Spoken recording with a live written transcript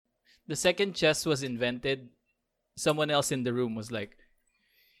the second chess was invented, someone else in the room was like,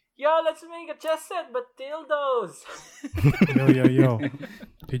 "Yo, let's make a chess set, but dildos." Yo.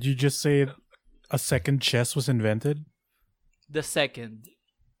 Did you just say a second chess was invented? The second.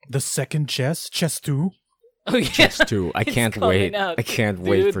 The second chess? Chess 2? Oh yeah. Chess 2. I It's can't coming wait. out. I can't Dude,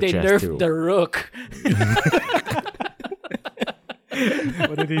 wait for they Chess nerfed 2. the rook.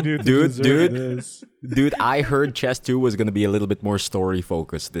 What did he do to Dude, deserve dude. this? Dude, I heard Chess 2 was going to be a little bit more story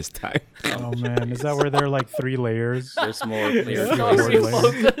focused this time. Oh man, is that where there are like 3 layers? There's more player Yeah. choice. Story Dude,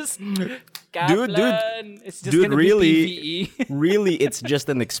 focus. Kaplan. It's just dude, gonna really- be PvE. Really, it's just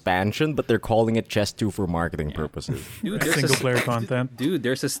an expansion, but they're calling it Chess 2 for marketing purposes. Dude, there's Single player content. Dude,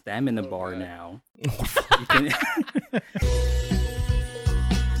 there's a stamina bar now. You can-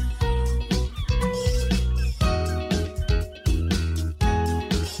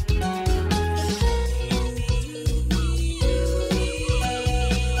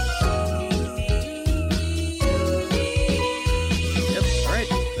 Yep. All right.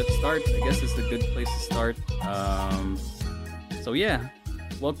 Let's start. I guess it's a good place to start. So yeah,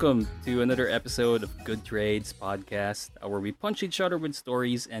 welcome to another episode of Good Trades Podcast, where we punch each other with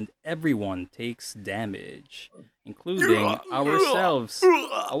stories and everyone takes damage, including ourselves.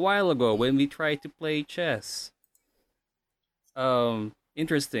 A while ago when we tried to play chess.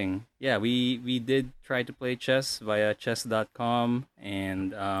 Interesting. Yeah, we did try to play chess via chess.com,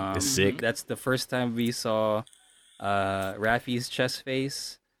 and It's sick. that's the first time we saw Rafi's chess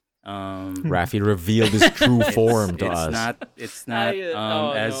face. Rafi revealed his true form to us. It's not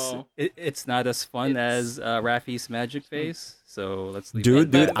no. it's not as fun as Rafi's magic face. So let's leave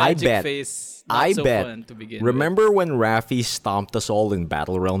Dude, that. My I magic bet. Face, not I so bet. fun to begin Remember when Rafi stomped us all in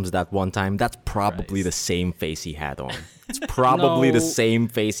Battle Realms that one time? That's probably Christ. the same face he had on. It's probably the No. same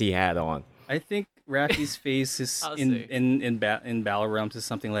face he had on. I think Rafi's face is I'll in say. in Battle Realms is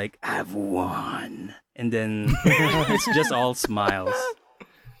something like "I've won," and then it's just all smiles.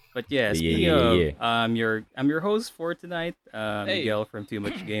 But yeah, speaking of, I'm your host for tonight, Hey. Miguel from Too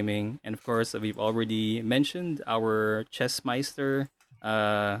Much Gaming, and of course we've already mentioned our chess meister,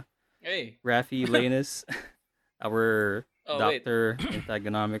 Hey, Rafi Lanus, our Oh, wait. doctor in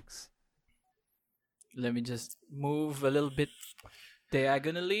Tagonomics. let me just move a little bit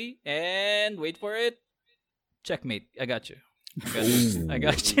diagonally and wait for it. Checkmate. I got you. I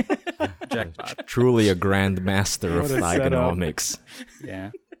got you. Jackpot. Truly a grand master of What a setup. Tygonomics.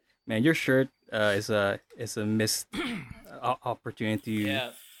 Yeah, man, your shirt is a missed opportunity.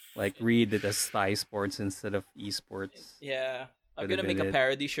 Yeah. Like read it as Thai sports instead of esports. Yeah. I'm Could've gonna make been a it.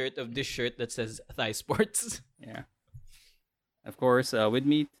 parody shirt of this shirt that says Thai Sports. Yeah. Of course, with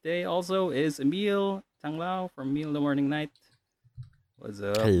me today also is Emil Tanglao from Emil the Morning Night. What's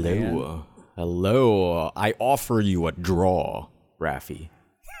up? man? Hello. Hello. I offer you a draw, Rafi.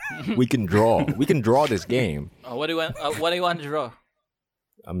 We can draw. We can draw this game. What do you want? What do you want to draw?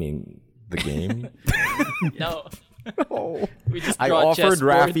 I mean, the game. No. Oh. We just I draw a offered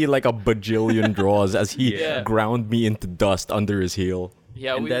chessboard. Rafi like a bajillion draws as he Yeah. ground me into dust under his heel.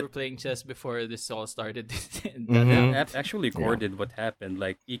 Yeah, And we that- were playing chess before this all started. Mhm. I've actually recorded what happened.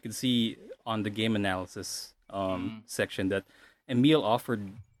 Like you can see on the game analysis section that Emil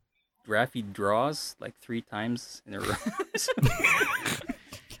offered Rafi draws like 3 times in a row.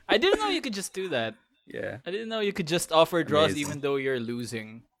 I didn't know you could just do that. Yeah. I didn't know you could just offer draws Amazing. even though you're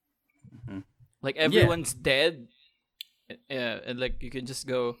losing. Mhm. Like everyone's dead. Yeah, and like you can just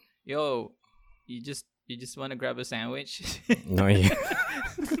go, yo, you just want to grab a sandwich. No, yeah.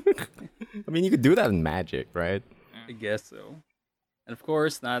 I mean, you could do that in Magic, right? I guess so. And of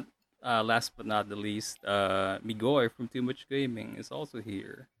course, not last but not the least, Migoy from Too Much Gaming is also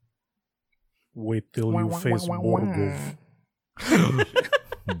here. Wait till you face Borgov.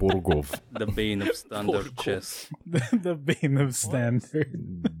 Borgov. The bane of standard chess. The bane of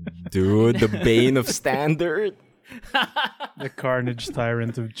standard. Dude, the bane of standard. The carnage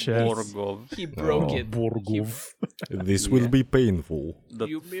tyrant of chess. Borgov, He broke Oh, it. Borgov. This will be painful. the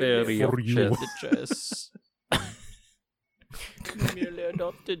You fairy merely of for you. chess. The chess. You merely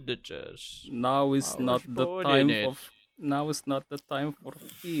adopted the chess. Now is I not was the born time in it. of. Now is not the time for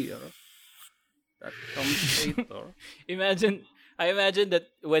fear. That comes later. I imagine that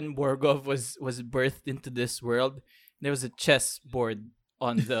when Borgov was birthed into this world, there was a chess board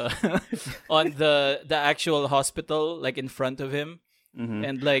on the on the actual hospital, like in front of him. Mhm.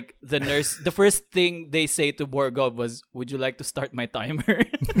 And like the nurse, the first thing they say to Borgov was, "Would you like to start my timer?"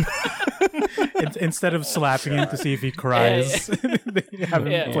 Instead of slapping him to see if he cries, they have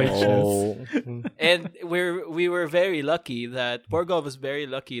him Yeah. play chess. Oh. And we were very lucky that Borgov was very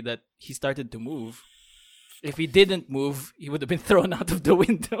lucky that he started to move. If he didn't move, he would have been thrown out of the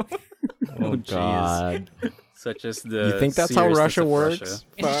window. Oh jeez. God. Such as the. You think that's how seriousness Russia of works? Russia.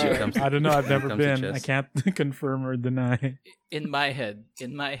 Fuck. When it comes to- I don't know. I've never when it comes to been. I chess. can't confirm or deny. In my head,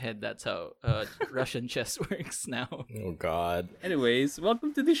 that's how Russian chess works now. Oh God. Anyways,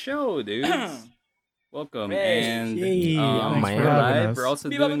 welcome to the show, dudes. Welcome. Hey. And Yay, thanks we're for having live. us. We're also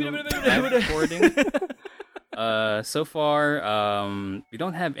doing live recording. So far, we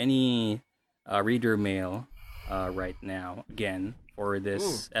don't have any reader mail right now. Again, for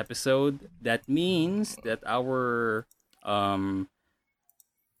this episode, that means that our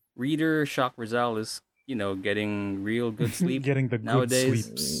reader Shock Rizal is, getting real good sleep Getting the good nowadays.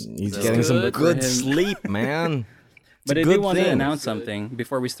 sleeps. He's So getting some good good for him. sleep, man. But a I do good want to thing. announce something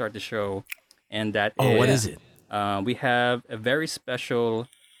before we start the show, and that Oh, what is it? we have a very special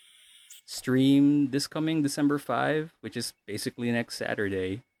stream this coming December 5, which is basically next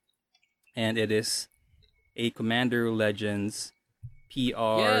Saturday. And it is a Commander Legends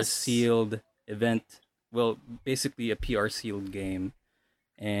PR Yes. sealed event. Well, basically a PR sealed game.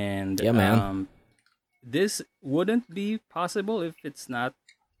 And Yeah, man. this wouldn't be possible if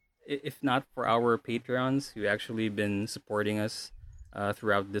not for our Patreons who actually been supporting us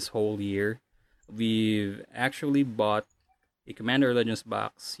throughout this whole year. We've actually bought a Commander Legends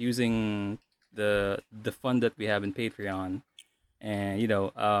box using the fund that we have in Patreon, and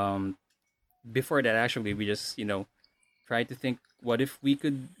before that, actually, we just tried to think, what if we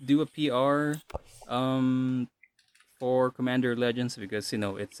could do a PR for Commander Legends, because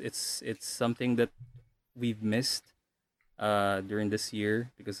it's something that we've missed during this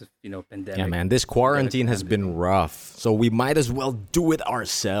year because of pandemic. Yeah, man. This quarantine has been rough, so we might as well do it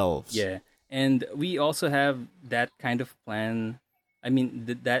ourselves. Yeah, and we also have that kind of plan. I mean,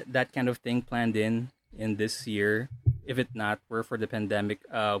 that kind of thing planned in this year. If it not were for the pandemic,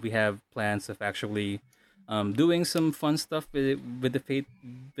 we have plans of actually doing some fun stuff with the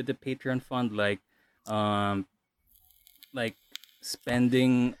Patreon fund, like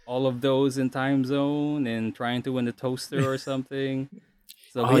spending all of those in time zone and trying to win the toaster or something.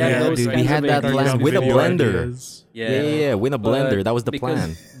 So Oh, yeah, those dude, we kinds had of that ideas plan with a before. blender. Yeah, win a blender. That was the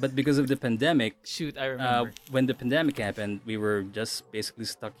plan. But because of the pandemic, Shoot, I remember. when the pandemic happened, we were just basically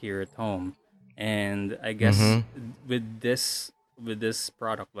stuck here at home. And I guess with this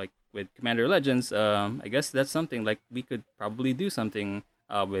product, like with Commander Legends, I guess that's something like we could probably do something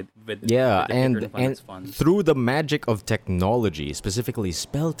with Yeah, with the and Patreon fund that's fun. through the magic of technology, specifically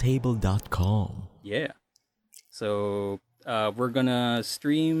spelltable.com. Yeah. So we're gonna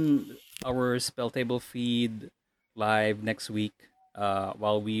stream our Spell Table feed live next week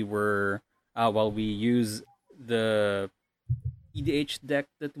while we use the EDH deck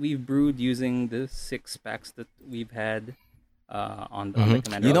that we've brewed using the 6 packs that we've had on the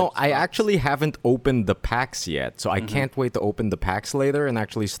Commander. You know, Legends I box. actually haven't opened the packs yet, so I can't wait to open the packs later and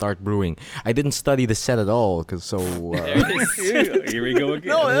actually start brewing. I didn't study the set at all, because so... There it is. Here we go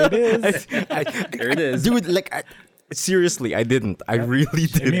again. There it is. There it is. Dude, seriously, I didn't. I really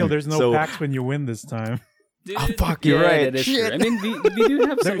didn't. Emil, there's no So- packs when you win this time. Dude, Oh, fuck, you're Yeah, right. that is true. Shit. I mean, we do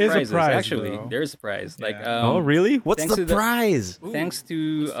have some There is a prizes. prize, Actually, though. there is a prize. Like, Yeah. Oh, really? What's thanks the to the- prize? thanks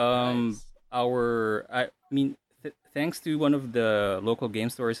to thanks to one of the local game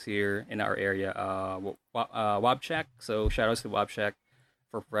stores here in our area, Wabshack. So shout outs to Wabshack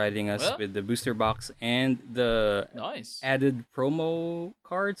for providing us Well. with the booster box and the nice. added promo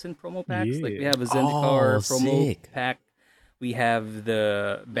cards and promo packs. Like we Yeah. have a Zendikar Oh, promo sick. pack. We have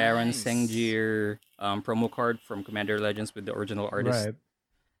the Baron Nice. Sengir promo card from Commander Legends with the original artist, Right.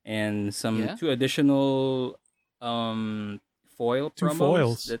 and Yeah. 2 additional foil 2 promos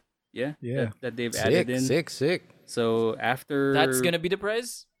foils. that Yeah. that they've added in. Sick. So after That's gonna be the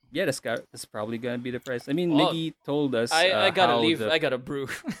prize. yeah, that's probably gonna be the price. I mean, Oh, Miggy told us I gotta how leave. the- I gotta brew.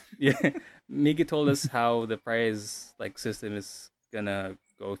 yeah, Miggy told us how the prize system is gonna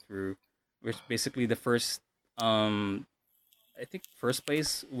go through, which basically the first I think first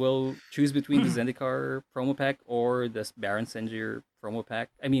place will choose between the Zendikar promo pack or the Baron Sengir promo pack.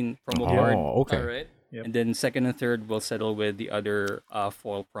 I mean promo card, Oh, okay. All right. Yep. and then second and third will settle with the other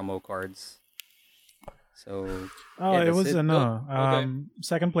foil promo cards. So Oh, Yeah, it that's was it. no. okay.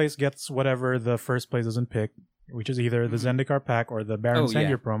 Second place gets whatever the first place doesn't pick, which is either the Zendikar pack or the Baron Oh, yeah.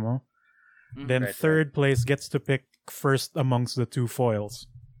 Sengir promo. Mhm. Then Right, third place gets to pick first amongst the 2 foils.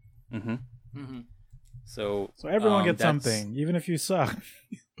 mhm. Mhm. So So everyone gets that's- something, even if you suck.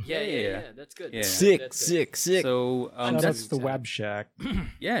 Yeah. That's good. Yeah. Sick. That's good. So Shout that's outs to Wabshack.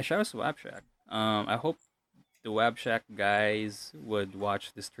 yeah. Shout out to Wabshack. I hope the Wabshack guys would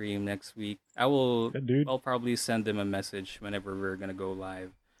watch the stream next week. Good dude. I'll probably send them a message whenever we're gonna go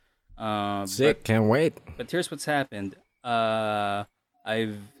live. Sick. Can't wait. But here's what's happened.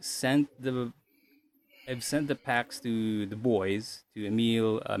 I've sent the packs to the boys, to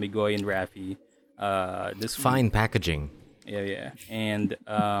Emil, Migoy, and Rafi. This Fine week. packaging. Yeah. And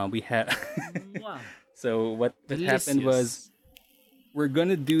we had. Wow. So what happened was, we're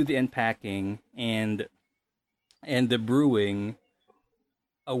gonna do the unpacking and the brewing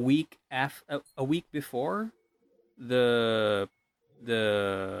a week before the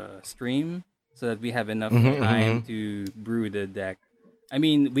stream, so that we have enough time to brew the deck. I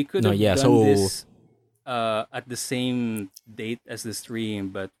mean, we could have done this at the same date as the stream,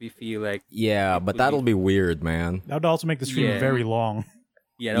 but we feel like but that'll be weird, man. That would also make the stream very long.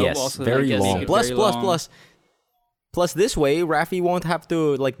 Yeah, that would Yes, also very long. Plus, Plus, this way, Rafi won't have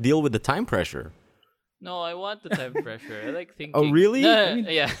to deal with the time pressure. No, I want the time pressure. I like thinking. Oh, really?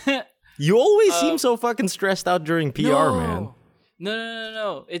 Yeah. You always seem so fucking stressed out during PR, man.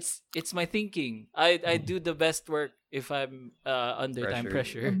 No. It's my thinking. I do the best work if I'm under time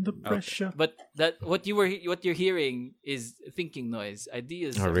pressure. Under pressure. But what you're hearing is thinking noise.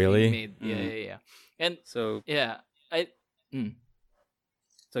 Ideas. Oh, are really? being made. Yeah. And so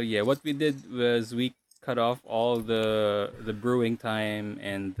So what we did was we cut off all the brewing time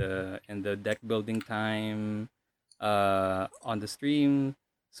and the deck building time on the stream,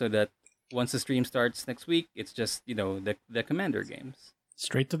 so that once the stream starts next week, it's just the Commander games.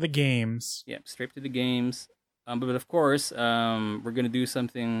 Straight to the games. Yeah, straight to the games. But of course, we're gonna do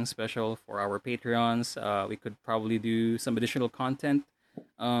something special for our Patreons. We could probably do some additional content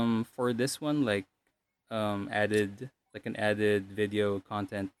for this one, like added video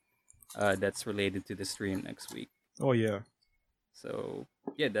content that's related to the stream next week. Oh yeah. So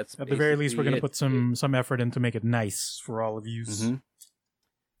yeah, that's at the very least we're gonna it. put some effort in to make it nice for all of you. Mm-hmm.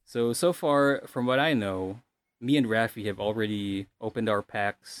 So far, from what I know, me and Rafi have already opened our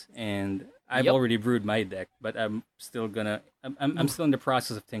packs, and I've already brewed my deck, but I'm still I'm still in the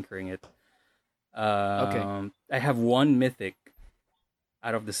process of tinkering it. Okay. I have one mythic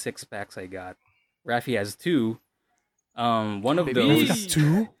out of the 6 packs I got. Rafi has 2. One of Baby. those.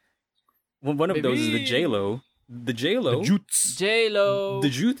 2. One of those is the JLo. The JLo. Jutes. J-Lo. The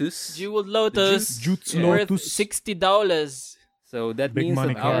Jutus. Jewel Lotus. Jutes Worth Lotus. $60. So that Big means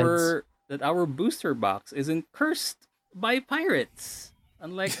money cards. that our booster box isn't cursed by pirates.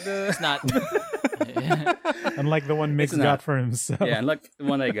 Unlike the It's not. Unlike the one Mix It's not. got for himself. yeah, unlike the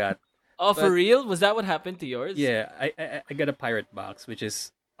one I got. Oh, for real? Was that what happened to yours? Yeah, I got a pirate box, which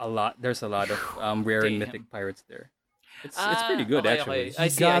is a lot. There's a lot of rare and Damn. mythic pirates there. It's pretty good okay, actually. okay. I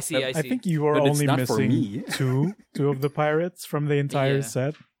see. I think you are But it's only not for missing me. two of the pirates from the entire Yeah.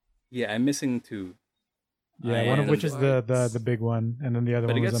 set. Yeah, I'm missing 2. Yeah, I one of am. which is the big one, and then the other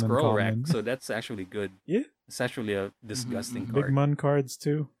But it one was gets an scroll rack, uncommon. so that's actually good. Yeah. It's actually a disgusting Big card. Mun cards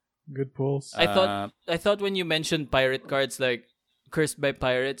too. Good pulls. I thought when you mentioned pirate cards like cursed by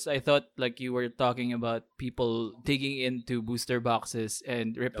pirates, I thought like you were talking about people digging into booster boxes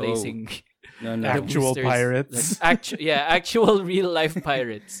and replacing No. the Actual boosters, pirates. like, actual real life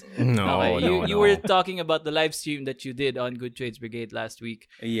pirates. No, Okay, no, you were talking about the live stream that you did on Good Trades Brigade last week.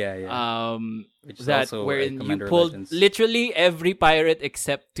 Yeah. Which is That also a wherein you Commander pulled Legends. literally every pirate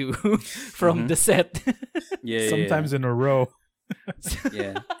except 2 from the set. Yeah. Sometimes in a row.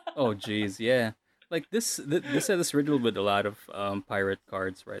 Yeah. Oh, jeez. Yeah. Like this set is riddled with a lot of pirate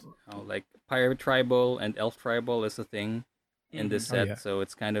cards right now. Like Pirate Tribal and Elf Tribal is a thing in this Oh, set, yeah. so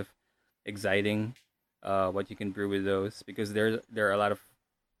it's kind of exciting what you can brew with those, because there are a lot of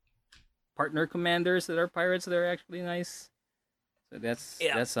partner commanders that are pirates that are actually nice. So that's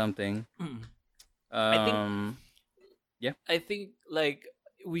something. I think like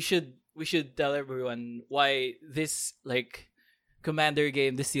we should tell everyone why this like Commander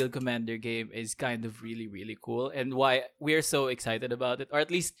game, the Seal Commander game, is kind of really, really cool, and why we're so excited about it, or at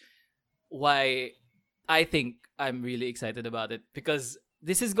least why I think I'm really excited about it, because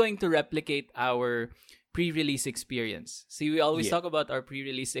this is going to replicate our pre-release experience. See, we always talk about our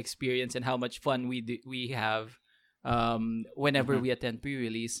pre-release experience and how much fun we have whenever we attend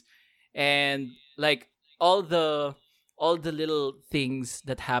pre-release, and like all the little things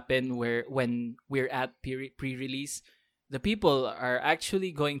that happen when we're at pre-release, the people are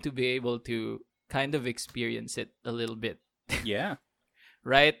actually going to be able to kind of experience it a little bit. Yeah.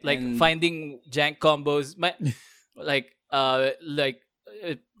 Right? Like And- finding jank combos,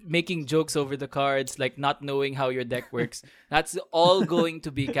 making jokes over the cards, like not knowing how your deck works. That's all going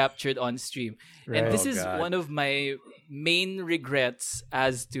to be captured on stream. Right. And this Oh, is God. one of my main regrets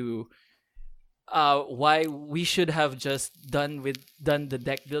as to why we should have just done the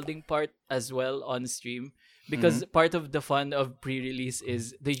deck building part as well on stream, because part of the fun of pre-release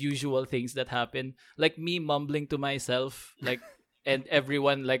is the usual things that happen, like me mumbling to myself, like, and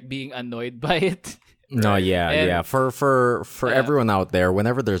everyone like being annoyed by it. No, yeah, And- yeah. For Yeah. everyone out there,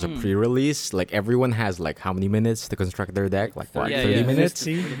 whenever there's a pre-release, like everyone has like how many minutes to construct their deck? Like what, Yeah, 30 yeah. minutes?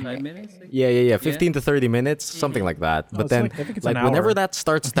 5 minutes? Yeah. 15 to 30 minutes, something like that. But it's then, like- I think it's like an whenever hour. that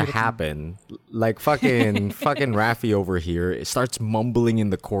starts to happen, like fucking Rafi over here starts mumbling in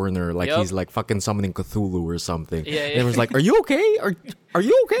the corner, like Yup. he's like fucking summoning Cthulhu or something. Yeah, And yeah. everyone's like, "Are you okay? Are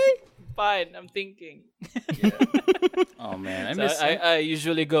you okay?" Fine, I'm thinking. Oh man, I So miss. I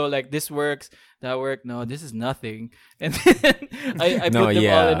usually go like, this works, that worked. No, this is nothing, and then I No, put them all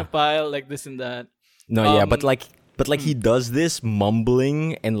yeah. in a pile, like this and that. No, yeah, but Um, like he does this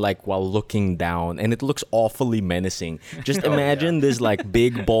mumbling and like while looking down, and it looks awfully menacing. Just imagine this like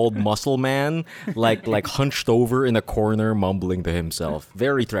big bald muscle man like hunched over in a corner mumbling to himself.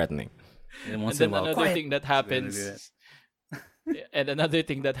 Very threatening. and And once then in a while, another thing that gonna happens, do that. and another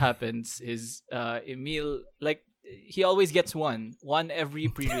thing that happens is Emil, like, he always gets one every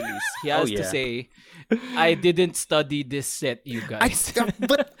pre-release. He has to yeah. say, "I didn't study this set, you guys."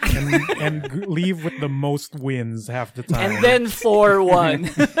 But and leave with the most wins half the time. And then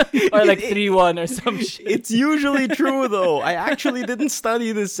 4-1 or like 3-1 or some shit. it's usually true though. I actually didn't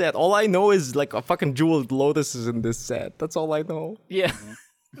study this set. All I know is like a fucking jeweled lotus is in this set. That's all I know. Yeah.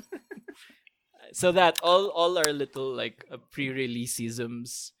 So that all our little like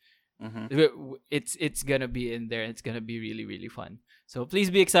pre-releaseisms, it's gonna be in there. It's gonna be really, really fun. So please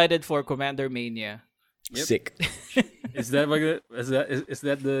be excited for Commander Mania. Yep. Sick. Is that like is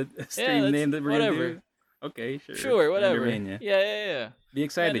that the stream that's- name that we're whatever. gonna do? Okay, sure. Sure, whatever. Endermania. Yeah. Be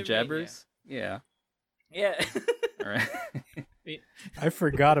excited, Endermania. Jabbers. Yeah. Yeah. All right. I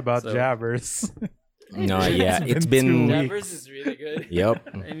forgot about So- Jabbers. No, yeah, It's it's been been. 2 Jabbers is really good. Yep.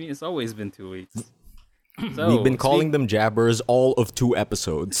 I mean, it's always been 2 weeks. So We've been calling them jabbers all of 2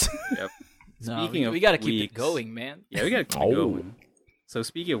 episodes. Yep. No, Speaking of we gotta keep it weeks- going, man. Yeah, we gotta keep Oh. it going. So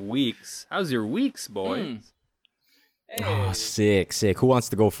speaking of weeks, how's your weeks, boys? Hey. Oh, sick. Who wants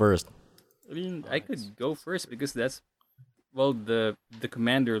to go first? I mean, I could go first because that's the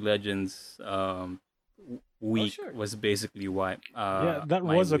Commander Legends week sure. was basically why. Yeah, that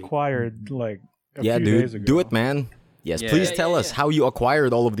my was week. acquired like a Yeah, few days dude, ago. do it, man. Yes, Yeah. please Yeah, tell yeah, us yeah. how you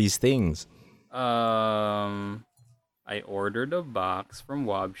acquired all of these things. I ordered a box from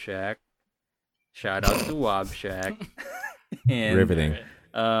Wob Shack. Shout out to Wob Shack. And Riveting.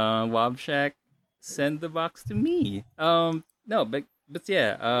 Wob Shack sent the box to me. No, but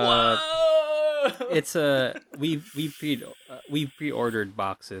yeah. Whoa! It's we pre-ordered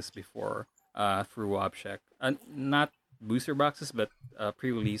boxes before through Wob Shack. Not booster boxes, but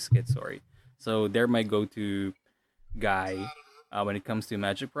pre-release kits. Sorry. So they're my go-to guy when it comes to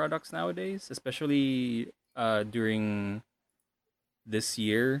Magic products nowadays, especially during this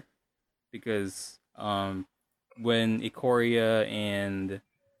year, because when Ikoria and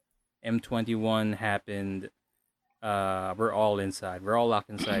M21 happened, we're all inside. We're all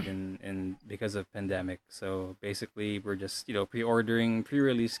locked inside in because of pandemic. So basically, we're just pre-ordering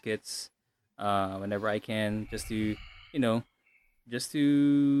pre-release kits whenever I can, just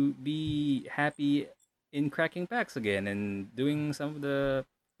to be happy in cracking packs again and doing some of the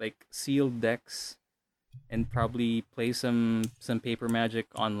like sealed decks, and probably play some paper magic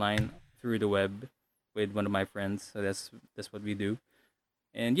online through the web with one of my friends. So that's what we do.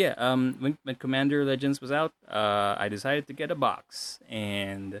 And yeah, when Commander Legends was out, I decided to get a box,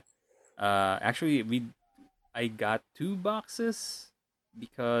 and actually I got 2 boxes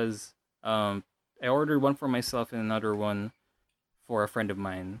because I ordered one for myself and another one for a friend of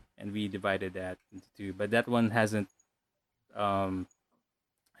mine, and we divided that into 2. But that one hasn't been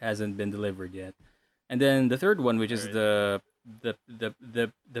delivered yet. And then the third one, which is the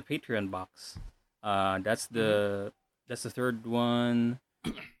Patreon box, that's the third one.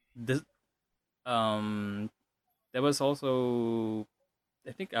 This that was also,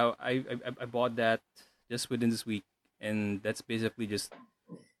 I think I bought that just within this week, and that's basically just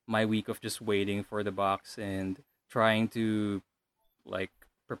my week of just waiting for the box and trying to like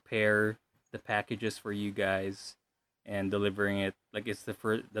prepare the packages for you guys and delivering it. Like it's the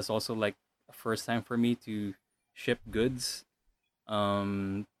first. That's also like a first time for me to ship goods,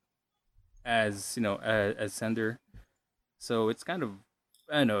 as as sender. So it's kind of,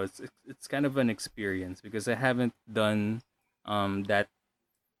 I don't know, it's kind of an experience because I haven't done that.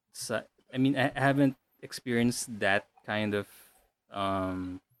 I mean, I haven't experienced that kind of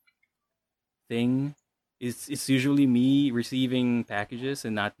thing. It's usually me receiving packages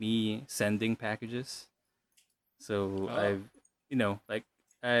and not me sending packages. So Oh. I've like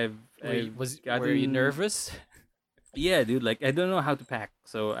I've Were you gotten- nervous? Yeah, dude. Like I don't know how to pack,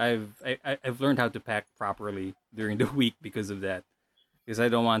 so I've learned how to pack properly during the week because of that. Because I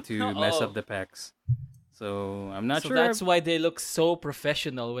don't want to mess Oh. up the packs. So I'm not So sure. that's why they look so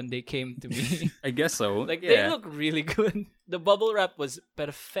professional when they came to me. I guess so. Like yeah. they look really good. The bubble wrap was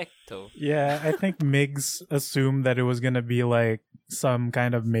perfecto. Yeah, I think Migs assumed that it was gonna be like some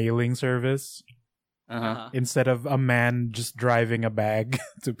kind of mailing service Uh-huh. instead of a man just driving a bag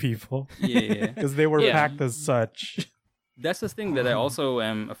to people. Yeah. Because they were Yeah. packed as such. That's the thing that I also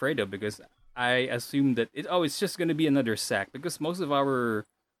am afraid of because I assume that it's just gonna be another sack because most of our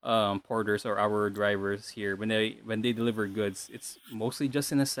porters or our drivers here when they deliver goods it's mostly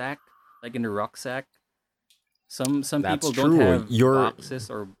just in a sack like in a rucksack. Some That's people don't true. have You're- boxes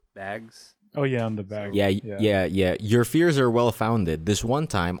or bags. Oh yeah, on the bag. Yeah. Your fears are well founded. This one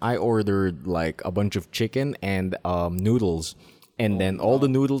time, I ordered like a bunch of chicken and noodles, and then all the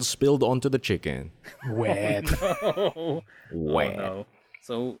noodles spilled onto the chicken. Wet. Oh Wet. no.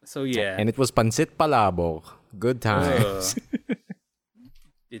 So yeah. And it was pancit palabok. Good times.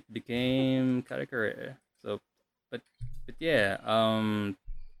 It became kare-kare. So, but yeah.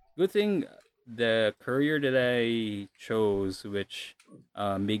 Good thing the courier that I chose, which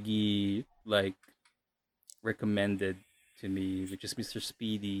Miggy like recommended to me, which is Mr.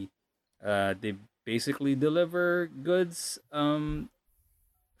 Speedy. They basically deliver goods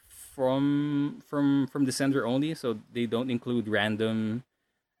from the sender only, so they don't include random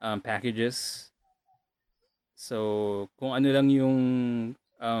packages. So kung ano lang yung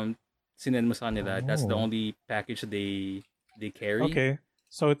sinend mo sa kanila, that's the Oh. only package they carry. Okay.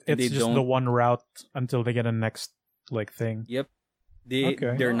 So And it's they just the don't- one route until they get a next like thing. Yep.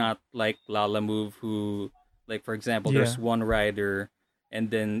 Okay. They're not like Lala Move who like for example there's Yeah. one rider and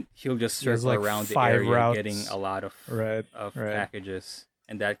then he'll just He has, circle like, around the 5 area routes. getting a lot of Right. of right. packages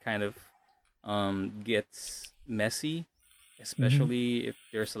and that kind of gets messy especially if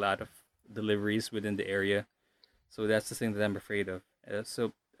there's a lot of deliveries within the area. So that's the thing that I'm afraid of.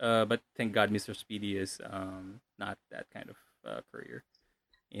 But thank God Mr. Speedy is not that kind of courier.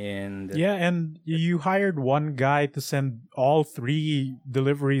 And Yeah, and you hired one guy to send all 3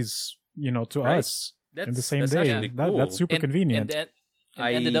 deliveries, to Right. us in the same that's day. actually cool. That's super convenient. And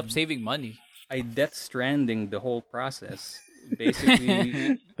I- ended up saving money. I Death Stranding the whole process.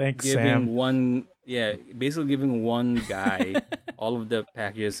 Basically Thanks, giving Sam. basically giving one guy all of the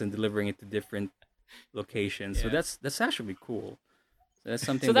packages and delivering it to different locations. So Yeah. that's actually cool. So that's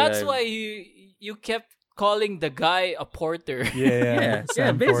something So that's that why you kept calling the guy a porter. Yeah,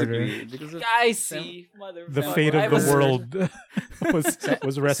 Sam Porter. basically because of, I see, motherfucker. The fate of I the was- world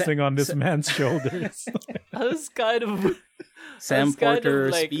was resting on this man's shoulders. I was kind of Sam I was kind of Porter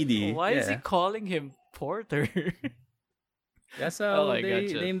like, Speedy. Why is he Yeah. calling him Porter? That's how I they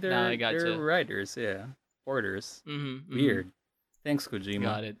gotcha. named Now I their gotcha. riders. Yeah, porters. Mm-hmm, Weird. Thanks, Kojima.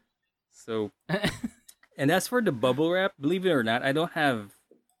 Got it. So, and as for the bubble wrap, believe it or not, I don't have.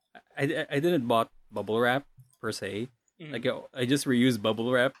 I didn't bought bubble wrap per se. Mhm. Like I just reused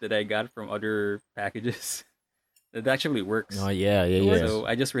bubble wrap that I got from other packages. That actually works. Oh yeah. So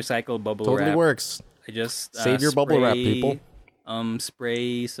I just recycle bubble Totally wrap. works. I just Save your bubble wrap, people.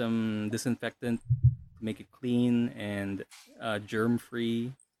 Spray some disinfectant to make it clean and germ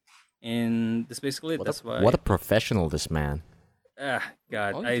free, and that's basically it. That's why. What a professional this man.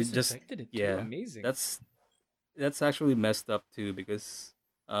 God, Oh, you I just disinfected it too. yeah, Amazing. that's actually messed up too because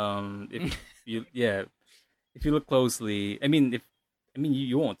if if you look closely,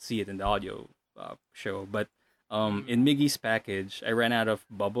 you won't see it in the audio show, but in Miggy's package, I ran out of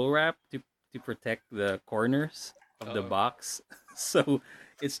bubble wrap to protect the corners of the Oh. box, so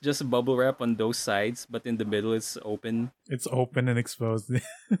it's just bubble wrap on those sides, but in the middle it's open. It's open and exposed.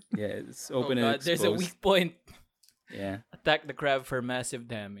 Yeah, it's Oh open God, and exposed. there's a weak point. Yeah. Attack the crab for massive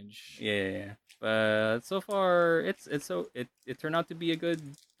damage. Yeah. But so far, it turned out to be a good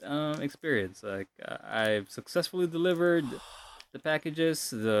experience. Like I've successfully delivered the packages.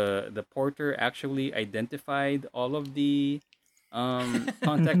 The porter actually identified all of the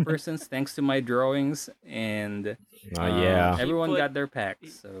contact persons thanks to my drawings, and Oh yeah. everyone He put- got their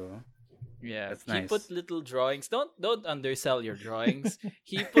packs. So Yeah, That's he nice. put little drawings. Don't undersell your drawings.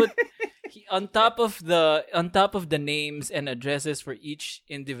 he put on top of the names and addresses for each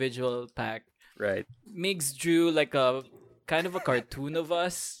individual pack. right, Migs drew like a kind of a cartoon of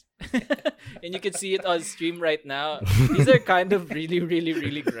us. And you can see it on stream right now. These are kind of really, really,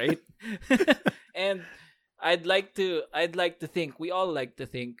 really great. And I'd like to think, we all like to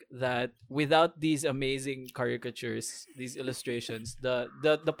think that without these amazing caricatures, these illustrations, the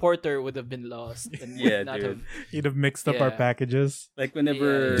porter would have been lost and Yeah, would not dude. He'd have mixed up our Yeah. packages. Like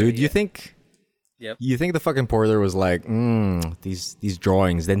whenever, Dude, you Yeah. think? Yep. You think the fucking porter was like, these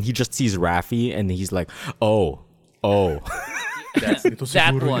drawings? Then he just sees Raffi and he's like, oh. that's Ito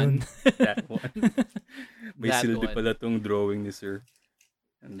that siguro one. yun. that one. May That silbi one. pala tong drawing ni sir.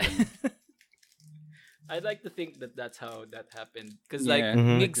 And then, I'd like to think that that's how that happened, because yeah, like I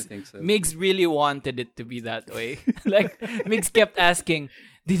like to Migs, think so. Migs really wanted it to be that way. Like Migs kept asking,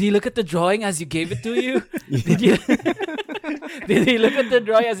 "Did he look at the drawing as you gave it to you? Did you? Did he look at the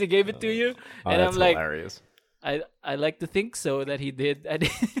drawing as he gave it to you?" Oh, And that's I'm like, hilarious. I like to think so that he did. I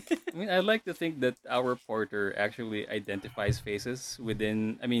mean, I like to think that our porter actually identifies faces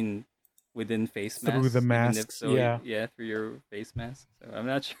within. I mean, within face masks. Through the even if masks, so, yeah. through your face mask. So I'm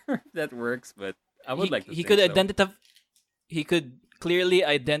not sure if that works, but I would like to. He think could so. identify. He could clearly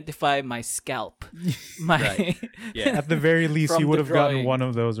identify my scalp. My Right. Yeah, At the very least, From he would the have gotten drawing. one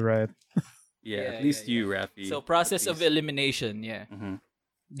of those right. yeah. Yeah, At least yeah, you, Rafi. so process At of least. elimination. Yeah. Mhm.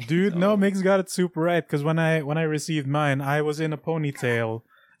 Dude, no, So- Migs got it super right. Because when I received mine, I was in a ponytail,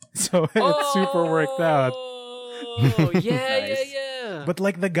 so it super worked out. Oh, yeah, Nice. yeah. But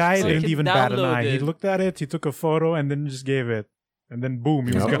like the guy So you didn't can even bat an download eye. He it. looked at it, he took a photo, and then just gave it, and then boom,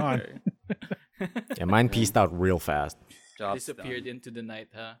 he was Yep. gone. Okay. Yeah, mine pieced out real fast. Job's disappeared done. into the night,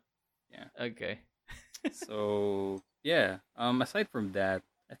 huh? Yeah. Okay. So yeah. Aside from that,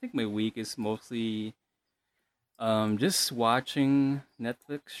 I think my week is mostly just watching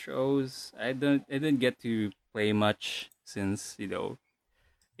Netflix shows. I didn't get to play much since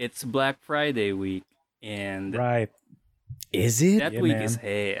it's Black Friday week, and Right. Is it? that Yeah, week man. is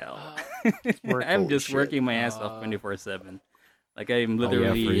hell. Work, I'm holy just shit. working my ass off Uh, 24/7. Like I'm Oh, yeah,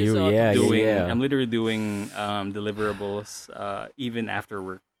 literally for you, It's yeah, doing. yeah. I'm literally doing deliverables even after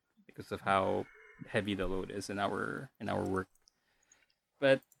work because of how heavy the load is in our work.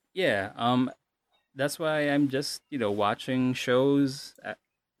 But yeah, that's why I'm just watching shows,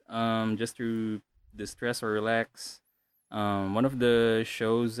 just to distress or relax. One of the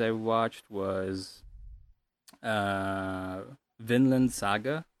shows I watched was Vinland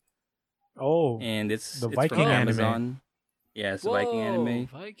Saga, Oh, and it's The it's Viking from anime. Amazon. Yeah, it's a Viking anime,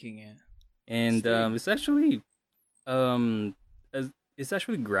 Viking, yeah. and Sweet. it's actually um it's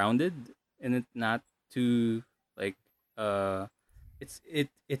actually grounded and it's not too like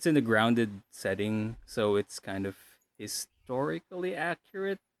it's in a grounded setting, so it's kind of historically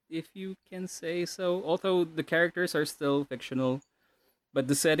accurate, if you can say so, although the characters are still fictional, but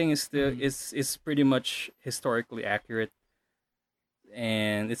the setting is still is pretty much historically accurate.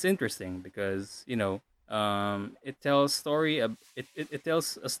 And it's interesting because it tells it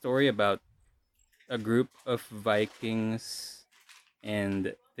tells a story about a group of Vikings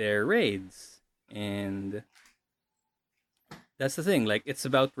and their raids. And that's the thing, like it's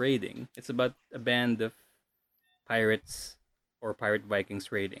about raiding. It's about a band of pirates or pirate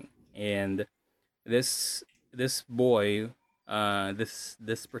Vikings raiding. And this boy,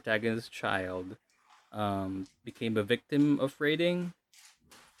 this protagonist child, became a victim of raiding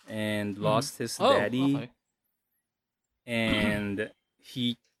and lost his Oh, daddy, okay. and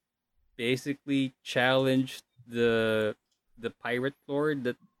he basically challenged the pirate lord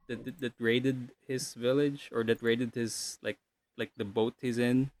that raided his village, or that raided his like the boat he's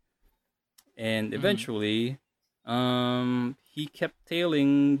in. And eventually he kept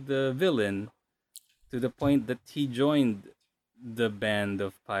tailing the villain to the point that he joined the band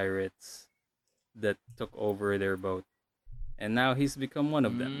of pirates that took over their boat, and now he's become one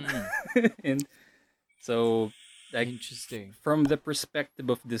of them. And so, like, Interesting. from the perspective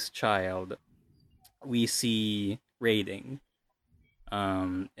of this child, we see raiding.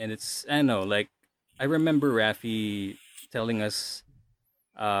 And it's, I don't know, like, I remember Rafi telling us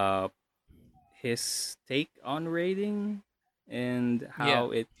his take on raiding and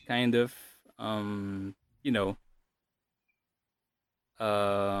how it kind of you know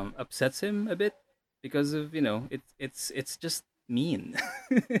upsets him a bit because of it's just mean.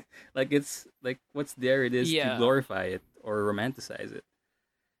 Like, it's like what's there it is Yeah. to glorify it or romanticize it,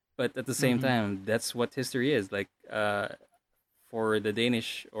 but at the same time that's what history is like. For the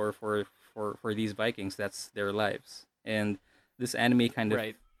Danish, or for these Vikings, that's their lives, and this anime kind of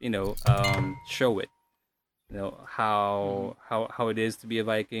Right. show it, how it is to be a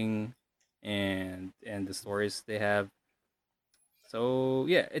Viking, and the stories they have. So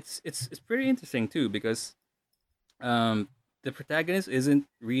yeah, it's pretty interesting too, because the protagonist isn't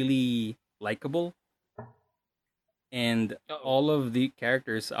really likable, and Uh-oh. all of the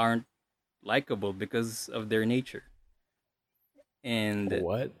characters aren't likable because of their nature. And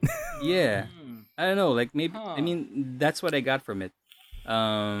What? yeah, I don't know, like maybe I Huh. mean that's what I got from it.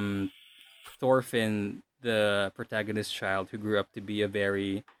 Um, Thorfinn, the protagonist child who grew up to be a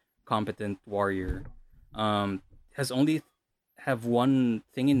very competent warrior, has only have one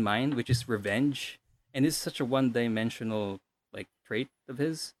thing in mind, which is revenge, and it's such a one-dimensional like trait of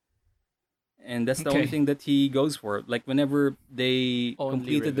his, and that's the only Okay. thing that he goes for. Like whenever they Only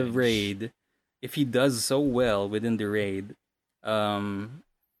completed the revenge. raid, if he does so well within the raid, um,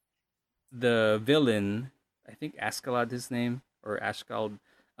 the villain, I think Askeladd his name or Ashkald,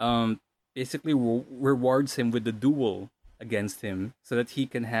 um, basically rewards him with the duel against him so that he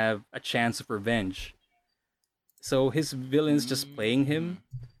can have a chance of revenge. So his villain's just playing Mm. him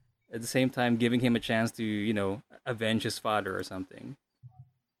at the same time giving him a chance to avenge his father or something.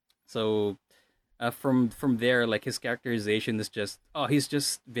 So from there, like his characterization is just he's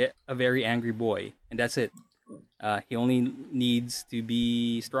just a very angry boy, and that's it. He only needs to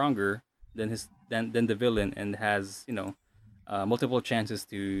be stronger than the villain, and has multiple chances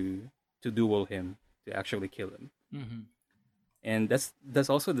to duel him, to actually kill him. Mhm. And that's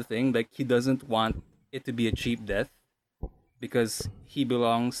also the thing. Like he doesn't want it to be a cheap death because he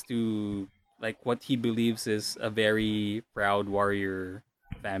belongs to like what he believes is a very proud warrior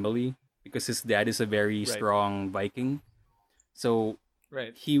family, because his dad is a very Right. strong Viking. So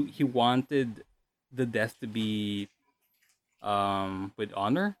Right. he wanted the death to be with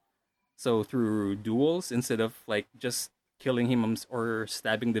honor, so through duels instead of like just killing him or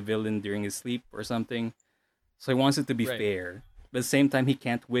stabbing the villain during his sleep or something. So he wants it to be Right. fair, but at the same time he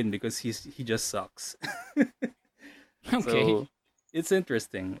can't win because he just sucks. Okay. So it's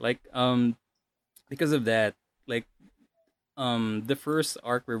interesting. Like because of that, like the first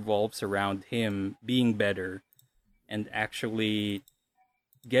arc revolves around him being better and actually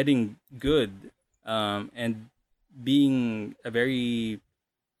getting good, and being a very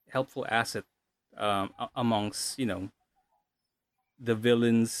helpful asset amongst the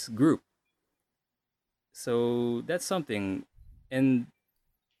villains group. So that's something. And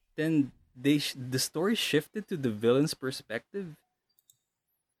then the story shifted to the villain's perspective,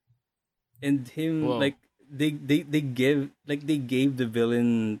 and him Whoa. like they gave the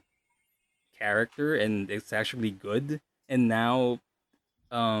villain character, and it's actually good. And now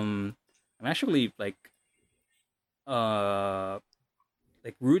I'm actually uh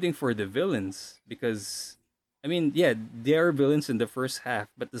rooting for the villains, because I mean, yeah, they are villains in the first half,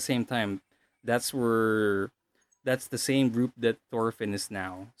 but at the same time, that's where that's the same group that Thorfinn is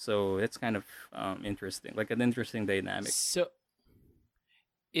now. So it's kind of interesting, like an interesting dynamic. So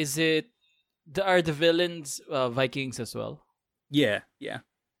is it are the villains Vikings as well? Yeah, yeah.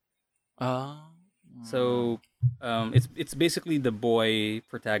 Ah. So it's basically the boy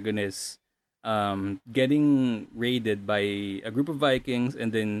protagonist getting raided by a group of Vikings, and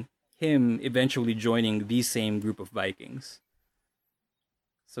then him eventually joining the same group of Vikings.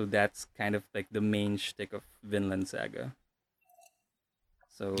 So that's kind of like the main shtick of Vinland Saga.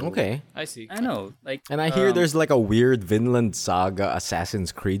 So Okay. I see. I know, like, And I hear there's like a weird Vinland Saga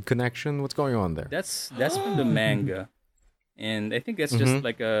Assassin's Creed connection. What's going on there? that's from the manga, and I think that's just Mhm.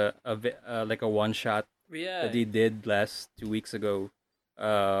 like a one shot Yeah. that they did last 2 weeks ago,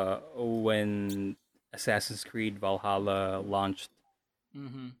 when Assassin's Creed Valhalla launched.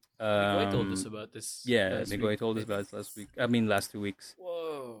 Mm-hmm. I told us Um, about this. yeah, last Nigoy week. told us about it last week. I mean, last 2 weeks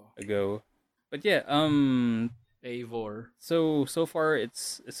Whoa. ago. But yeah, Eivor. so far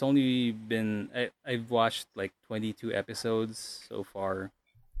it's only been I've watched like 22 episodes so far.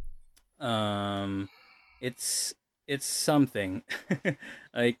 Um, it's it's something.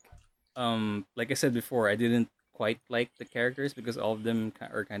 like like I said before, I didn't quite like the characters because all of them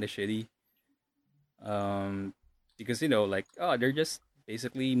are kind of shitty. Um, because like, oh, they're just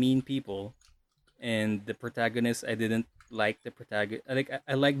basically mean people, and the protagonist, I didn't like the protagonist.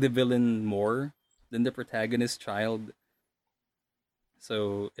 I like the villain more than the protagonist child.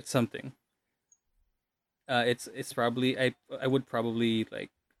 So it's something. It's probably I would probably like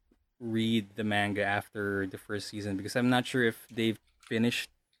read the manga after the first season, because I'm not sure if they've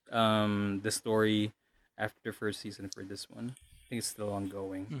finished the story after the first season for this one. I think it's still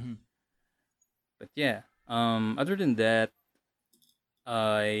ongoing. Mm-hmm. But yeah, other than that,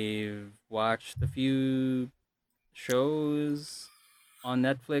 I've watched a few shows on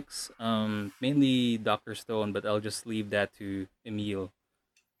Netflix, mainly Doctor Stone, but I'll just leave that to Emil.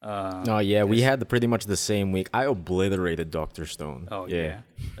 Oh yeah, we because- had pretty much the same week. I obliterated Doctor Stone. Oh yeah.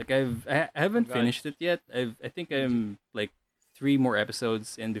 Like I haven't Guys. finished it yet. I think I'm like 3 more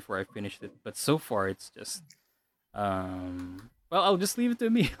episodes in before I finished it. But so far it's just well, I'll just leave it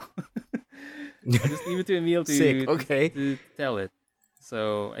to me. I just leave it to Emil to, Sick, okay. to tell it.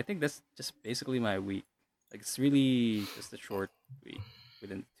 So I think that's just basically my week. Like it's really just a short week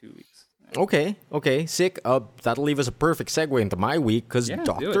within 2 weeks. Okay, sick. That'll leave us a perfect segue into my week because Yeah, do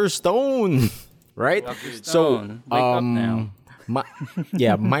Doctor it. Stone, right? Dr. So, Stone, wake up now.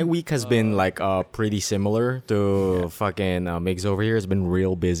 my week has been like pretty similar to fucking Migs over here. Has been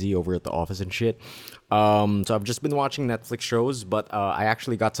real busy over at the office and shit. So I've just been watching Netflix shows, but I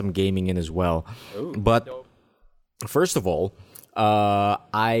actually got some gaming in as well. Ooh. But first of all,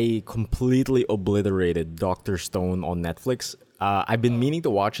 I completely obliterated Doctor Stone on Netflix. I've been meaning to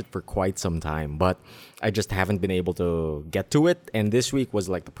watch it for quite some time, but I just haven't been able to get to it. And this week was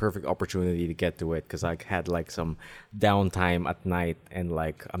like the perfect opportunity to get to it because I had like some downtime at night, and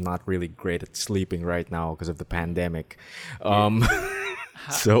like I'm not really great at sleeping right now because of the pandemic.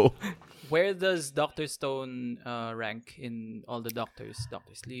 So Where does Doctor Stone rank in all the doctors?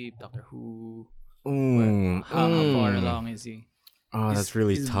 Doctor Sleep, Doctor Who. How far along is he? oh, that's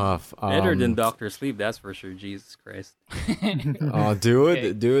really tough. Better than Doctor Sleep, that's for sure. Jesus Christ. Oh,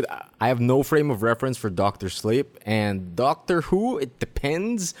 dude, I have no frame of reference for Doctor Sleep and Doctor Who. It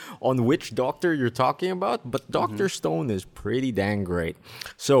depends on which doctor you're talking about, but Doctor Stone is pretty dang great.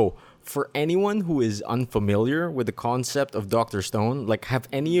 So, for anyone who is unfamiliar with the concept of Doctor Stone, like, have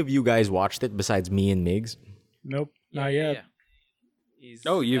any of you guys watched it besides me and Migs? Nope, not yet. Yeah. He's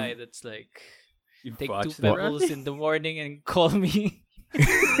Oh, the you've- guy that's like, You've take 2 watched it, pebbles Rafi? in the morning and call me.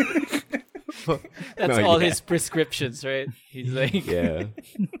 That's No, all yeah. his prescriptions, right? He's like, Yeah.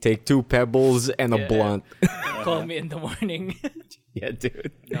 Take 2 pebbles and a Yeah. blunt. call me in the morning. Yeah,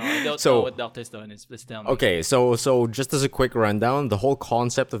 dude. No, I don't So- know what Doctor Stone is. Please tell me. Okay, so just as a quick rundown, the whole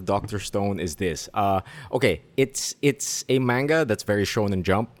concept of Doctor Stone is this. Okay, it's a manga that's very Shonen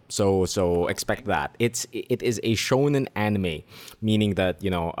Jump, so expect that. It is a shonen anime, meaning that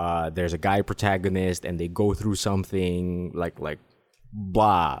there's a guy protagonist and they go through something like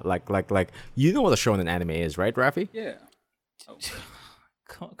blah, like you know what a shonen anime is, right, Rafi? Yeah.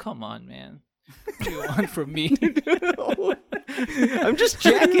 Come on, man. What do you want from me? I'm just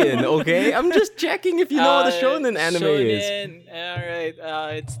checking, okay? I'm just checking if you know what a shonen anime is. All right.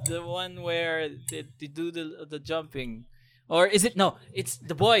 It's the one where they do the jumping, or is it? No, it's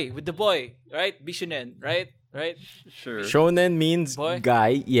the boy with the boy, right? Bishonen, right? Right. Sure. Shonen means Boy.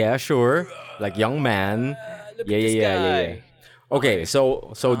 guy, yeah, sure. Like young man. Look Yeah, at this yeah, guy. yeah. Okay,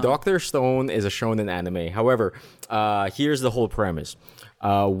 so Doctor Stone is a shonen anime. However, here's the whole premise.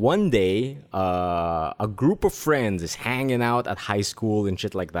 One day, a group of friends is hanging out at high school and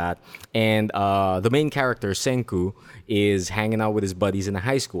shit like that, and the main character Senku is hanging out with his buddies in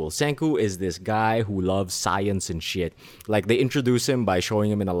high school. Senku is this guy who loves science and shit. Like, they introduce him by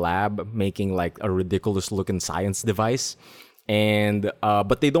showing him in a lab making like a ridiculous looking science device, and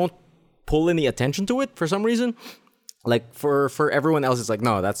but they don't pull any attention to it for some reason. Like, for everyone else, it's like,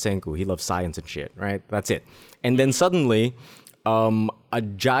 no, that's Senku. He loves science and shit, right? That's it. And then suddenly, a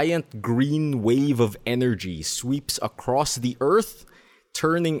giant green wave of energy sweeps across the earth,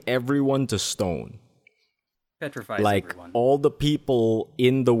 turning everyone to stone. Petrifies Like, everyone. all the people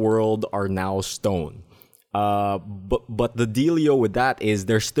in the world are now stone. But the dealio with that is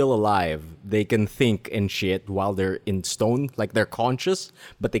they're still alive. They can think and shit while they're in stone. Like, they're conscious,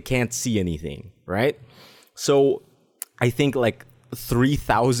 but they can't see anything, right? So, I think like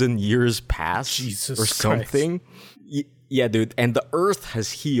 3,000 years passed Jesus or Christ. something. Yeah, dude, and the earth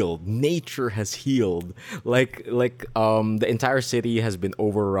has healed. Nature has healed. Like the entire city has been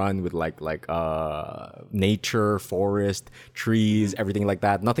overrun with like nature, forest, trees, everything like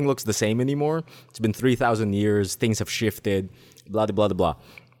that. Nothing looks the same anymore. It's been 3,000 years. Things have shifted. Blah blah blah blah.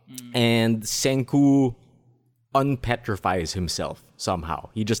 And Senku unpetrifies himself somehow.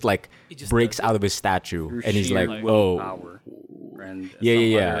 He just breaks does out of his statue Through and he's sheer like, willpower and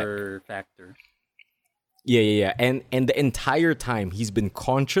Yeah. other factor. Yeah. And the entire time he's been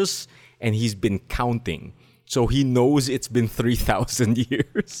conscious and he's been counting. So he knows it's been 3,000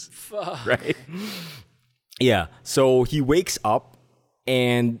 years. Fuck. Right? Yeah. So he wakes up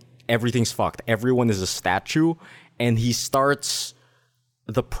and everything's fucked. Everyone is a statue and he starts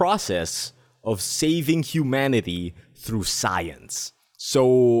the process of saving humanity through science.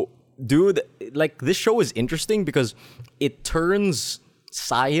 So, dude, like, this show is interesting because it turns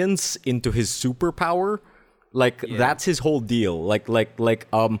science into his superpower. Like, that's his whole deal. Like,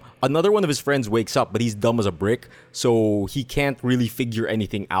 another one of his friends wakes up, but he's dumb as a brick, so he can't really figure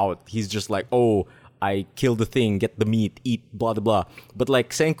anything out. He's just like, oh, I kill the thing, get the meat, eat, blah, blah, blah. But, like,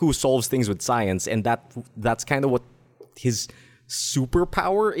 Senku solves things with science, and that's kind of what his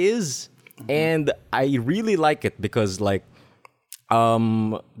superpower is. And I really like it because, like,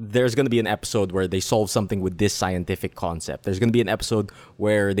 there's going to be an episode where they solve something with this scientific concept. There's going to be an episode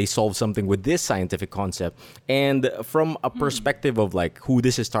where they solve something with this scientific concept. And from a perspective of like who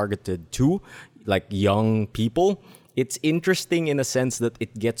this is targeted to, like young people, it's interesting in a sense that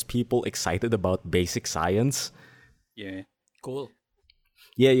it gets people excited about basic science. Yeah. Cool.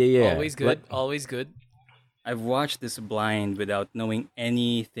 Yeah. Always good. Always good. I've watched this blind without knowing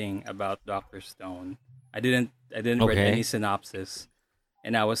anything about Dr. Stone. I didn't read any synopsis.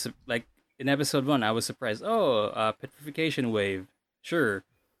 And I was like, in episode 1, I was surprised. Oh, petrification wave. Sure.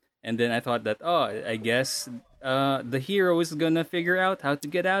 And then I thought that, I guess the hero is gonna figure out how to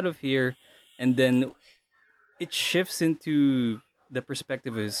get out of here. And then it shifts into the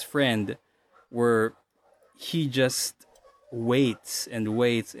perspective of his friend, where he just waits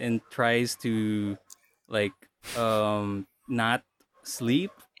and tries to like not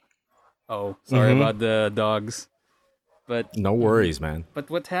sleep. Oh, sorry about the dogs. But no worries, man. But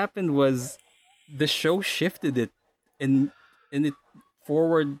what happened was the show shifted it and it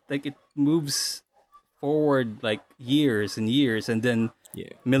forward, like it moves forward like years and years and then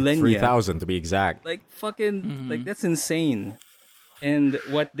millennia. 3,000 to be exact. Like fucking like that's insane. And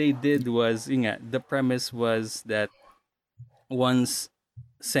what they did was, the premise was that once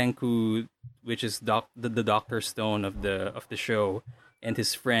Senku, which is the Dr. Stone of the show, and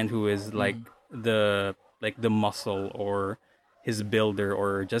his friend who is like the muscle or his builder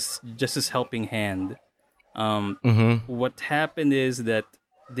or just his helping hand. What happened is that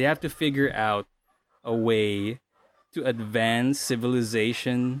they have to figure out a way to advance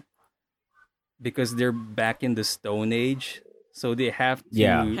civilization because they're back in the Stone Age. So they have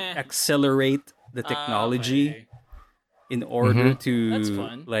to accelerate the technology in order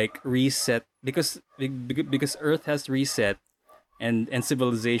to like reset because Earth has reset and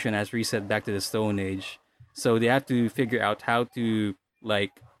civilization has reset back to the Stone Age. So they have to figure out how to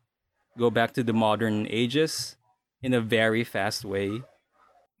like go back to the modern ages in a very fast way.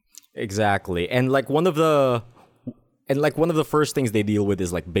 Exactly. And like one of the first things they deal with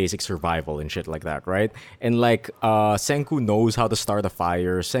is like basic survival and shit like that, right? And like Senku knows how to start a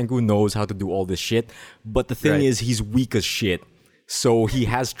fire, Senku knows how to do all this shit, but the thing is he's weak as shit. So he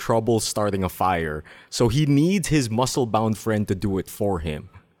has trouble starting a fire. So he needs his muscle-bound friend to do it for him.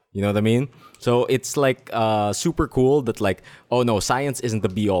 You know what I mean? So it's like super cool that like, oh no, science isn't the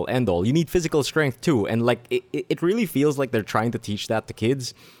be-all, end-all. You need physical strength too. And like it really feels like they're trying to teach that to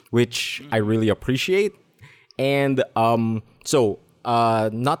kids, which I really appreciate. And so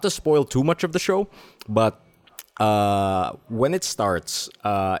not to spoil too much of the show, but when it starts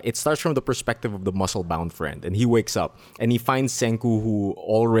from the perspective of the muscle-bound friend, and he wakes up and he finds Senku, who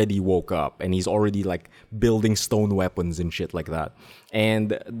already woke up, and he's already like building stone weapons and shit like that.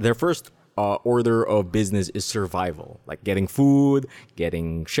 And their first order of business is survival, like getting food,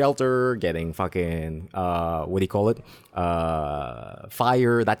 getting shelter, getting fucking what do you call it?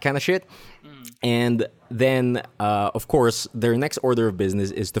 Fire, that kind of shit. And then, of course, their next order of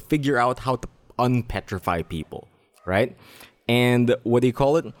business is to figure out how to unpetrify people, right? And what do you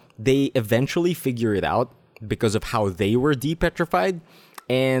call it? They eventually figure it out because of how they were depetrified,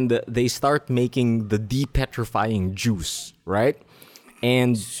 and they start making the depetrifying juice, right?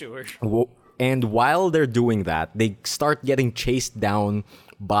 And and while they're doing that, they start getting chased down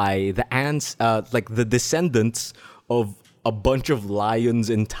by the ants, like the descendants of a bunch of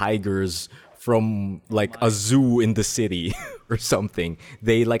lions and tigers from like a zoo in the city or something.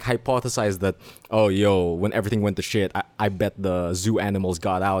 They like hypothesize that, when everything went to shit, I bet the zoo animals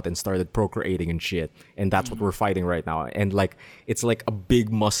got out and started procreating and shit. And that's what we're fighting right now. And like, it's like a big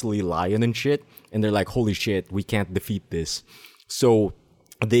muscly lion and shit. And they're like, holy shit, we can't defeat this. So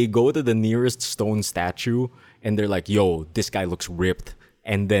they go to the nearest stone statue and they're like, yo, this guy looks ripped.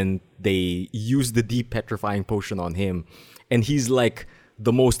 And then they use the depetrifying potion on him. And he's like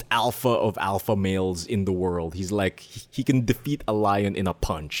the most alpha of alpha males in the world. He's like, he can defeat a lion in a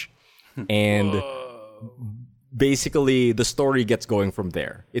punch. And basically the story gets going from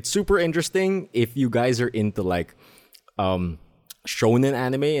there. It's super interesting if you guys are into like shonen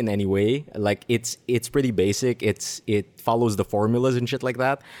anime in any way. Like it's pretty basic. It follows the formulas and shit like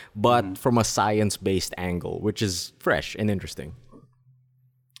that, but from a science-based angle, which is fresh and interesting.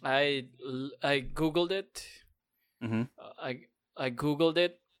 I googled it. I googled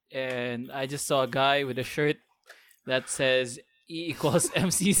it, and I just saw a guy with a shirt that says E =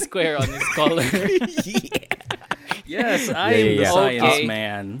 MC square on his collar. Yes, I am the science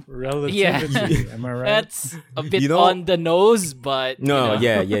man. Relativity, am I right? That's a bit on the nose, but no,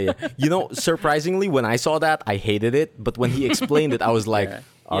 yeah. You know, surprisingly, when I saw that, I hated it. But when he explained it, I was like,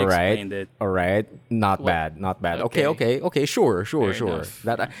 All right. explained it. All right. Not What? bad. Not bad. Okay. Okay. Sure. Fair Sure. enough,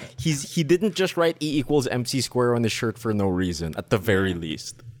 That he didn't just write E equals MC square on his shirt for no reason. At the very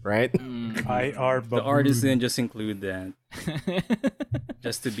least, right? IR The artist didn't just include that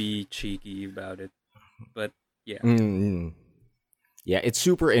just to be cheeky about it. But yeah. Mm. Yeah, it's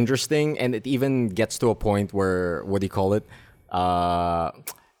super interesting, and it even gets to a point where, what do you call it?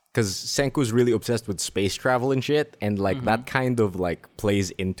 Because Senku's really obsessed with space travel and shit, and like that kind of like plays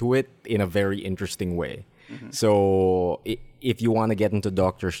into it in a very interesting way. So if you want to get into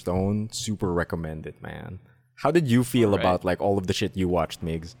Doctor Stone, super recommend it, man. How did you feel Alright. about like all of the shit you watched,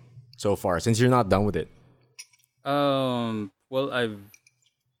 Migs, so far? Since you're not done with it. Well, I've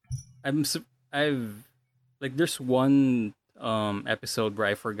like there's one episode where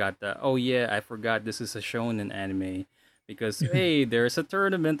I forgot that. Oh yeah, I forgot this is a shonen anime because hey, there's a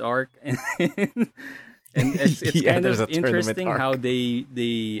tournament arc and it's Yeah, kind there's of a tournament interesting arc. how they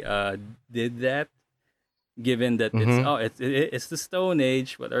did that. Given that it's the Stone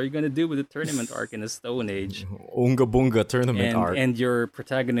Age, what are you gonna do with the tournament arc in the Stone Age? Unga Bunga tournament arc. And your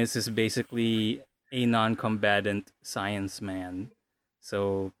protagonist is basically a non-combatant science man.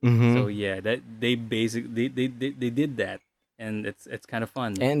 So so yeah, that they did that, and it's kind of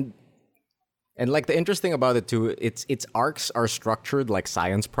fun. And like the interesting about it too, its arcs are structured like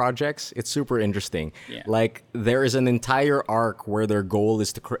science projects. It's super interesting. Yeah. Like there is an entire arc where their goal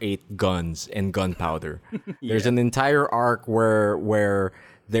is to create guns and gunpowder. There's an entire arc where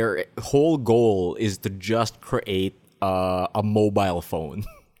their whole goal is to just create a mobile phone.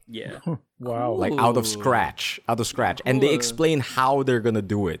 Yeah. Wow. Like out of scratch. And they Cool. explain how they're gonna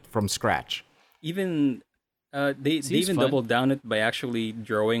do it from scratch. Even they Seems even fun. doubled down it by actually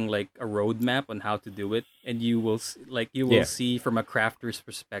drawing like a roadmap on how to do it, and you will Yeah. see from a crafter's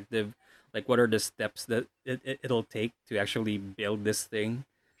perspective, like what are the steps that it'll take to actually build this thing.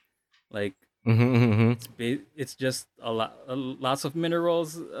 Like it's just lots of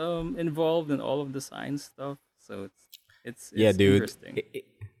minerals involved in all of the science stuff. So it's Yeah, dude. interesting.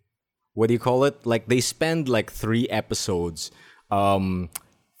 What do you call it? Like they spend like 3 episodes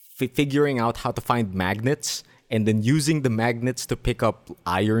figuring out how to find magnets and then using the magnets to pick up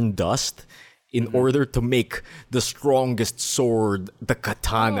iron dust in order to make the strongest sword, the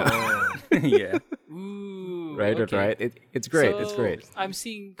katana. Yeah. Ooh, Right. okay. It's great. It's So, great. I'm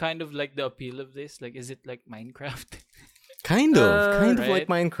seeing kind of like the appeal of this. Like, is it like Minecraft? Kind of like right?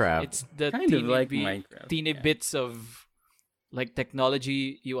 Minecraft. It's the Kind of like Minecraft, teeny yeah. bits of like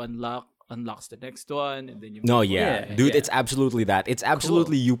technology you unlocks the next one, and then you. No, move on. yeah, dude, yeah. it's absolutely that. It's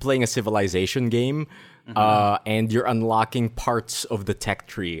absolutely you playing a civilization game, and you're unlocking parts of the tech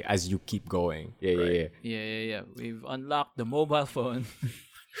tree as you keep going. Yeah. Yeah. We've unlocked the mobile phone.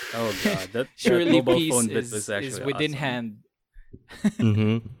 Oh god, that Surely mobile peace phone bit is, was actually is within awesome.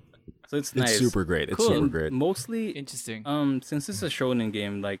 hand. So it's It's nice. super great. It's Cool. super And great. mostly, Interesting. since it's a shonen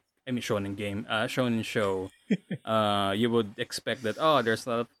game, shonen show, you would expect that there's a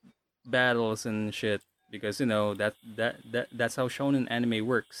lot of battles and shit because that's how shonen anime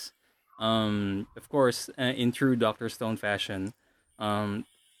works. Of course, in true Doctor Stone fashion,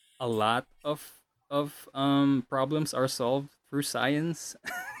 a lot of problems are solved through science,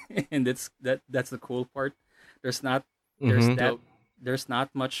 and that's the cool part. There's not there's not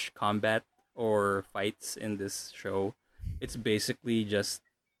much combat or fights in this show. It's basically just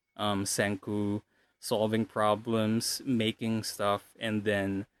Senku solving problems, making stuff, and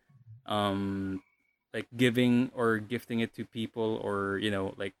then like giving or gifting it to people, or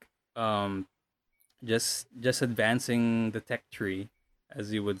just advancing the tech tree,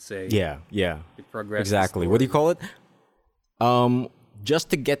 as you would say. Yeah. To progress the Exactly. What do you story. call it?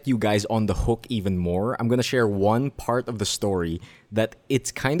 Just to get you guys on the hook even more, I'm gonna share one part of the story that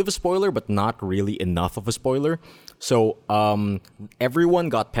it's kind of a spoiler, but not really enough of a spoiler. So, everyone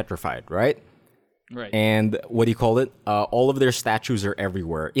got petrified, right? Right. And what do you call it? All of their statues are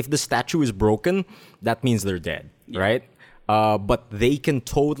everywhere. If the statue is broken, that means they're dead, right? But they can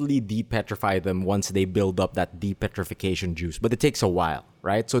totally depetrify them once they build up that depetrification juice. But it takes a while,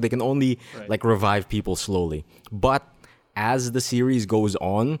 right? So they can only like revive people slowly. But as the series goes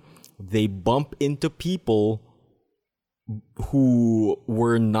on, they bump into people who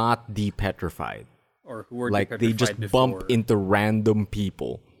were not depetrified. Or who were Like they just depetrified bump before. into random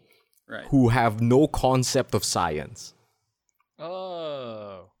people Right. who have no concept of science.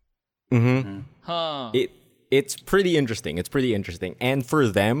 Oh. Mm-hmm. Huh. It's pretty interesting. And for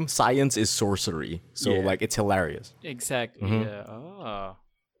them, science is sorcery. So Yeah. like it's hilarious. Exactly. Yeah. Ah.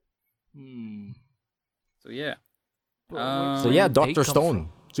 So yeah. But So where yeah, did they Dr. come Stone.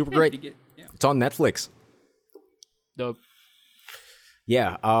 Super great. Yeah. It's on Netflix. from? The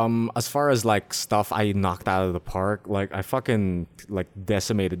Yeah, as far as like stuff I knocked out of the park, like I fucking like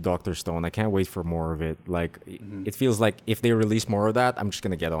decimated Doctor Stone. I can't wait for more of it. Like it feels like if they release more of that, I'm just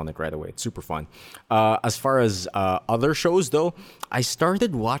gonna get on it right away. It's super fun. As far as other shows though, I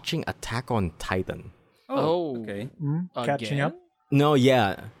started watching Attack on Titan. Oh. okay. Catching Again? up. No,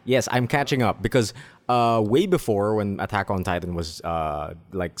 yes, I'm catching up because way before when Attack on Titan was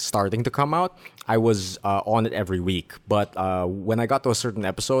like starting to come out, I was on it every week. But when I got to a certain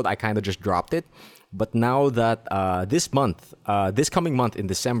episode, I kind of just dropped it. But now that this coming month in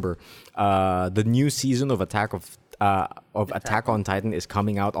December, the new season of Attack on Titan is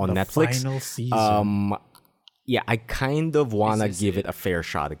coming out on Netflix. Final season. Yeah, I kind of wanna This is give it a fair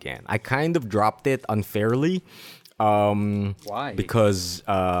shot again. I kind of dropped it unfairly. Why? Because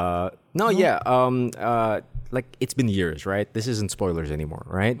like it's been years, right? This isn't spoilers anymore,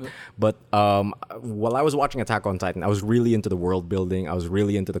 right? But while I was watching Attack on Titan, I was really into the world building. I was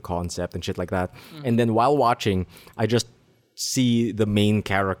really into the concept and shit like that. And then while watching, I just see the main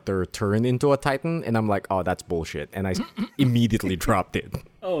character turn into a Titan, and I'm like, oh, that's bullshit. And I immediately dropped it.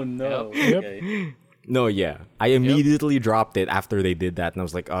 Oh no. Yep. Okay. No, yeah. I immediately dropped it after they did that, and I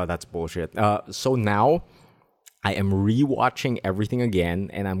was like, oh, that's bullshit. So now I am rewatching everything again,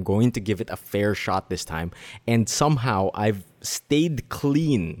 and I'm going to give it a fair shot this time. And somehow I've stayed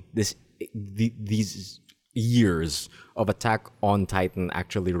clean these years of Attack on Titan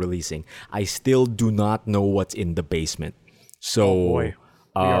actually releasing. I still do not know what's in the basement. So boy.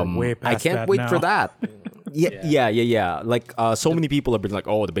 We are way I past can't that wait now. for that. Yeah. Like so many people have been like,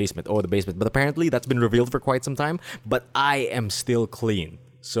 oh, the basement. But apparently that's been revealed for quite some time. But I am still clean.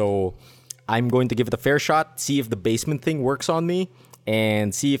 So I'm going to give it a fair shot, see if the basement thing works on me,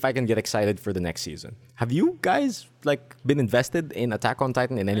 and see if I can get excited for the next season. Have you guys like been invested in Attack on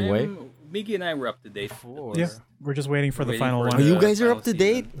Titan in any way? Miggy and I were up to date. Yeah, we're just waiting for the Waiting final for one. Oh, you the guys are final up to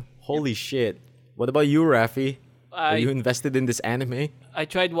date? Holy shit. What about you, Rafi? Are you invested in this anime? I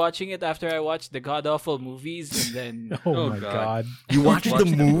tried watching it after I watched the god awful movies, and then Oh, Oh, my God. god. You watched the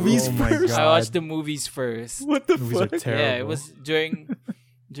movies Oh my first? God. I watched the movies first. What the Movies are fuck? terrible. Yeah, it was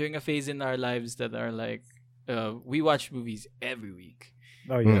during a phase in our lives that are like we watch movies every week.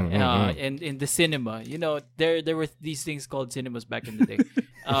 Oh yeah. And in the cinema, there were these things called cinemas back in the day,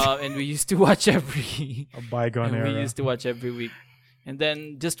 and we used to watch every A bygone era. we used to watch every week, and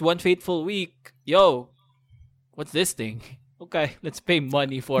then just one fateful week, what's this thing? Okay, let's pay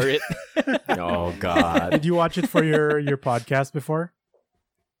money for it. Oh god. Did you watch it for your podcast before?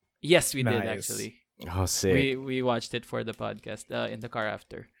 Yes, we did Nice. actually. Oh sick. We watched it for the podcast in the car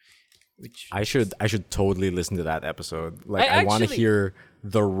after, which I should totally listen to that episode. Like I I want to actually- hear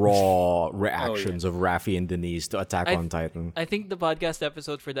the raw reactions of Rafi and Denise to Attack I- on Titan. I think the podcast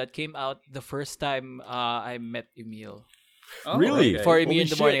episode for that came out the first time I met Emil. Oh, Really? okay. For me Holy in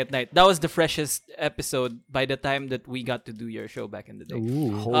the morning shit. at night. That was the freshest episode by the time that we got to do your show back in the day.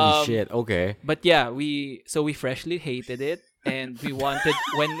 Ooh. Holy shit. Okay. But yeah, we freshly hated it, and we wanted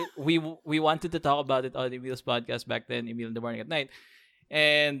when we wanted to talk about it on Emil's podcast back then, Emil in the morning at night,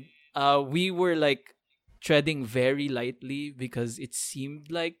 and we were like treading very lightly because it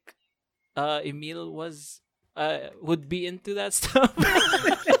seemed like Emil would be into that stuff.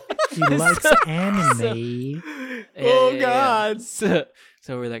 He likes anime. Oh, Yeah. God. So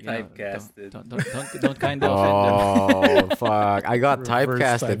we're like, Typecasted. don't kind of offend them. Oh fuck! I got Reverse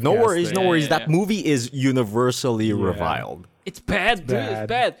typecasted. No worries, no typecasted. worries. Yeah. That movie is universally reviled. It's bad, dude. It's bad.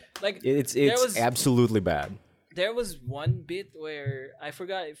 bad. Like It's there was absolutely bad. there was one bit where I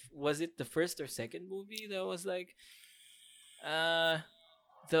forgot if was it the first or second movie that was like,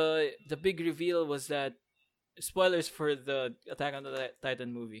 the big reveal was that spoilers for the Attack on the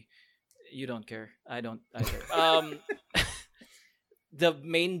Titan movie. You don't care. I don't either. The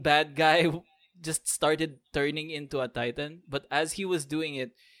main bad guy just started turning into a Titan, but as he was doing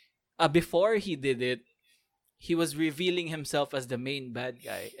it, before he did it, he was revealing himself as the main bad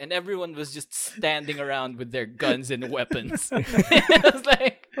guy, and everyone was just standing around with their guns and weapons. It was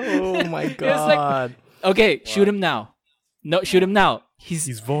like, Oh my it was like, okay, shoot him now. No, shoot him now.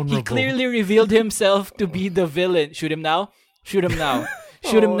 He's vulnerable. He clearly revealed himself to be the villain. Shoot him now. Shoot him now.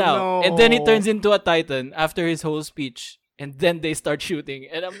 Shoot him Oh, now. no. And then he turns into a Titan after his whole speech. And then they start shooting.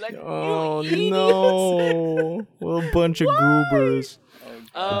 And I'm like, Oh you idiots. no! What a bunch of goobers.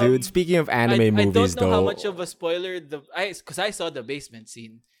 Dude, speaking of anime I movies, don't know though. how much of a spoiler because I saw the basement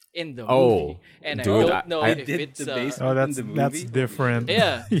scene in the Oh, movie, and dude, I don't know I if did it's the basement. Oh, that's in the that's movie? different.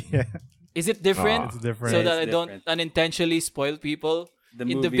 Yeah. Yeah. is it different? It's different. So that I It's don't different. unintentionally spoil people The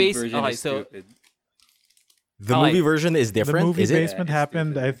in movie the base. version Okay, is so stupid. The Oh, movie I- version is The different, movie is it? basement Yeah, it's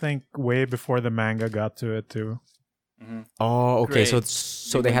happened, stupid. I think, way before the manga got to it too. Oh, okay. Great.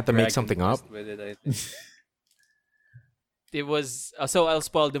 So they had to make something up. With it, I think. It was so I'll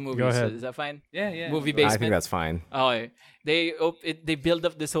spoil the movie. Go So ahead. is that fine? Yeah. Movie I basement. think that's fine. Oh, yeah. They build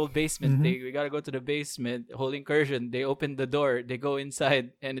up this whole basement. We gotta go to the basement. Whole incursion. They open the door. They go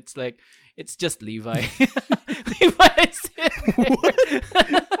inside, and it's like it's just Levi. Levi's in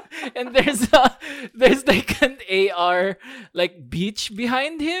there. And there's like an AR like beach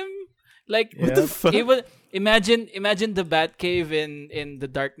behind him. Like What the fuck? It was imagine the Batcave in the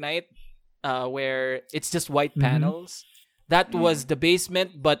Dark Knight, where it's just white panels. That was the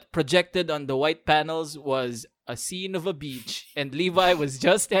basement, but projected on the white panels was a scene of a beach, and Levi was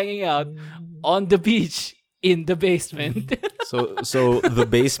just hanging out on the beach in the basement. So the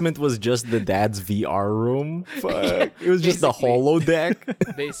basement was just the dad's VR room. Fuck. It was just the Basically.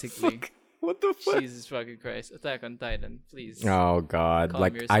 holodeck. Basically. What the fuck? Jesus fucking Christ. Attack on Titan, please. Oh god! Calm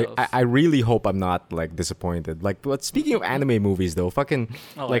Like I yourself. really hope I'm not like disappointed. Like, but speaking of anime movies though, fucking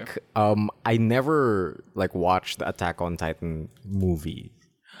Oh, like I never like watched the Attack on Titan movie.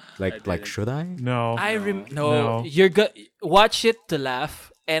 Like should I? No. No, you're watch it to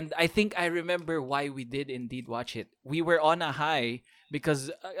laugh, and I think I remember why we did indeed watch it. We were on a high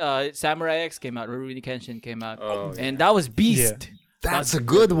because Samurai X came out, Rurouni Kenshin came out, and that was Beast. That's a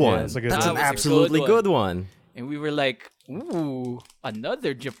good one. it's a good That's one. an That was a absolutely good good one. And we were like, ooh,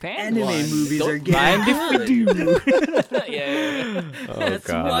 another Japan Anime one. movies Don't are getting mind if we good. do. yeah. Oh Let's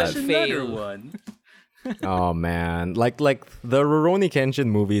god. watch another Fail. one. Oh man, like the Rurouni Kenshin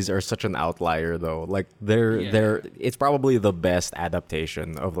movies are such an outlier though. Like they're it's probably the best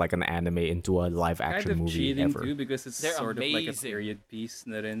adaptation of like an anime into a live Kind action of movie cheating ever. too because it's They're sort of like a amazing. period piece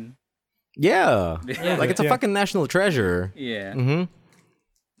na rin. Yeah. Yeah. Like it's a Yeah. fucking national treasure. Yeah. Mhm.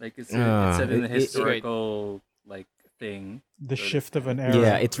 Like it's Ah, set in a it- historical like thing. The shift of an era.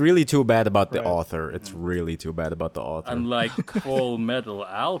 Yeah, it's really too bad about the Right. author. It's really too bad about the author. Unlike Full Metal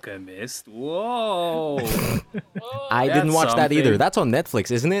Alchemist. Whoa. I That's didn't watch that either. something. That's on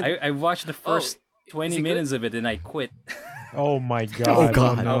Netflix, isn't it? I watched the first is 20 it good? minutes of it and I quit. Oh my god. Oh,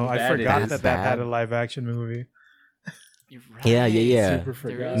 God. Oh, no. How I bad it forgot is. that had Bad. a live action movie. You're right. Yeah. Super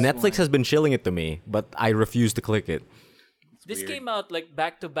forgot. Netflix has been shilling it to me, but I refuse to click it. This weird. came out like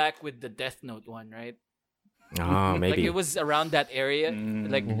back to back with the Death Note one, right? Ah, Like maybe. it was around that area,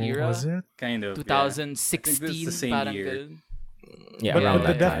 like era. Was it? Kind of. 2016, the same parang year. ganun. Yeah, But, around but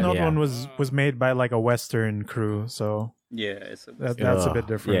the that Death time, Note yeah. one was made by like a Western crew, so Yeah. It's a, that's a Ugh. bit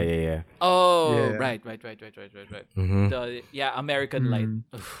different. Yeah. Oh, Yeah. right. Mhm. The American Light.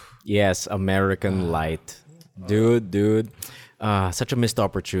 Oof. Yes, American Light. Dude. Such a missed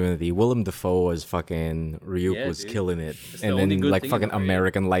opportunity. Willem Dafoe as fucking Ryuk Yeah, was dude. killing it. the And only then good like thing fucking about it.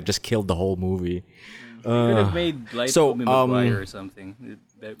 American Light just killed the whole movie. you could have made Light so, Tobey Maguire or something. It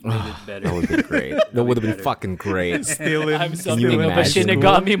made it better. That would be great. That would have been better. fucking great. Stealing, I'm you something of a imagine?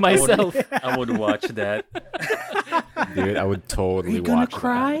 Shinigami myself. I would watch that. Dude, I would totally watch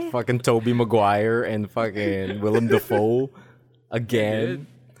that. Fucking Tobey Maguire and fucking Willem Dafoe again.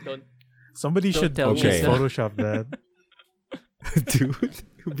 Don't, Somebody Don't should tell me just so. Photoshop that. Dude,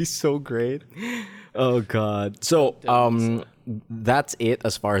 it would be so great. Oh god. So that's it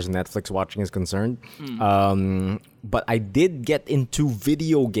as far as Netflix watching is concerned. But I did get into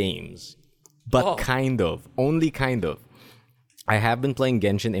video games. But only kind of. I have been playing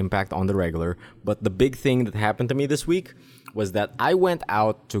Genshin Impact on the regular, but the big thing that happened to me this week was that I went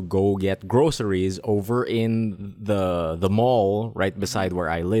out to go get groceries over in the mall right beside where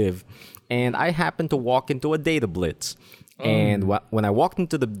I live, and I happened to walk into a data blitz. And when I walked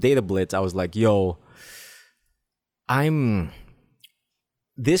into the data blitz, I was like, yo,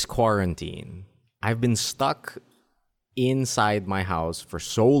 this quarantine, I've been stuck inside my house for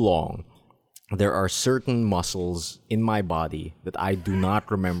so long. There are certain muscles in my body that I do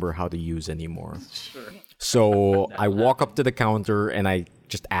not remember how to use anymore. So I walk up to the counter and I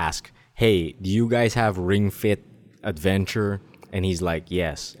just ask, hey, do you guys have Ring Fit Adventure? And he's like,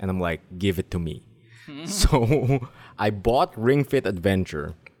 yes. And I'm like, give it to me. So I bought Ring Fit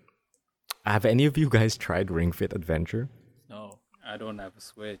Adventure. Have any of you guys tried Ring Fit Adventure? no. I don't have a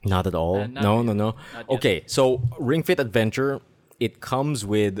Switch. Not at all. Not No. yet. yet. Okay, so Ring Fit Adventure, it comes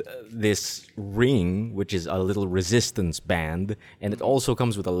with this ring, which is a little resistance band, and it also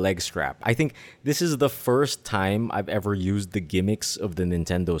comes with a leg strap. I think this is the first time I've ever used the gimmicks of the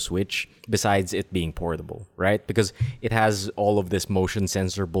Nintendo Switch, besides it being portable, right? Because it has all of this motion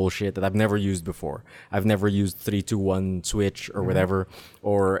sensor bullshit that I've never used before. I've never used 3-2-1 Switch or whatever,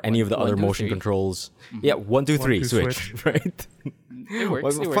 or any of the other 1, 2, motion 3. controls. Yeah, 1, 2, 3 2, Switch, right? It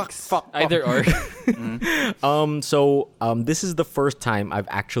works. Well, It fuck, works. fuck. Either or. So this is the first time I've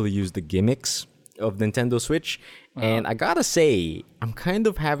actually used the gimmicks of Nintendo Switch, and I gotta say, I'm kind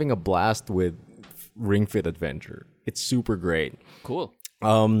of having a blast with Ring Fit Adventure. It's super great. Cool.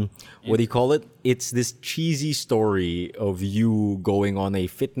 What do you call it? It's this cheesy story of you going on a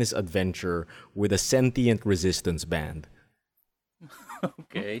fitness adventure with a sentient resistance band.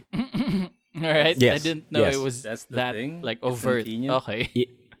 Okay. All right. Yes, I didn't know yes. it was That's the that thing? like It's overt. sentient? Okay.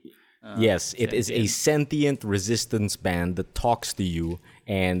 Yes, it is a sentient resistance band that talks to you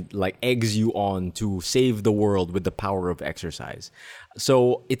and like eggs you on to save the world with the power of exercise.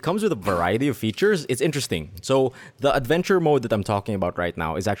 So it comes with a variety of features. It's interesting. So the adventure mode that I'm talking about right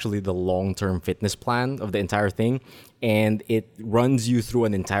now is actually the long-term fitness plan of the entire thing. And it runs you through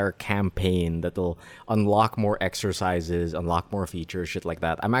an entire campaign that'll unlock more exercises, unlock more features, shit like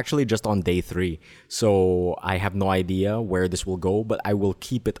that. I'm actually just on day 3, so I have no idea where this will go, but I will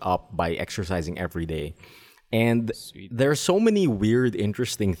keep it up by exercising every day. And there are so many weird,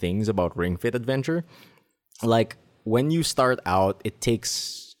 interesting things about Ring Fit Adventure. Like, when you start out, it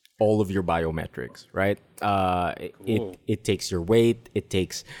takes all of your biometrics, right? It takes your weight,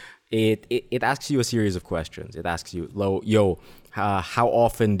 it asks you a series of questions. It asks you, how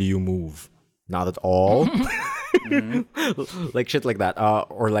often do you move? Not at all. Like shit like that.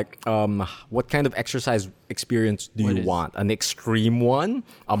 Or like, what kind of exercise experience do you want? An extreme one,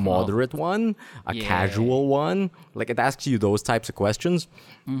 a moderate one, a casual one? Like it asks you those types of questions.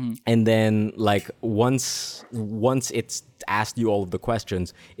 And then like once it's asked you all of the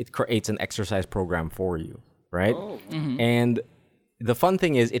questions, it creates an exercise program for you, right? And the fun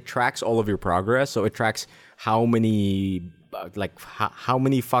thing is it tracks all of your progress. So it tracks how many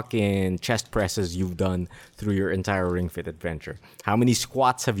fucking chest presses you've done through your entire Ring Fit Adventure. How many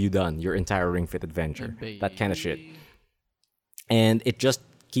squats have you done your entire Ring Fit Adventure? That kind of shit. And it just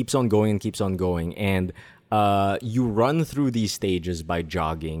keeps on going and keeps on going. And you run through these stages by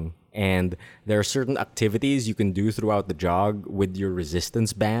jogging. And there are certain activities you can do throughout the jog with your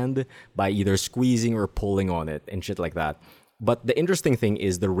resistance band by either squeezing or pulling on it and shit like that. But the interesting thing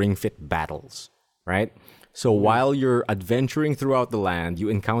is the Ring Fit battles, right? So while you're adventuring throughout the land, you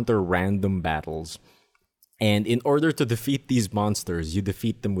encounter random battles. And in order to defeat these monsters, you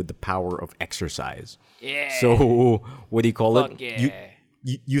defeat them with the power of exercise. Yeah. So what do you call Fuck it? yeah.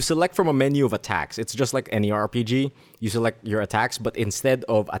 You select from a menu of attacks. It's just like any RPG. You select your attacks, but instead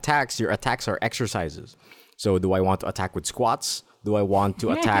of attacks, your attacks are exercises. So do I want to attack with squats? Do I want to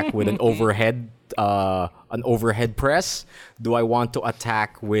attack with an overhead press? Do I want to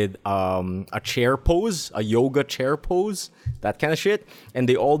attack with a chair pose, a yoga chair pose, that kind of shit? And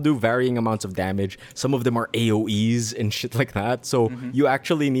they all do varying amounts of damage. Some of them are AoEs and shit like that. So you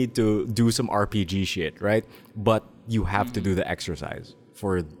actually need to do some RPG shit, right? But you have to do the exercise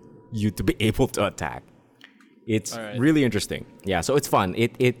for you to be able to attack. It's really interesting. Yeah, so it's fun.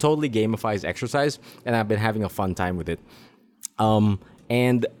 It totally gamifies exercise, and I've been having a fun time with it.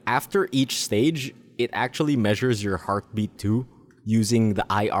 And after each stage, it actually measures your heartbeat too, using the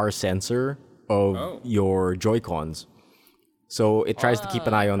IR sensor of your Joy-Cons. So it tries to keep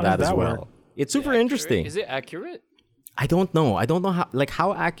an eye on that as well. work? It's super interesting. Is it accurate? I don't know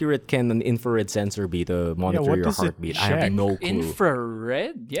how accurate can an infrared sensor be to monitor what your does it heartbeat. I check? have no clue.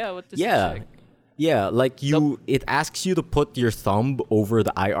 Infrared? Yeah, what does it check? Yeah, like it asks you to put your thumb over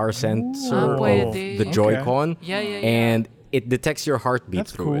the IR sensor of pwede. the Joy-Con. Yeah. And it detects your heartbeat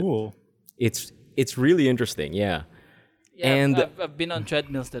That's through cool. it. It's really interesting, yeah. Yeah, And I've been on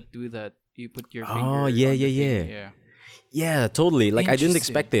treadmills that do that. You put your finger. Oh, on yeah, the yeah, thing. yeah. Yeah, totally. Like I didn't Interesting.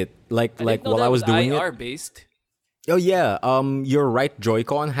 expect it. Like I didn't know while that I was doing IR it. based. Oh yeah. Your right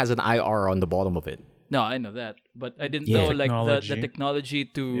Joy-Con has an IR on the bottom of it. No, I know that, but I didn't Yeah. know like the Technology. technology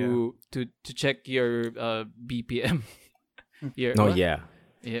to check your BPM. Your, No, what? yeah.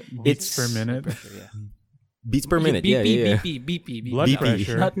 Yeah. It's Per minute. Yeah. beats per minute. BP, Yeah. BP. Blood BP.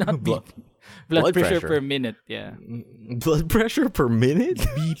 pressure. Not Blood- BP. Blood blood pressure pressure. per minute. Yeah. Blood pressure per minute?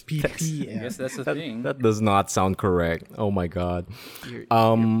 BPPM. I guess that's the thing. That does not sound correct. Oh my god.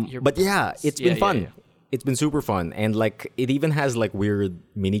 Your But yeah, it's been yeah, fun. yeah. It's been super fun, and like it even has like weird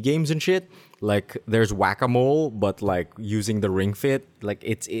mini games and shit. Like there's whack-a-mole, but like using the Ring Fit. Like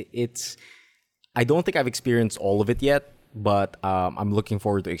it's. I don't think I've experienced all of it yet, but I'm looking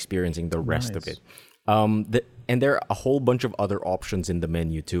forward to experiencing the rest of Nice. it. And there are a whole bunch of other options in the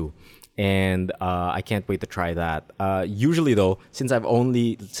menu too, and I can't wait to try that. Usually though, since I'm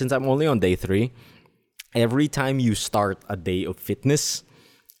only on day 3, every time you start a day of fitness,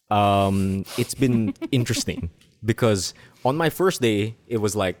 it's been interesting because on my first day, it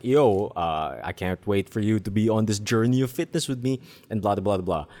was like, yo, I can't wait for you to be on this journey of fitness with me, and blah, blah, blah,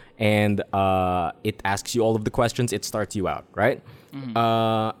 blah. And it asks you all of the questions. It starts you out, right?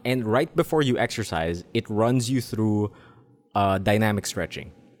 And right before you exercise, it runs you through dynamic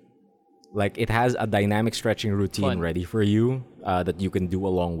stretching. Like, it has a dynamic stretching routine ready for you that you can do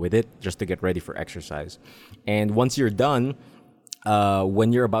along with it just to get ready for exercise. And once you're done,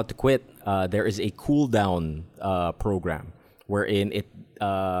 when you're about to quit, there is a cool down program wherein it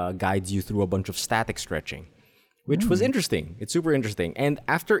guides you through a bunch of static stretching, which was interesting. It's super interesting. And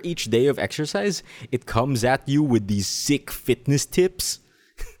after each day of exercise, it comes at you with these sick fitness tips.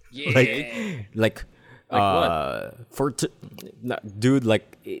 Yeah. like what? Dude,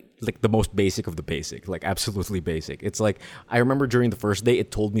 like the most basic of the basic, like absolutely basic. It's like, I remember during the first day,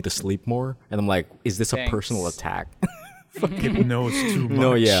 it told me to sleep more, and I'm like, is this a personal attack? It knows too much.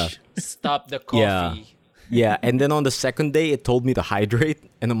 No, yeah. Stop the coffee. Yeah, and then on the second day, it told me to hydrate,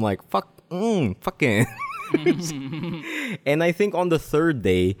 and I'm like, fucking. And I think on the third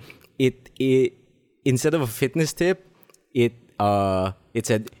day, it instead of a fitness tip, it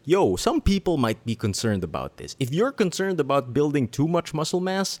said, yo, some people might be concerned about this. If you're concerned about building too much muscle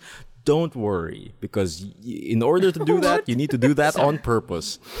mass, don't worry, because in order to do that, you need to do that on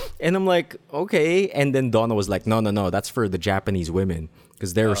purpose. And I'm like, okay. And then Donna was like, no, that's for the Japanese women,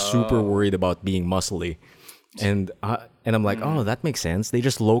 because they're super worried about being muscly. And I'm like, oh, that makes sense. They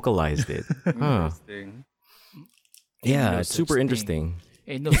just localized it. Huh. Interesting. Yeah, no it's such super thing. interesting.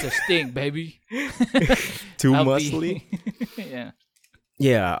 Ain't no such thing, baby. Too I'll muscly. Yeah.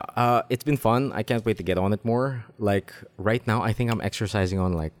 Yeah, it's been fun. I can't wait to get on it more. Like, right now, I think I'm exercising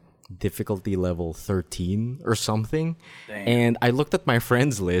on like difficulty level 13 or something. Damn. And I looked at my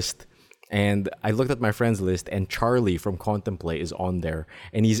friends list, and Charlie from Contemplate is on there,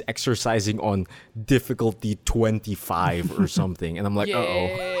 and he's exercising on difficulty 25 or something. And I'm like,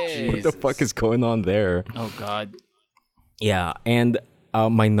 uh-oh, what the fuck is going on there? Oh God. Yeah, and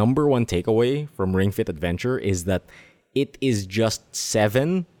my number one takeaway from Ring Fit Adventure is that it is just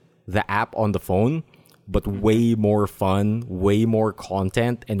 7, the app on the phone, but way more fun, way more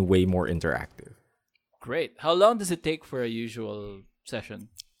content, and way more interactive. Great. How long does it take for a usual session?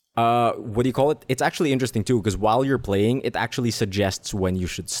 What do you call it? It's actually interesting too, because while you're playing, it actually suggests when you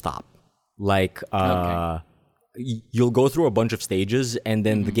should stop. Like, you'll go through a bunch of stages, and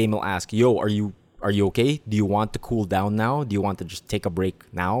then the game will ask, yo, are you okay? Do you want to cool down now? Do you want to just take a break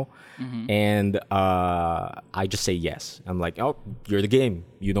now? And I just say yes. I'm like, oh, you're the game.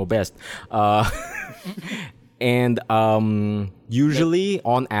 You know best. And usually,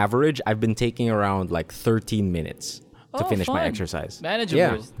 on average, I've been taking around like 13 minutes to finish my fun. exerse. Manageable. Yeah.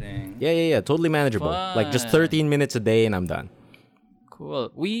 Interesting. Yeah. Totally manageable. Like just 13 minutes a day, and I'm done.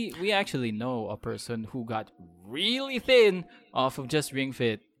 Cool. We actually know a person who got really thin off of just Ring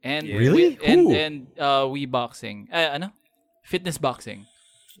Fit. And Really? Who? And we boxing. Fitness boxing.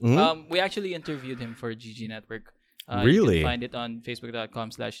 We actually interviewed him for GG Network. Really? You can find it on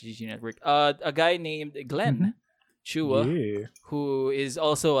facebook.com/GG Network. A guy named Glenn Chua, Yeah. who is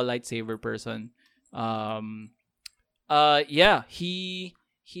also a lightsaber person.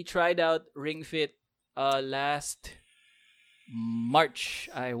 He tried out Ring Fit last March,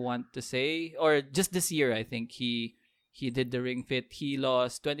 I want to say, or just this year. I think he did the Ring Fit. He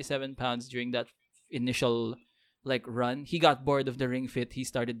lost 27 pounds during that initial run. He got bored of the Ring Fit. He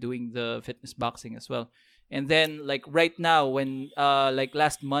started doing the fitness boxing as well. And then right now, when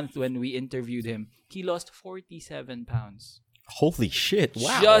last month when we interviewed him, he lost 47 pounds. Holy shit!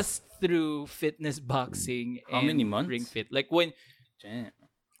 Wow. Just through fitness boxing. How and many months? Ring Fit. When Damn.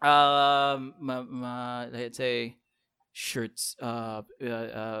 let's say shirts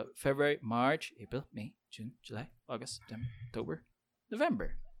February, March, April, May, June, July, August, September, October,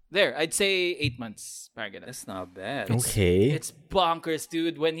 November. There, I'd say 8 months. That's not bad. Okay. It's bonkers,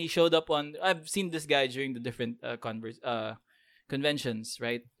 dude. When he showed up I've seen this guy during the different conventions,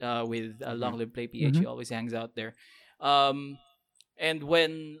 right? With Long Live Play PH, he always hangs out there. And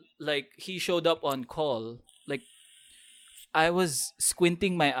when he showed up on call, I was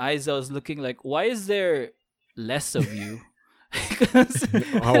squinting my eyes. I was looking why is there less of you? Because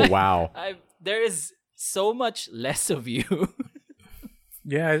Oh wow. there is so much less of you.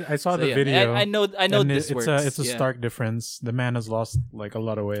 Yeah, I saw So, the yeah, video. I know and this it's works. it's a yeah. stark difference. The man has lost a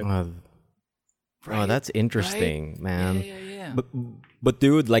lot of weight. Oh, Right? that's interesting, man. Yeah. But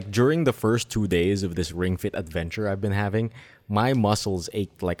dude, during the first 2 days of this Ring Fit adventure I've been having, my muscles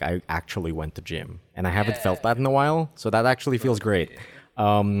ached like I actually went to gym, and I haven't felt that in a while. So that actually feels great.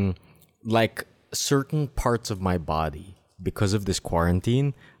 Certain parts of my body because of this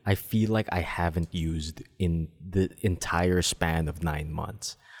quarantine, I feel like I haven't used in the entire span of 9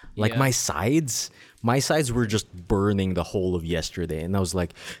 months. Like Yeah. my sides were just burning the whole of yesterday, and I was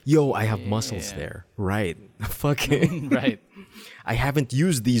like, "Yo, I have muscles there, right? Fucking, Right. I haven't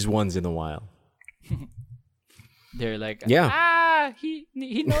used these ones in a while." They're like, Yeah.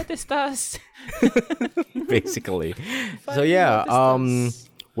 he noticed us. Basically. So Finally yeah, noticed us.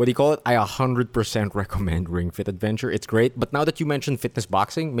 what do you call it? I 100% recommend Ring Fit Adventure. It's great. But now that you mentioned fitness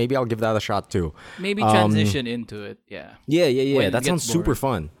boxing, maybe I'll give that a shot too. Maybe transition into it. Yeah. Yeah. When it That sounds gets super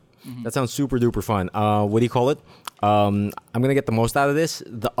fun. That sounds super duper fun. What do you call it? I'm gonna get the most out of this.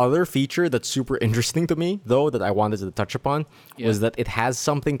 The other feature that's super interesting to me, though, that I wanted to touch upon, was that it has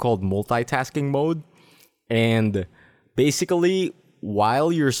something called multitasking mode, and basically,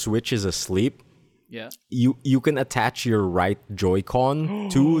 while your Switch is asleep, Yeah. you can attach your right Joy-Con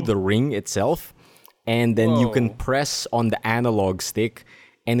to the ring itself, and then you can Whoa. press on the analog stick,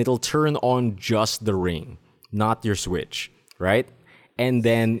 and it'll turn on just the ring, not your Switch, right? And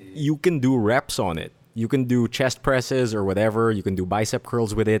then you can do reps on it. You can do chest presses or whatever. You can do bicep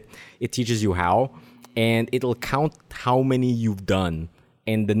curls with it. It teaches you how, and it'll count how many you've done.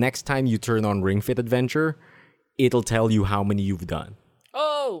 And the next time you turn on Ring Fit Adventure, it'll tell you how many you've done.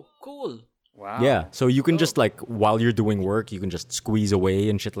 Oh, cool. Wow. Yeah, so you can just like while you're doing work, you can just squeeze away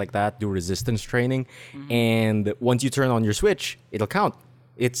and shit like that, do resistance training, and once you turn on your Switch, it'll count.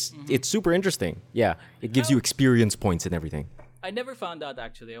 It's super interesting. Yeah, it gives you experience points and everything. I never found out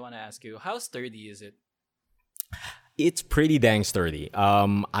actually. I want to ask you, how sturdy is it? It's pretty dang sturdy.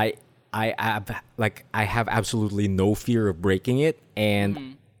 I have absolutely no fear of breaking it,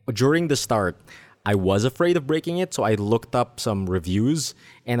 and during the start, I was afraid of breaking it, so I looked up some reviews,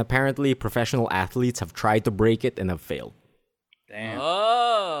 and apparently professional athletes have tried to break it and have failed. Damn.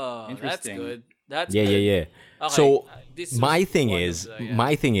 Oh, that's Interesting. good. That's Yeah, good. yeah. Okay, So this was my thing one of is, the- yeah.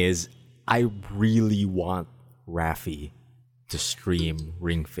 my thing is, I really want Rafi to stream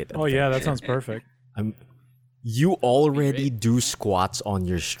Ring Fit. Oh yeah, that sounds perfect. You already do squats on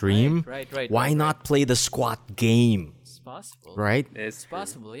your stream. Right. Why not play the squat game? It's possible. Right? It's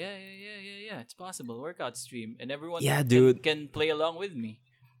Possible. Yeah. It's possible. Workout stream, and everyone Yeah, can, dude. can play along with me.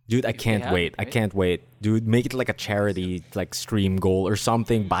 Dude, I they can't have wait. it, I right? can't wait. Dude, make it like a charity, like stream goal or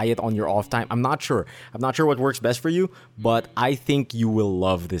something. Buy it on your off time. I'm not sure. what works best for you, but I think you will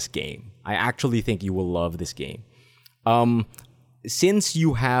love this game. I actually think you will love this game. Since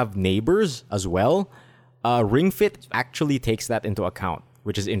you have neighbors as well, Ring Fit actually takes that into account,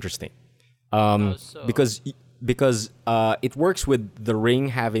 which is interesting. So- Because it works with the ring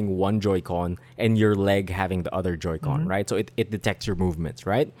having one Joy-Con and your leg having the other Joy-Con, right? So it detects your movements,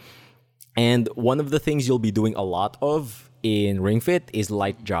 right? And one of the things you'll be doing a lot of in Ring Fit is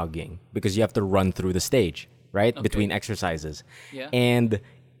light jogging because you have to run through the stage, right? Between exercises. Yeah. And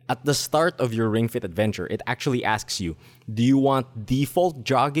at the start of your Ring Fit adventure, it actually asks you, do you want default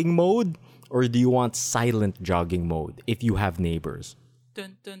jogging mode or do you want silent jogging mode if you have neighbors?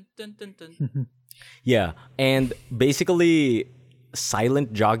 Dun, dun, dun, dun, dun. Yeah, and basically,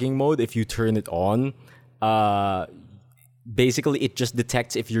 silent jogging mode, if you turn it on, basically it just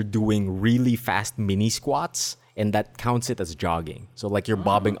detects if you're doing really fast mini squats, and that counts it as jogging. So like you're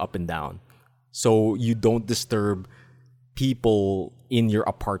bobbing up and down. So you don't disturb people in your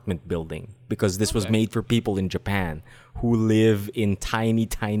apartment building because this was made for people in Japan who live in tiny,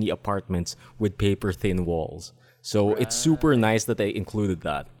 tiny apartments with paper thin walls. So it's super nice that they included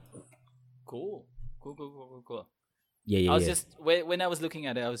that. Cool. Yeah. I was just when I was looking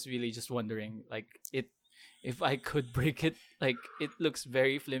at it, I was really just wondering, like, if I could break it. Like, it looks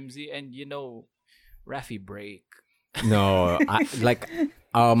very flimsy, and Rafi break. No,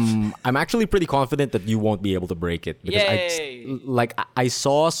 I'm actually pretty confident that you won't be able to break it because Yay! I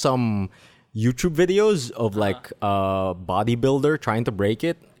saw some YouTube videos of like a bodybuilder trying to break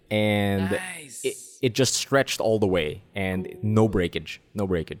it, and Nice. it just stretched all the way and no breakage.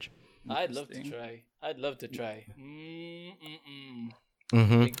 I'd love to try.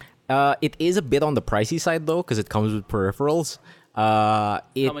 It is a bit on the pricey side though because it comes with peripherals. How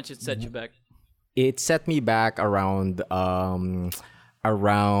much it set you back? It set me back around $100,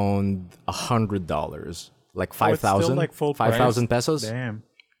 like Oh, it's still 5,000, like full price? 5,000 pesos. Damn.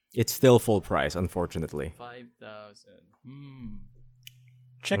 It's still full price, unfortunately. 5,000.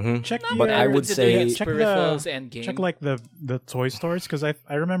 Check But your- I would say- check peripherals and game. check like the toy stores because I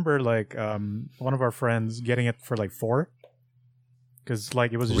remember like one of our friends getting it for like $4 because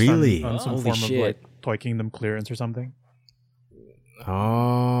like it was just Really? on some Holy form shit. of like Toy Kingdom clearance or something.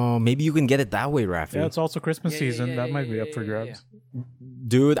 Oh, maybe you can get it that way, Rafi. Yeah, it's also Christmas Yeah, season. yeah, that yeah, might be yeah, up for yeah, grabs.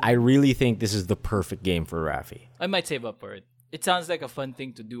 Dude, I really think this is the perfect game for Rafi. I might save up for it. It sounds like a fun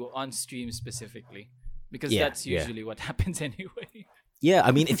thing to do on stream specifically, because Yeah, that's usually what happens anyway. Yeah,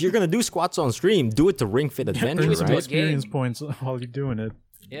 I mean, if you're gonna do squats on stream, do it to Ring Fit Adventure, do it to right? experience game. points while you're doing it.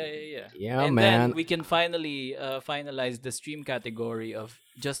 Yeah. Yeah, and man. then we can finally finalize the stream category of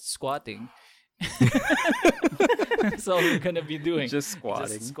just squatting. That's all we're gonna be doing. Just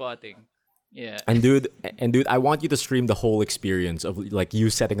squatting. Just squatting. Yeah. And dude, I want you to stream the whole experience of like you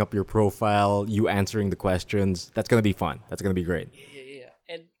setting up your profile, you answering the questions. That's gonna be fun. That's gonna be great. Yeah.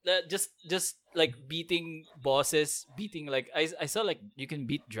 And just like beating bosses, beating like I saw like you can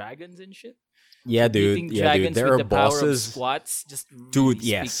beat dragons and shit. Yeah, dude. Beating Yeah, dragons dude. There with are the power of bosses. squats just really Dude,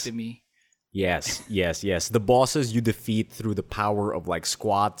 speak yes. to me. Yes. The bosses you defeat through the power of like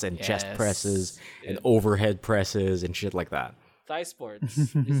squats and chest Yes. presses and overhead presses and shit like that. Thigh sports.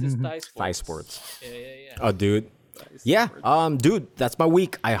 This is thigh sports. Thigh sports. Yeah. Oh, dude. Yeah. Dude, that's my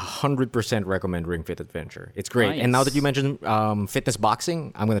week. I 100% recommend Ring Fit Adventure. It's great. And now that you mentioned fitness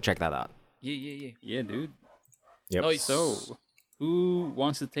boxing, I'm gonna check that out. Yeah. Yeah, dude. Yep. Nice. So, who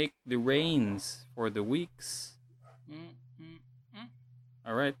wants to take the reins for the weeks?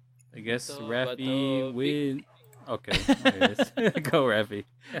 All right. I guess Bato, Rafi bato, win. Okay. There it is. Go, Rafi.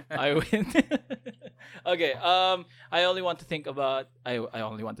 I win. Okay. I only want to think about. I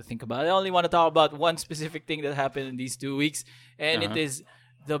only want to talk about one specific thing that happened in these 2 weeks, and it is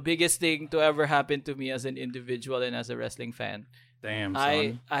the biggest thing to ever happen to me as an individual and as a wrestling fan. Damn,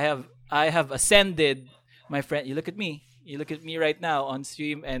 son. I have ascended, my friend. You look at me. You look at me right now on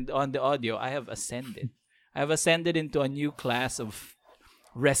stream and on the audio. I have ascended. I have ascended into a new class of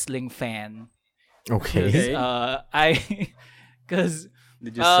wrestling fan. Okay. Because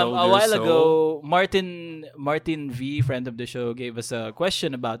Did you sell a your while soul? ago, Martin V, friend of the show, gave us a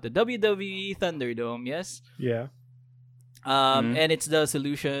question about the WWE Thunderdome. Yes. Yeah. And it's the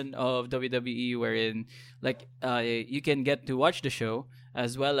solution of WWE wherein like you can get to watch the show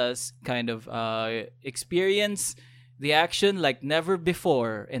as well as kind of experience the action like never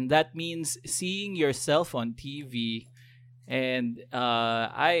before, and that means seeing yourself on TV. And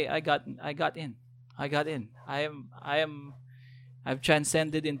I got in. I've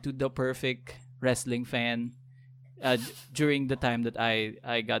transcended into the perfect wrestling fan during the time that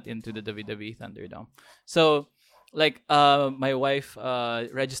I got into the WWE Thunderdome. So like my wife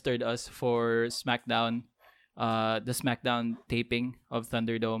registered us for SmackDown, the SmackDown taping of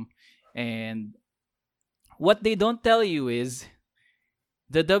Thunderdome, and what they don't tell you is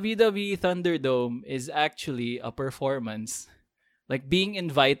the WWE Thunderdome is actually a performance. Like being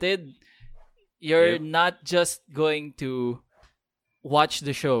invited, you're not just going to watch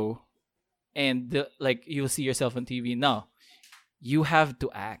the show and like you'll see yourself on TV. No, you have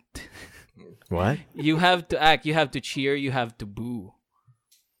to act. What? You have to act. You have to cheer. You have to boo.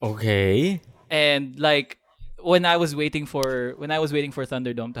 Okay. And like when I was waiting for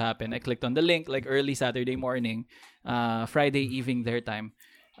Thunderdome to happen, I clicked on the link like early Saturday morning, Friday evening their time.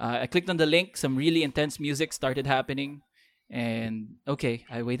 I clicked on the link. Some really intense music started happening, and okay,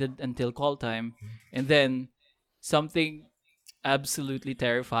 I waited until call time, and then something absolutely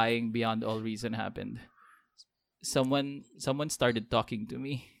terrifying beyond all reason happened. Someone started talking to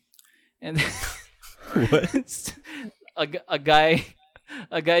me, and What? a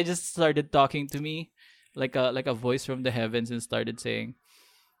guy just started talking to me like a voice from the heavens and started saying,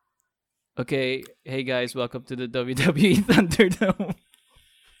 "Okay, hey guys, welcome to the WWE Thunderdome."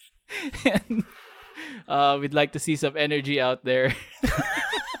 And we'd like to see some energy out there.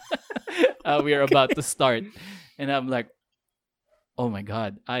 We are about to start. And I'm like, oh my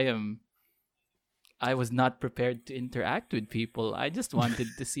god, I was not prepared to interact with people. I just wanted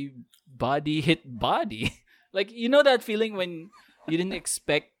to see body hit body. Like, you know that feeling when you didn't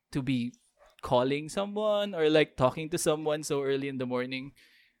expect to be calling someone or like talking to someone so early in the morning?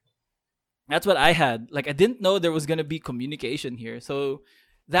 That's what I had. Like, I didn't know there was going to be communication here. So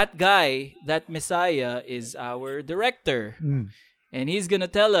that guy, that Messiah, is our director. And he's going to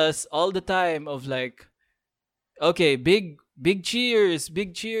tell us all the time of like, okay, big cheers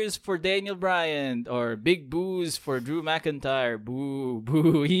for Daniel Bryan, or big boos for Drew McIntyre. Boo,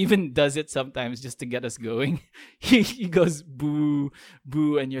 boo. He even does it sometimes just to get us going. He goes boo,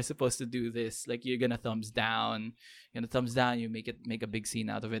 boo, and you're supposed to do this. Like you're gonna thumbs down. You make a big scene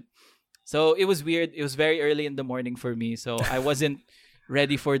out of it. So it was weird. It was very early in the morning for me, so I wasn't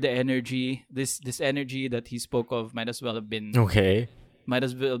ready for the energy. This energy that he spoke of might as well have been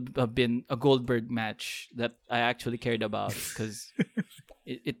a Goldberg match that I actually cared about, because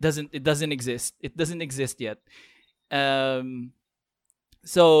it doesn't exist. It doesn't exist yet.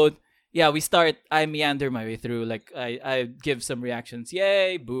 So yeah, we start. I meander my way through. Like I give some reactions,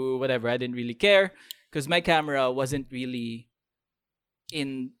 yay, boo, whatever. I didn't really care because my camera wasn't really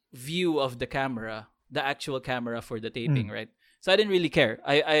in view of the camera, the actual camera for the taping, right? So I didn't really care.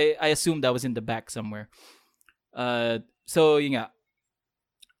 I assumed I was in the back somewhere. So yun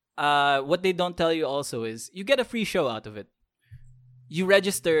nga. What they don't tell you also is you get a free show out of it. You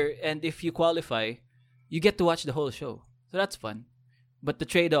register, and if you qualify, you get to watch the whole show. So that's fun. But the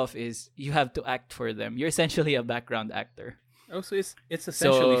trade-off is you have to act for them. You're essentially a background actor. Oh, so it's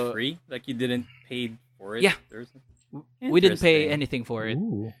essentially So- free. Like you didn't pay for it. Yeah. We didn't pay Interesting. anything for it.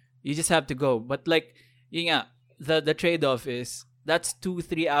 Ooh. You just have to go. But like, yun nga, the trade-off is that's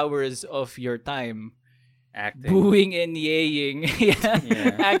 2-3 hours of your time Acting. booing and yaying. Yeah.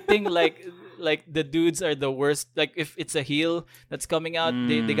 Yeah. Acting like the dudes are the worst. Like if it's a heel that's coming out,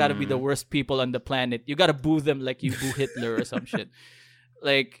 they gotta be the worst people on the planet. You gotta boo them like you boo Hitler or some shit.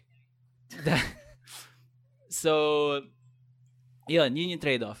 Like that. So yun yung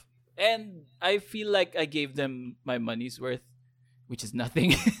trade-off. And I feel like I gave them my money's worth, which is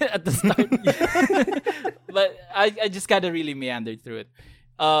nothing at the start. But I just kind of really meandered through it.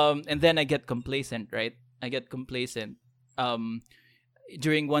 And then I get complacent, right? I get complacent.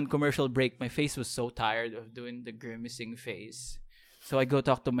 During one commercial break, my face was so tired of doing the grimacing face. So I go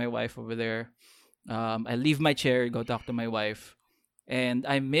talk to my wife over there. I leave my chair, go talk to my wife. And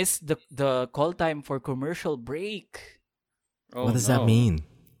I missed the call time for commercial break. Oh, What does no. that mean?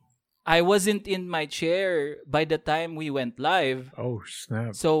 I wasn't in my chair by the time we went live. Oh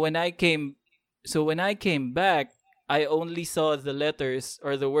snap! So when I came back, I only saw the letters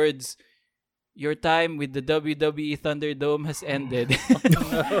or the words, "Your time with the WWE Thunderdome has ended.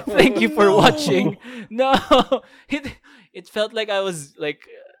 Thank you for watching." No, it felt like I was like,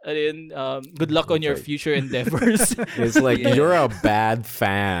 good luck on your future endeavors. It's like you're a bad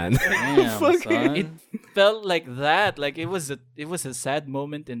fan. Damn, son. It felt like that. Like it was a sad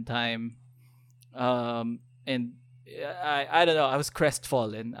moment in time, and I don't know. I was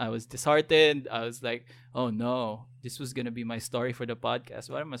crestfallen. I was disheartened. I was like, oh no, this was gonna be my story for the podcast.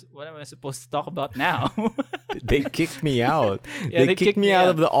 What am I supposed to talk about now? They kicked me out. Yeah, they kicked me out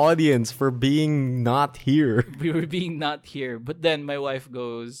of the audience for being not here. We were being not here. But then my wife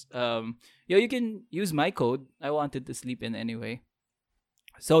goes, yo, you can use my code. I wanted to sleep in anyway.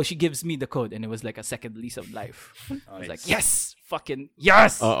 So she gives me the code, and it was like a second lease of life. I was like, yes, fucking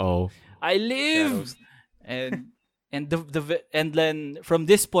yes, Uh-oh. I live. Shadows. And then from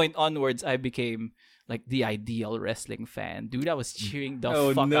this point onwards, I became like the ideal wrestling fan, dude. I was cheering the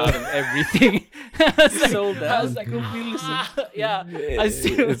Oh, fuck no. out of everything. I was like, Sold I was out. like, yeah,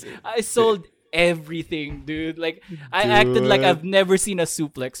 I sold everything, dude. Like I acted like Dude. I've never seen a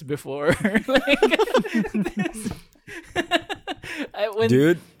suplex before.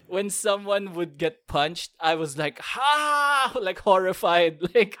 Dude, When someone would get punched, I was like, ha, like horrified.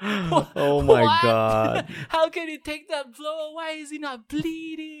 Like, oh my what? God. How can he take that blow? Why is he not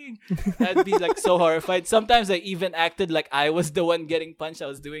bleeding? I'd be like so horrified. Sometimes I even acted like I was the one getting punched. I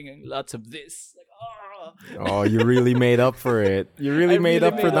was doing lots of this. Like, oh. Oh, you really made up for it. You really I made really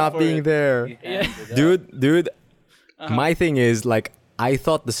up for made not up for being it. there. Yeah. Dude, my thing is like I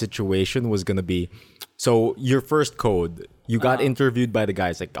thought the situation was gonna be so your first code, you got interviewed by the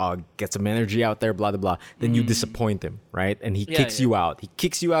guys like, oh, get some energy out there, blah blah blah. Then you disappoint him, right? And he kicks yeah. you out. He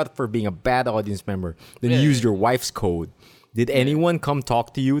kicks you out for being a bad audience member. Then you Yeah, use yeah. your wife's code. Did anyone come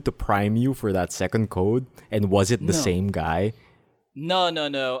talk to you to prime you for that second code? And was it the No. same guy? No.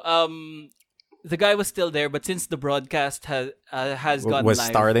 The guy was still there, but since the broadcast has gone Was live,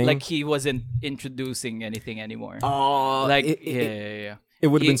 starting? like he wasn't introducing anything anymore. Oh, like it yeah.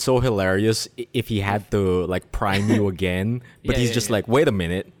 would have He- been so hilarious if he had to like prime you again, but Yeah, he's yeah, just yeah. like, wait a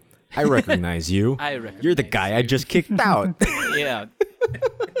minute, I recognize you. I You're the recognize guy I you." just kicked out. Yeah.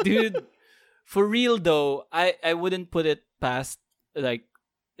 Dude, for real though, I wouldn't put it past like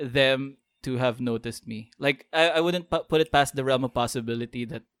them to have noticed me. Like I wouldn't put it past the realm of possibility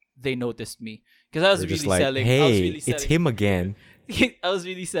that they noticed me because I was They're really just like, selling. I was hey, really it's selling, him again. I was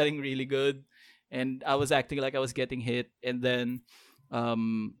really selling really good, and I was acting like I was getting hit. And then,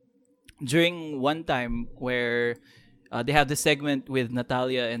 during one time where they have this segment with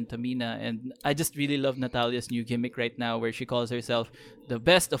Natalia and Tamina, and I just really love Natalia's new gimmick right now, where she calls herself the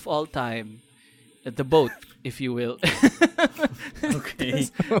best of all time, the boat, if you will. Okay.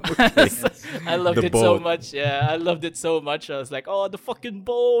 I loved The it so boat. much. Yeah, I loved it so much. I was like, oh, the fucking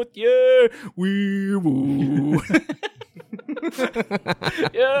boat. Yeah. Wee woo.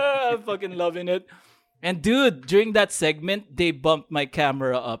 Yeah, I'm fucking loving it. And dude, during that segment, they bumped my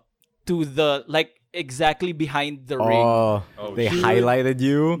camera up to the, like, exactly behind the ring. Oh, Oh, they shit. highlighted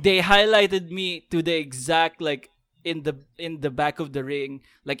you. They highlighted me to the exact like in the back of the ring,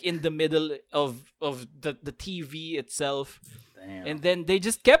 like in the middle of the TV itself. Damn. And then they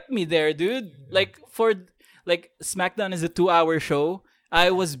just kept me there, dude. Like SmackDown is a 2-hour show.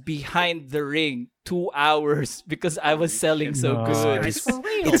 I was behind the ring 2 hours because I was selling so No. good.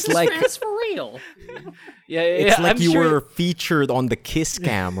 It's like It's for real. Yeah, it's like I'm you sure- were featured on the Kiss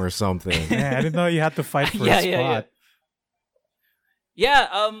Cam or something. Yeah, I didn't know you had to fight for a spot.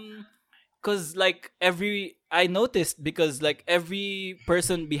 Yeah, cause like I noticed because like every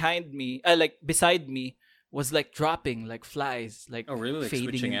person behind me, like beside me, was like dropping like flies, like Oh, really? Like fading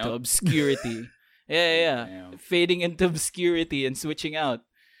switching into out? obscurity. yeah, Damn. fading into obscurity and switching out.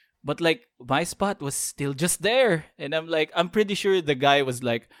 But like my spot was still just there, and I'm pretty sure the guy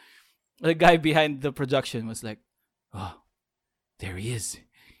behind the production was like, oh, there he is.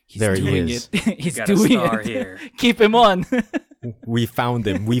 He's There he doing is. it. He's Got a doing star it. here. Keep him on. We found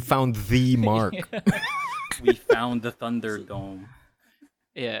him. We found the mark. We found the Thunderdome.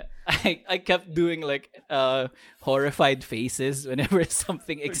 Yeah, I kept doing like horrified faces whenever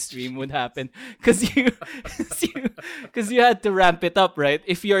something extreme would happen, because you had to ramp it up, right?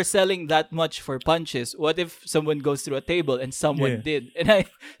 If you're selling that much for punches, what if someone goes through a table and someone Yeah. did, and I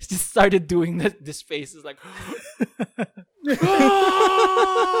just started doing this face is like,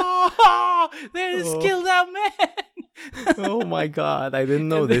 there's kill that man. Oh my god, I didn't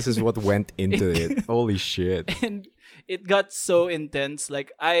know this is what went into it. Holy shit. And it got so intense.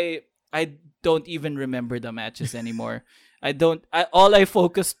 Like I don't even remember the matches anymore. All I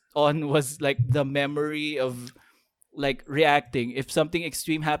focused on was like the memory of like reacting. If something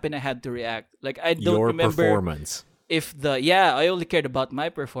extreme happened, I had to react. Like I don't Your remember performance. if I only cared about my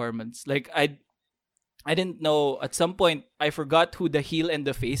performance. Like I didn't know at some point I forgot who the heel and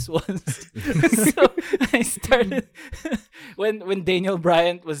the face was. So I started when Daniel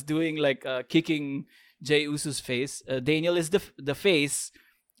Bryan was doing like kicking Jey Uso's face. Daniel is the face.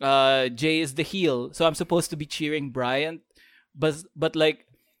 Jay is the heel. So I'm supposed to be cheering Bryan, but like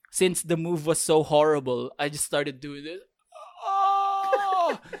since the move was so horrible, I just started doing this.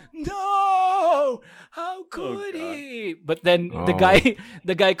 Oh no! How could God. he? But then the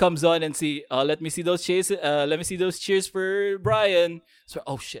Oh. guy comes on and let me see those cheers. Let me see those cheers for Bryan. So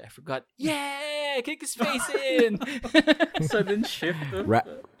oh shit, I forgot. Yeah, kick his face in. Sudden shift of Ra-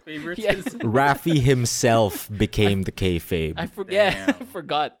 favoritism. Rafi himself became the kayfabe. I forget. I Damn.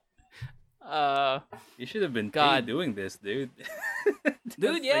 forgot. You should have been God. paid doing this, dude. Dude,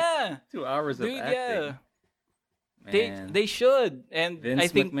 That's like yeah. 2 hours of Dude, acting. yeah. Man. They should, and Vince I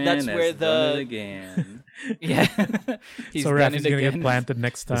think McMahon that's has where done it the again. yeah he's So done Rafi's it gonna again. get planted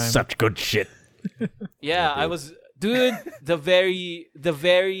next time. Such good shit. Yeah, I was dude. The very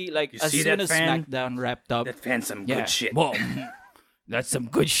like You as see soon that as fan? SmackDown wrapped up, That fan's some yeah, good shit. Well, that's some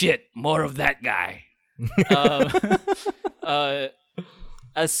good shit. More of that guy. uh,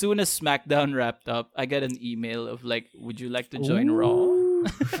 as soon as SmackDown wrapped up, I got an email of like, "Would you like to join Raw?"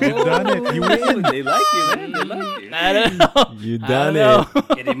 You've done it. You win. They like you, man. They like you. I don't know. You I done don't it.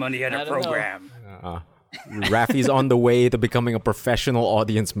 know. Getting money at I a don't know. program. Rafi's on the way to becoming a professional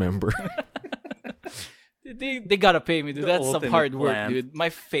audience member. They gotta pay me, dude. The That's some ultimate hard work, plan. dude. My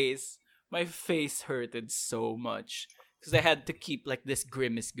face hurted so much because I had to keep like this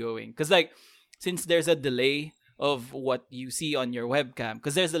grimace going. Because like, since there's a delay of what you see on your webcam,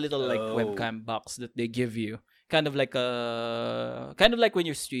 because there's a little like Oh. webcam box that they give you, kind of like when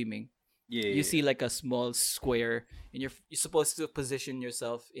you're streaming. Yeah. You see like a small square, and you're supposed to position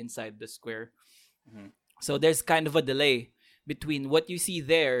yourself inside the square. Mhm. So there's kind of a delay between what you see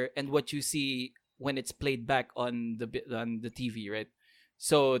there and what you see when it's played back on the TV, right?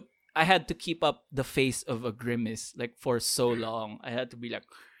 So I had to keep up the face of a grimace like for so long. I had to be like,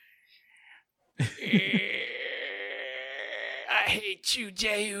 I hate you,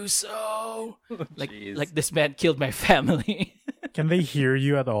 Jey Uso. Jeez. Like this man killed my family. Can they hear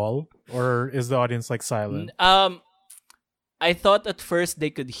you at all, or is the audience like silent? I thought at first they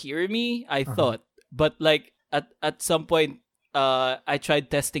could hear me. I thought, but like at some point, I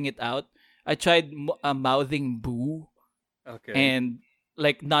tried testing it out. I tried mouthing boo Okay. and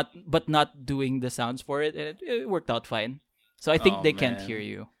like not doing the sounds for it, and it worked out fine. So I think Oh, they can't man. hear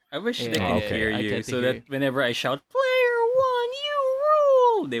you. I wish they Yeah, could okay. hear I you get to so hear that you. whenever I shout "Player One, you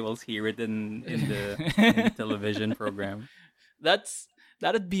rule," they will hear it in the television program.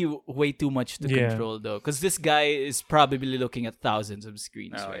 That'd be way too much to Yeah. control though, because this guy is probably looking at thousands of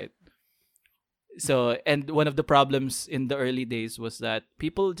screens, Oh, right? So, and one of the problems in the early days was that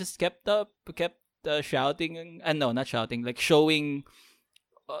people just kept shouting, and no, not shouting, like showing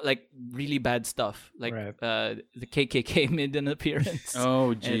like really bad stuff. Like Right. the KKK made an appearance.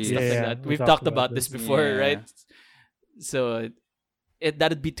 Oh, and geez. stuff Yeah, like yeah, that. we We've talked talked about about this this. before, Yeah. right? So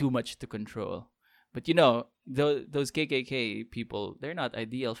that'd be too much to control. But those KKK people, they're not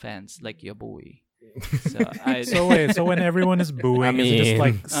ideal fans like your boy. So So wait, so when everyone is booing, is it just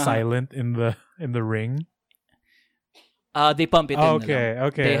like Uh-huh. silent in the ring? they pump it Oh, in. okay,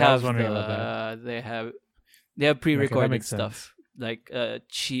 okay. They I have was wondering about that. they have pre-recorded makes sense. stuff like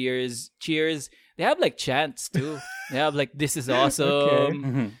cheers. They have like chants too. They have like this is awesome.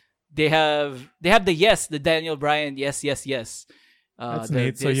 Mhm. They have the Daniel Bryan yes. That's the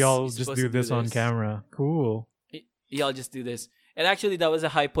neat. So this, y'all you're just supposed do to this on camera. Cool. Y'all just do this. And actually, that was a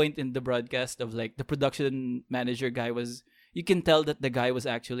high point in the broadcast of like the production manager guy was. You can tell that the guy was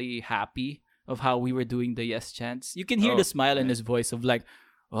actually happy of how we were doing the yes chants. You can hear Oh, the smile in his voice of like,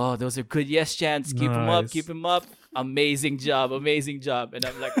 oh, those are good yes chants. Keep them up, Nice. keep them up. Amazing job. And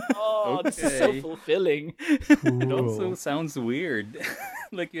I'm like, oh, this is so Okay. fulfilling. It also Cool. sounds weird.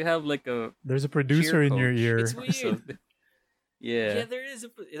 Like you have like a There's a producer cheer in your coach ear. It's or weird. something. Yeah, Yeah. there is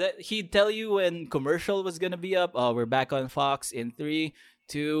he'd tell you when commercial was gonna be up. Oh, we're back on Fox in 3,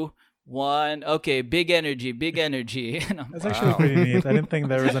 2, 1. Okay, big energy. And I'm That's like, actually Wow. pretty neat. I didn't think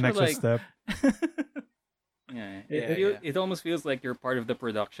there was an That's extra like- step. Yeah, Yeah, it almost feels like you're part of the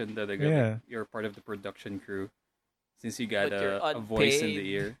production. That they're Yeah. like, you're part of the production crew, since you got But you're a voice in unpaid. the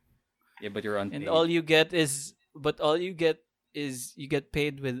ear. Yeah, but you're unpaid. and all you get is you get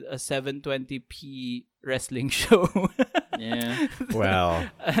paid with a 720p wrestling show. Yeah. Well,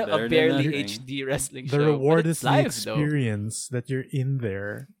 a better than barely nothing. HD wrestling The show. reward But is it's the live, though. experience that you're in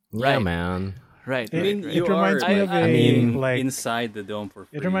there. yeah, Right. man. Right. It- right, it right. you reminds are, me I- of I a mean, like inside the dome for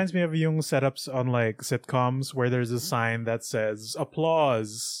free. it reminds me of yung setups on like sitcoms where there's a sign that says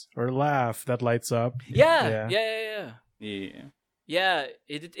applause or laugh that lights up. Yeah. Yeah. Yeah. Yeah,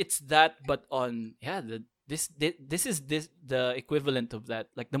 it's that, but on this is the equivalent of that,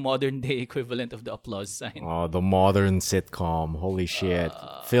 like the modern day equivalent of the applause sign. Oh, the modern sitcom. Holy shit.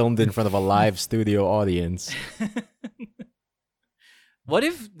 Filmed in front of a live studio audience. What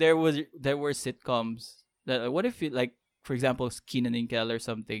if there were sitcoms that? What if it, like, for example, Keenan and Kel or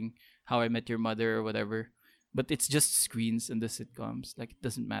something, How I Met Your Mother or whatever, but it's just screens in the sitcoms. Like it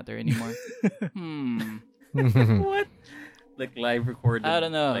doesn't matter anymore. What? Like live recorded. I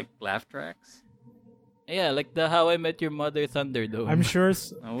don't know. Like laugh tracks. Yeah, like the How I Met Your Mother Thunderdome. I'm sure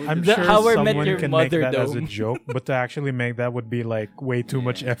Oh, I'm The sure How I Met someone Your can make Mother that as a Dome. joke, but to actually make that would be like way too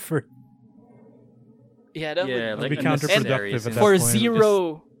much Yeah. effort. Yeah, that Yeah, would like be unnecessary, counterproductive at since- that for point.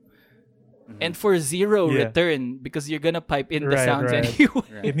 zero. Mhm. And for zero Yeah. return, because you're gonna pipe in the Right, sounds right. anyway.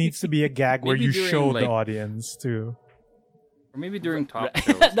 Right. It needs to be a gag where Maybe you during, show like- the audience too. Or maybe during talk Right.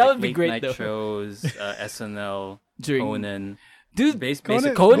 shows. That like would be late great, night though. shows, SNL, During Conan. dude, Basic. Conan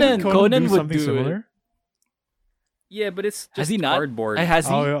do would something do it. similar. Yeah, but it's just has he not? cardboard. Has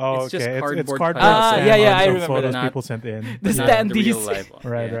he? Oh, It's just okay. It's cardboard cardboard. Ah, stand yeah, yeah, on I the remember photos that. people sent in. The But not standees. real live,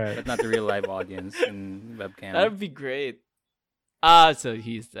 Right, yeah, right. But not the real live audience in webcam. That would be great. Ah, so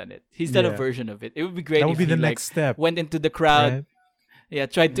he's done it. He's done a Yeah. version of it. It would be great That if would be he the like next step. went into the crowd. Right? Yeah,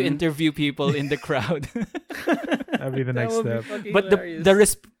 tried to Mhm. interview people in the crowd. That'd be the That next would be step. fucking But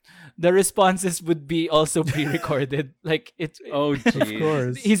hilarious. the responses would be also pre-recorded. Like it's Oh, Of jeez.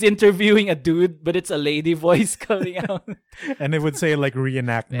 course. he's interviewing a dude, but it's a lady voice coming out. And it would say like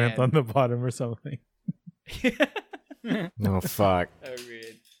reenactment Man. on the bottom or something. No, fuck.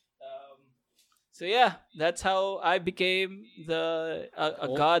 Agreed. So yeah, that's how I became a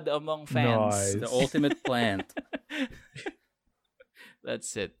Oh. god among fans. Nice. The ultimate plant.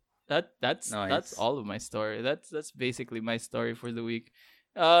 That's it. That's Nice. all of my story. That's basically my story for the week.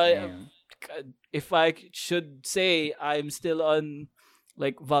 Damn. If I should say, I'm still on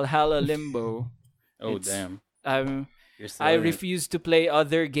like Valhalla Limbo. Oh, It's- damn. You're still I in it. refuse to play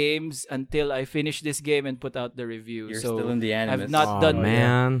other games until I finish this game and put out the review. You're so still in the animus. I've not Oh, done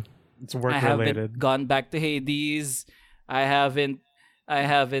man. It's work I haven't related. gone back to Hades. I have been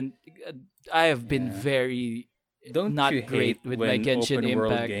Yeah. very Don't not you great hate with when my Genshin open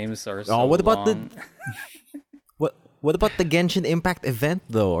world Impact. games are Oh, so what about the- long? What about the Genshin Impact event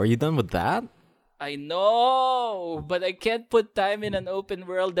though? Are you done with that? I know, but I can't put time in an open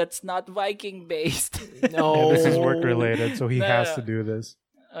world that's not Viking based. No. Yeah, this is work related, so he No, has no. to do this.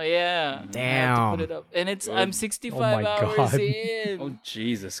 Oh yeah, I have to Damn. put it up, and Good. I'm 65 Oh my hours God. in, Oh,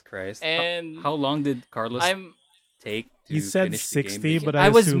 Jesus Christ. and How long did Carlos I'm take to He said finish the 60, game? but I I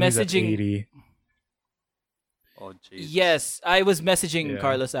was assume he's at messaging- 80. Oh, Jesus. yes, I was messaging Yeah.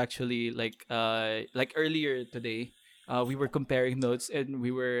 Carlos actually like earlier today. we were comparing notes, and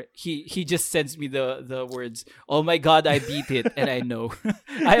he just sends me the words, "Oh my God, I beat it," and I know,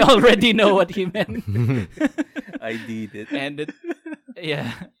 I already know what he meant. I did it.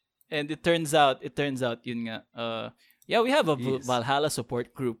 And it turns out yun nga. Yeah, we have a Yes. Valhalla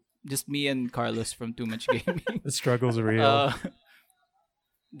support group. Just me and Carlos from Too Much Gaming. The struggle's real.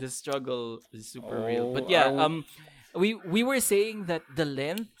 The struggle is super Oh, real. But yeah, are we were saying that the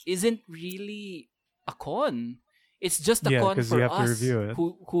length isn't really a con. It's just a Yeah, con 'cause for you have to us review it.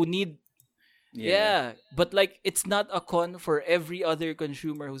 who need. Yeah, but like it's not a con for every other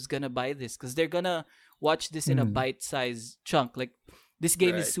consumer who's gonna buy this, because they're gonna watch this in a bite-sized chunk. Like this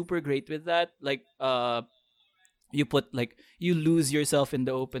game is Right. super great with that. Like you lose yourself in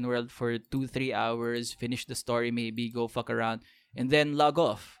the open world for 2-3 hours, finish the story, maybe go fuck around, and then log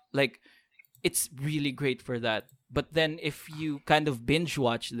off. Like it's really great for that. But then if you kind of binge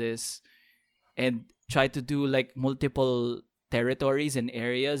watch this and try to do like multiple territories and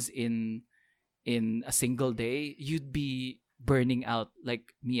areas in a single day, you'd be burning out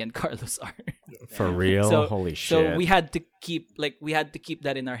like me and Carlos are. For real? So- Holy So shit. we had to keep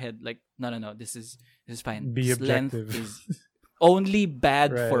that in our head. Like, no, this is fine. Be This length objective. is only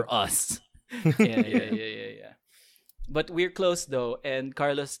bad Right. for us. Yeah. But we're close though, and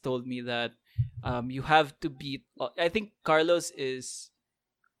Carlos told me that you have to beat. I think Carlos is,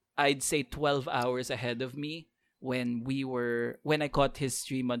 I'd say, 12 hours ahead of me when I caught his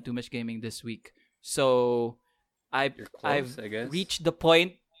stream on Too Much Gaming this week. So I've You're close, I guess. reached the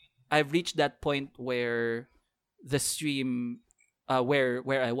point. I've reached that point where the stream, where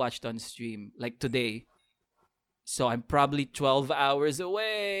I watched on stream, like today. So I'm probably 12 hours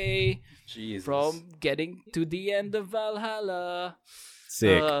away Jesus. from getting to the end of Valhalla.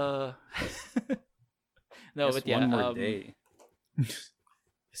 Sick. No, Just but yeah, one more day.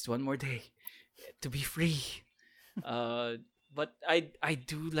 just one more day to be free. But I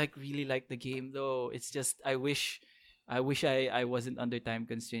do really like the game though. It's just I wish I wasn't under time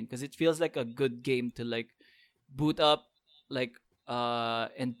constraint, because it feels like a good game to like boot up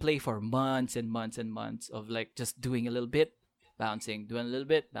and play for months and months and months of like just doing a little bit, bouncing, doing a little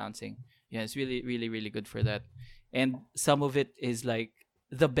bit, bouncing. Yeah, it's really, really, really good for that. And some of it is like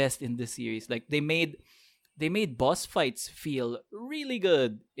the best in the series. Like they made boss fights feel really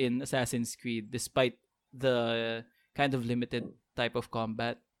good in Assassin's Creed, despite the kind of limited type of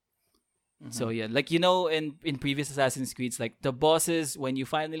combat. So yeah, like in previous Assassin's Creeds, like the bosses, when you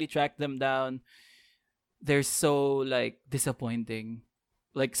finally track them down, they're so like disappointing.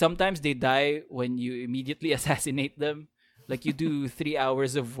 Like sometimes they die when you immediately assassinate them. Like you do 3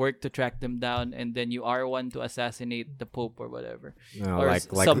 hours of work to track them down, and then you R1 to assassinate the Pope or whatever, No, or like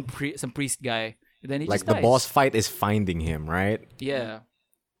some priest guy. And then he like just the dies. boss fight is finding him, right? Yeah.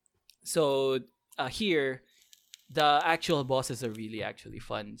 So here, the actual bosses are really actually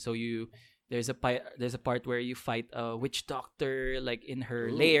fun. So there's a part where you fight a witch doctor like in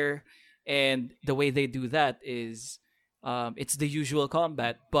her lair, and the way they do that is it's the usual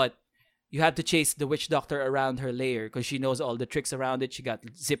combat, but you have to chase the witch doctor around her lair because she knows all the tricks around it. She got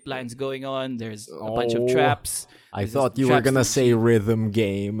zip lines going on. There's a bunch of Oh. traps. I There's thought you were traps gonna to say rhythm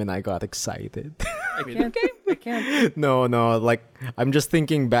game, and I got excited. I can't. No, like I'm just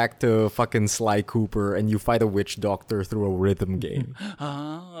thinking back to fucking Sly Cooper, and you fight a witch doctor through a rhythm game.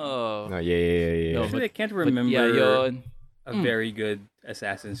 Oh. No, yeah. No, Actually, I can't But remember yeah, yun. a very good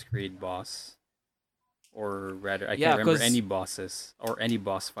Assassin's Creed boss. Or rather, I Yeah, can't remember 'cause- any bosses or any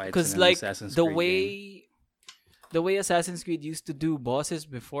boss fights Because in an like Assassin's the Creed game. way Assassin's Creed used to do bosses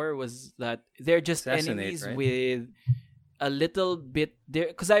before was that they're just Assassinate, enemies right? with a little bit there.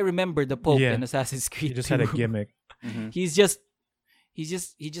 Because I remember the Pope Yeah. in Assassin's Creed. He just had a 2. gimmick. Mhm. he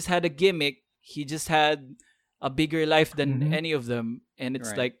just had a gimmick. He just had a bigger life than Mhm. any of them, and it's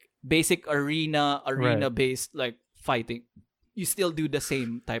Right. like basic arena based like fighting. You still do the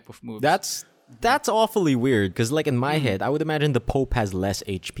same type of moves. That's awfully weird, because like in my head, I would imagine the Pope has less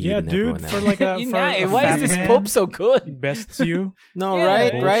HP Yeah, than everyone dude, else. for like a, for Yeah, a why fat is this man, Pope so good? he bests you. No, Yeah,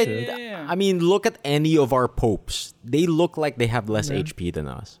 right? bullshit. yeah. I mean, look at any of our popes. They look like they have less Yeah. HP than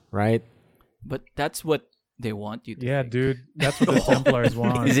us, right? But that's what they want you to. Yeah, think. dude, that's what the Templars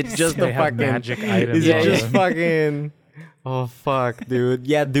want. Is it just they the have fucking magic items? Is Yeah, it on just them. fucking? Oh fuck, dude.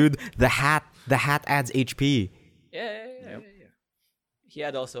 Yeah, dude. The hat adds HP. Yeah. He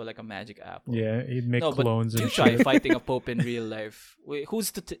had also like a magic apple. Yeah, he'd make No, but clones you and try shit. fiting a pope in real life. Wait,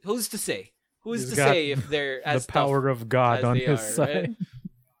 who's to say? Who's He's to got say if they're as The power tough of God as on they his are, side.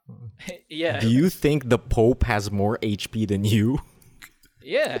 right? Yeah, Do you think the Pope has more HP than you?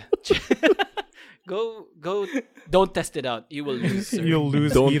 yeah. Go. Don't test it out. You will lose. Sir. You'll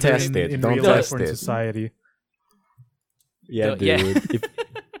lose Don't either test in, it. in Don't real life test or in it. society. Yeah, The- yeah. dude.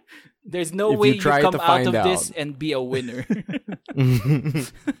 There's no If way you you try come to out find of this out. and be a winner.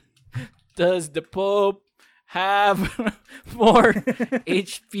 Does the Pope have more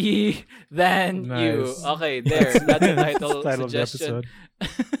HP than you? Nice. Okay, there. That's the title, Title of the suggestion.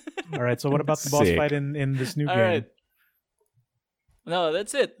 episode. All right. So what about the boss Sick. fight in this new All game? right. No,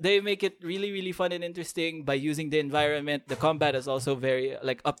 that's it. They make it really, really fun and interesting by using the environment. The combat is also very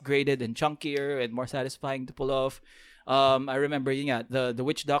like upgraded and chunkier and more satisfying to pull off. I remember, yeah, the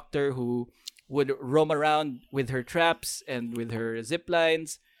witch doctor who would roam around with her traps and with her zip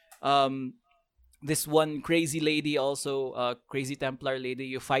lines. This one crazy lady also, crazy Templar lady.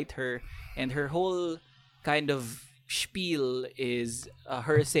 You fight her, and her whole kind of spiel is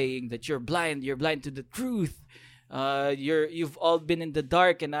her saying that you're blind to the truth. You've all been in the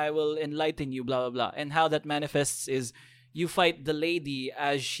dark, and I will enlighten you. Blah blah blah. And how that manifests is you fight the lady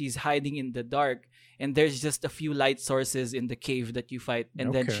as she's hiding in the dark, and there's just a few light sources in the cave that you fight,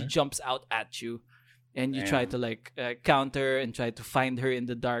 and then she Okay. jumps out at you, and you try to like counter and try to find her in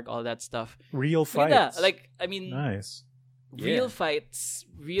the dark, all that stuff. Real Look at fights. that. Like, I mean, nice. real Yeah. fights,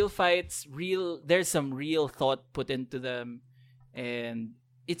 there's some real thought put into them, and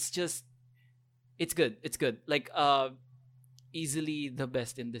it's good. Like, easily the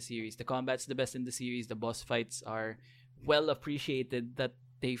best in the series. The combat's the best in the series. The boss fights are well appreciated, that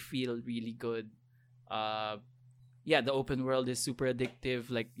they feel really good. The open world is super addictive.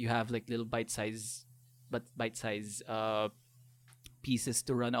 Like, you have like little bite-size pieces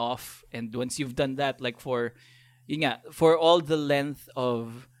to run off, and once you've done that, like for all the length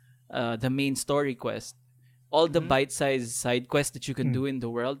of the main story quest, all the bite-sized side quests that you can do in the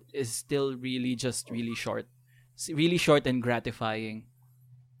world is still really just really short. Really short and gratifying.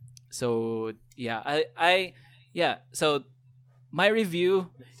 So so my review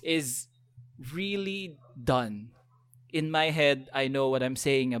is really done. In my head, I know what I'm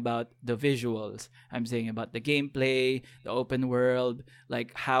saying about the visuals. I'm saying about the gameplay, the open world,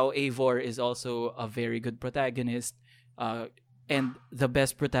 like how Eivor is also a very good protagonist, and the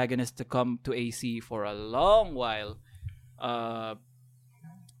best protagonist to come to AC for a long while.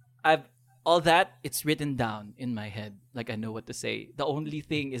 It's written down in my head. Like, I know what to say. The only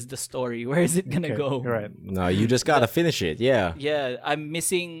thing is the story. Where is it gonna Okay, go? you're right. No, you just gotta finish it. Yeah. Yeah, I'm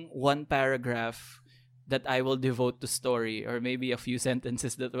missing one paragraph that I will devote to story, or maybe a few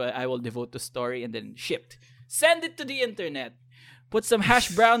sentences that I will devote to story, and then shipped. Send it to the internet. Put some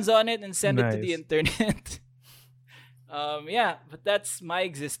hash browns on it and send it to the Nice. internet. But that's my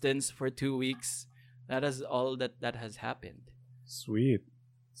existence for 2 weeks. That is all that has happened. Sweet.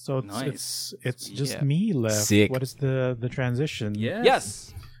 So Nice. it's just Yeah. me left. Sick. What is the transition? Yes.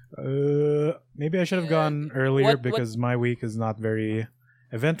 Yes. Maybe I should have gone earlier what- because my week is not very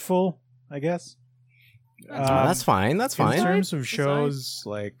eventful, I guess. That's fine. That's In fine. terms of That's shows,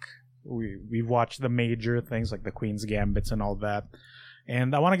 like we watched the major things like the Queen's Gambits and all that,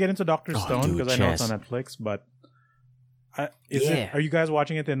 and I want to get into Doctor Oh, Stone dude, because I know it's chess. on Netflix. But Yeah. are you guys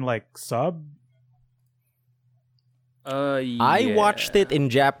watching it in like sub? I watched it in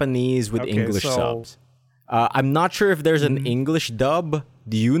Japanese with Okay, English so- subs. I'm not sure if there's an English dub.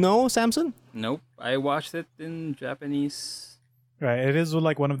 Do you know, Samson? Nope. I watched it in Japanese. Right, it is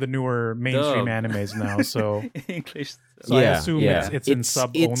like one of the newer mainstream Dub. animes now. So, English. so I Yeah, assume yeah. it's in It's-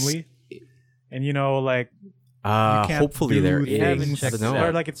 sub it's- only. And like you can't Hopefully do there things, is. I don't know.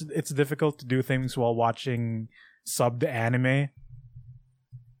 or like it's difficult to do things while watching subbed anime,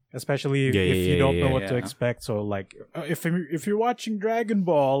 especially if you don't know what to yeah. expect. So like if you're watching Dragon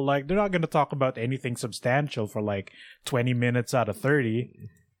Ball, like they're not going to talk about anything substantial for like 20 minutes out of 30,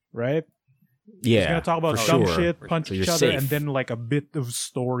 right? Yeah, It's going to talk about for dumb sure. shit, punch So each you're other, safe. and then like a bit of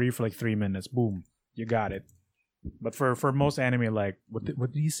story for like 3 minutes. Boom, you got it. But for most anime, like what did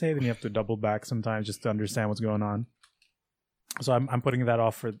he say? Then you have to double back sometimes just to understand what's going on. So I'm putting that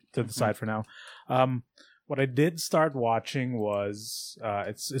off to the side for now. What I did start watching was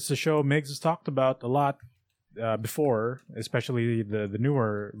it's a show Migs has talked about a lot before, especially the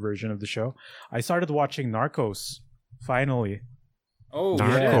newer version of the show. I started watching Narcos finally. Oh,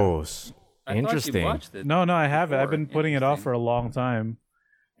 Narcos. I thought Interesting. you watched it. No, I haven't. I've before. been putting it off Interesting. for a long time,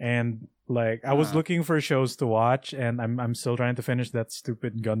 and like I was Ah. looking for shows to watch, and I'm still trying to finish that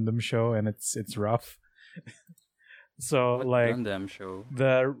stupid Gundam show, and it's rough. So What like Gundam show?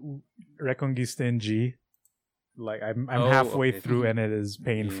 the Reconquista in G, like I'm Oh, halfway okay. through, and it is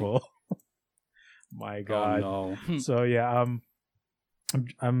painful. My God. Oh no. So yeah,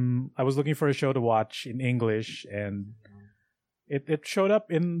 I was looking for a show to watch in English, and it showed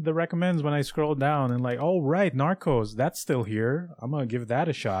up in the recommends when I scrolled down, and like, oh right, Narcos, that's still here. I'm gonna give that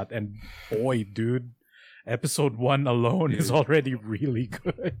a shot. And boy, dude, episode 1 alone is Dude. already really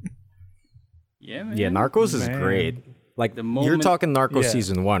good. Yeah, man. Yeah, Narcos is Man. great. Like The you're moment- talking Narcos Yeah.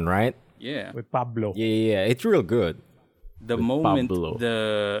 season 1, right? Yeah. With Pablo. Yeah, it's real good. The With moment Pablo.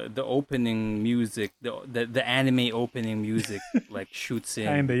 the opening music, the anime opening music like shoots in.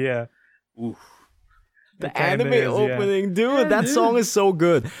 Kinda, yeah. Oof. The It kinda anime is, yeah. opening, dude, Yeah, that dude. song is so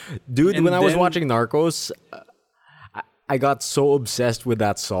good. Dude, And when I was then- watching Narcos, I got so obsessed with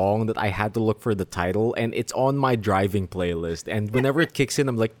that song that I had to look for the title, and it's on my driving playlist. And whenever it kicks in,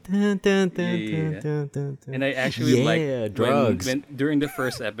 I'm like, dun, dun, dun, Yeah. dun, dun, dun, dun. And I actually like drugs. when during the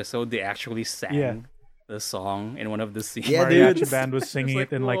first episode they actually sang Yeah. the song in one of the scenes. Yeah, Mariachi dude. band was singing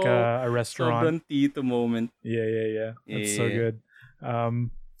like, it in like whoa, a restaurant. Sobrang tito moment. Yeah. That's so Yeah. good.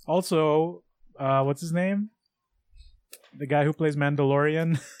 Also, what's his name? The guy who plays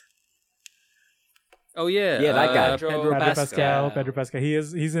Mandalorian. Oh yeah, Yeah, that guy. Pedro Pedro Pascal. Pascal.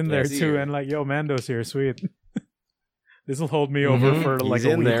 He's in there Yes, too, here. and like, yo, Mando's here, sweet. This will hold me over Mhm. for like He's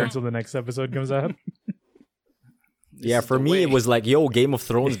a in week there. until the next episode comes out. This Yeah, is for the me, way. it was like, yo, Game of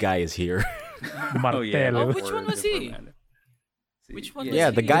Thrones guy is here. Martelo. Oh yeah. Oh, which one was For he? Mando. Which one Yeah,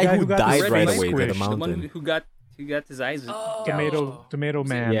 was the he? guy guy who who got died his right face away to the squished, The one mountain. who got his eyes. Oh. Tomato Was it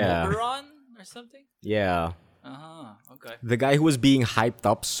Man. Yeah. Oberon or something? Yeah. Okay. The guy who was being hyped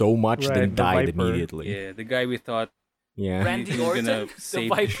up so much, Right, then the died Viper. immediately. Yeah, the guy we thought Yeah. Randy who's Orton, gonna the save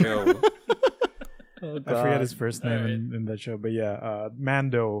the Viper. show. I forget his first name Alright. in that show, but yeah,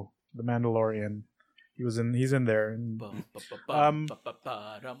 Mando, the Mandalorian. He's in there. And, Bum, ba, ba, Um, bum, ba,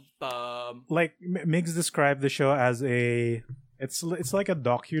 ba, dum, bum. like Migs described the show as it's like a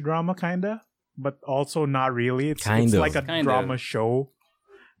docudrama kinda, but also not really. It's Kind of. like a Kind drama of. show,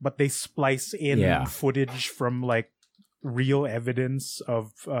 but they splice in Yeah. footage from like real evidence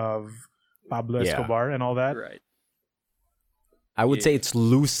of Pablo Yeah. Escobar and all that. Right. I would say Yeah. it's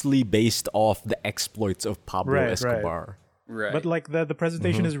loosely based off the exploits of Pablo Right, right. Escobar. Right. But like the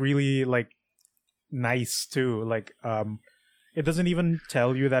presentation Mhm. is really like nice too. Like it doesn't even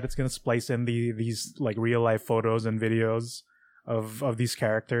tell you that it's gonna splice in these like real life photos and videos of these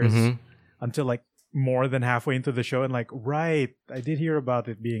characters Mhm. until like more than halfway into the show, and like, right, I did hear about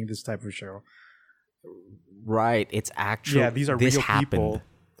it being this type of show. Right. It's actually Yeah, these are this real happened. people.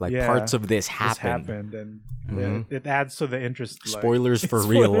 Like Yeah, parts of this This happened. happened, and Mhm. it adds to the interest. like- Spoilers for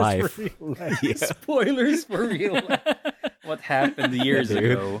real Spoilers life. for real life. Yeah. Spoilers for real life. What happened years Dude.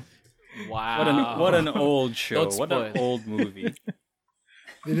 ago? Wow. What an old show. Don't What an spoil. old movie.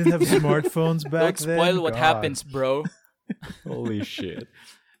 They didn't have smartphones back Don't then. spoil what God. happens, bro. Holy shit.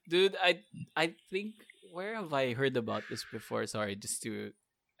 Dude, I think, where have I heard about this before? Sorry, just to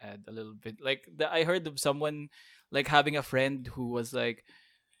add a little bit. Like I heard of someone like having a friend who was like,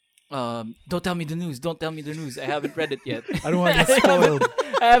 don't tell me the news. Don't tell me the news. I haven't read it yet. I don't want to get spoiled.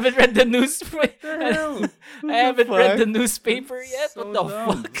 I haven't read the news. I haven't read fuck? the newspaper yet. So what the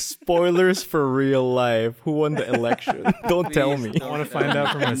dumb. fuck? Spoilers for real life. Who won the election? Don't tell Please me. don't wanna tell find me.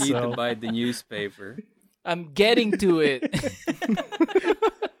 out for I need to myself. buy the newspaper. I'm getting to it.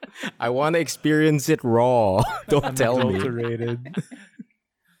 I want to experience it raw. Don't tell me. Unadulterated.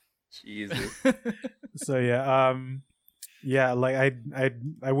 Jesus. So yeah, like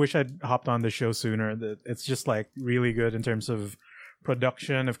I wish I'd hopped on the show sooner. That it's just like really good in terms of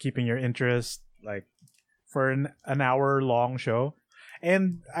production, of keeping your interest, like for an hour long show.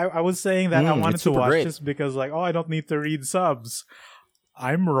 And I was saying that I wanted it's to super watch great. this because like, oh, I don't need to read subs.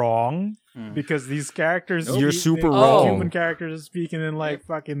 I'm wrong because these characters You're speak- super the wrong. Cuban characters are speaking in like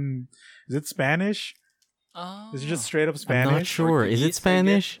fucking, is it Spanish? Oh. Is it just straight up I'm Spanish? not sure. Is Portuguese, it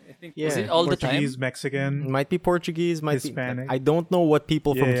Spanish? I think Yeah. Is it all the time? Portuguese, Mexican. Might be Portuguese. Might Hispanic. be. I don't know what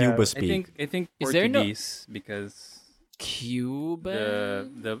people from Yeah, yeah. Cuba I speak. think Is there no- Portuguese because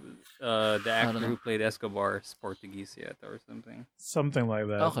Cuban? the actor know. who played Escobar is Portuguese yet or something. Something like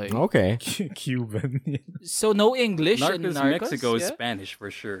that. Okay. Okay. Cuban. So no English in Narcos, Narcos? Mexico is yeah? Spanish for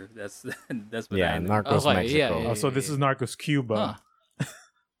sure. That's what Yeah, I know. Narcos Okay, Mexico. yeah, yeah. Oh, so this is Narcos Cuba. Huh.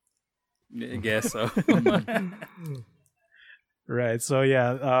 I guess so. Right. So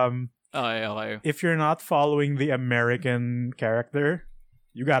yeah, Okay. if you're not following the American character,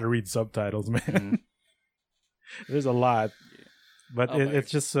 you got to read subtitles, man. Mhm. There's a lot. But Oh, my-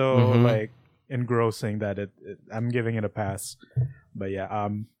 it's just so Mhm. like engrossing that I'm giving it a pass. But yeah,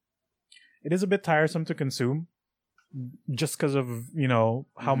 it is a bit tiresome to consume just because of,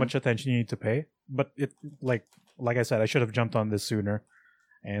 how Mhm. much attention you need to pay. But it like I said, I should have jumped on this sooner.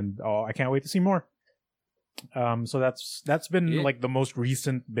 And I can't wait to see more. So that's been Yeah. like the most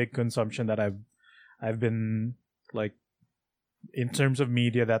recent big consumption that I've been like in terms of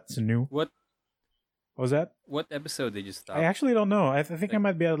media that's new. What What was that? What episode did you stop? I actually don't know. I think I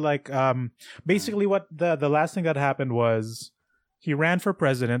might be at basically what the last thing that happened was he ran for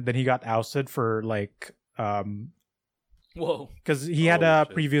president, then he got ousted for Whoa. because he had Oh, a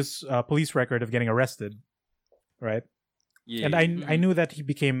shit. previous police record of getting arrested, right? Yeah. And I knew that he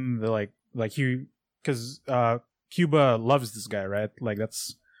became the because Cuba loves this guy, right? Like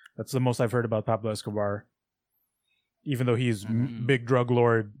that's the most I've heard about Pablo Escobar. Even though he's big drug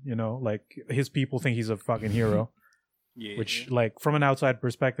lord, like his people think he's a fucking hero, yeah. which like from an outside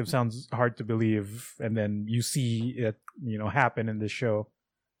perspective sounds hard to believe, and then you see it, happen in this show.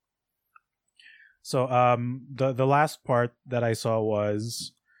 So the last part that I saw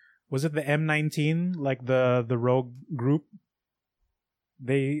was it the M19, like the rogue group?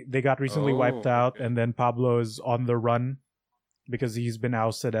 They got recently wiped out, okay. and then Pablo is on the run because he's been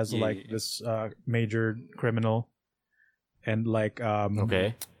ousted as Yeah. this major criminal. And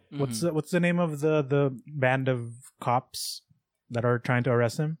Okay. what's the name of the band of cops that are trying to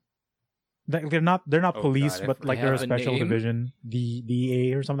arrest him? They're not Oh, police, God, I but like forgot. they're a Have a special name? division, the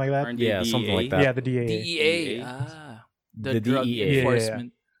DEA or something like that. Aren't they Yeah, something like DEA? that. Yeah, the DEA. DEA. DEA. The The drug DEA.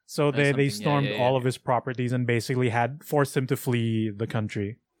 enforcement. So Or they something. Yeah, stormed yeah, all yeah. of his properties and basically had forced him to flee the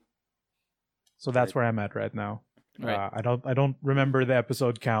country. So that's Right. where I'm at right now. Right. I don't remember the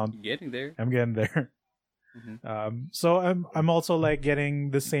episode count. Getting there. I'm getting there. Mhm. So I'm also like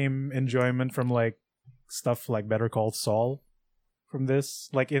getting the same enjoyment from like stuff like Better Call Saul from this,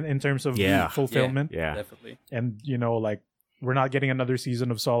 like in terms of Yeah. fulfillment. Yeah. Definitely. And like we're not getting another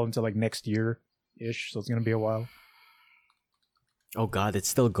season of Saul until like next year ish, so it's gonna be a while. Oh God, it's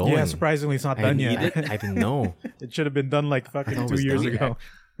still going. Yeah, surprisingly it's not I done need yet. it. I didn't know. It should have been done like fucking thought it 2 was years done. ago.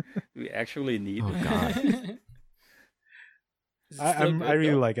 We actually need Oh it. God. Is it still good, I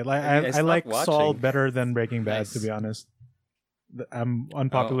really though? like it. Like, I mean, I I stopped like Saul watching. better than Breaking Bad, to Nice. be honest. I'm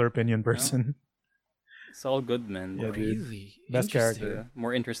unpopular opinion person. It's all good, man. Yeah, Like, dude. Really? Best Interesting. character.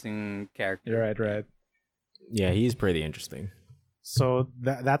 more interesting character. You're right. Yeah, he's pretty interesting. So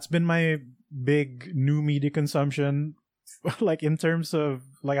that's been my big new media consumption, like in terms of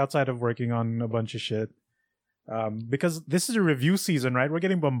like outside of working on a bunch of shit. Because this is a review season, right? We're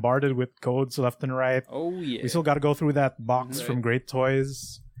getting bombarded with codes left and right. Oh yeah. We still got to go through that box Right. from Great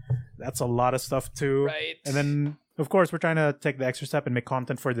Toys. That's a lot of stuff too. Right. And then, of course, we're trying to take the extra step and make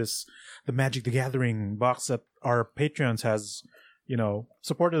content for the Magic the Gathering box that our Patreons has,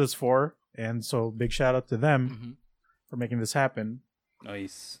 supported us for. And so, big shout out to them Mhm. for making this happen.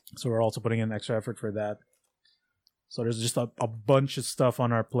 Nice. So we're also putting in extra effort for that. So there's just a bunch of stuff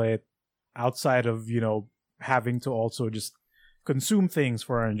on our plate outside of, having to also just consume things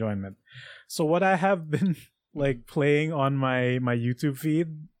for our enjoyment. So what I have been like playing on my YouTube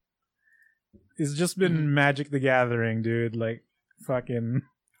feed is just been Mhm. Magic the Gathering, dude. Like fucking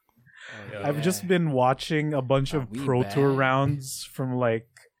Oh, Yeah. I've just been watching a bunch Are of we Pro Tour back? rounds from like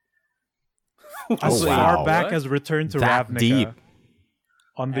Oh, as wow. far back What? as Return to That Ravnica deep.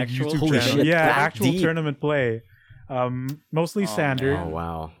 on the Actual- YouTube Holy channel. shit, Yeah, that actual deep. tournament play. Mostly Oh, standard. Oh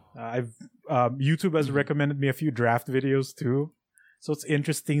wow. I've YouTube has recommended me a few draft videos too, so it's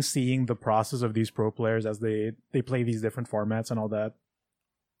interesting seeing the process of these pro players as they play these different formats and all that.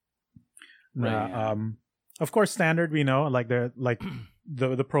 Right, yeah. Of course, standard we know like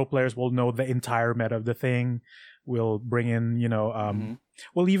the pro players will know the entire meta of the thing. We'll bring in Mhm.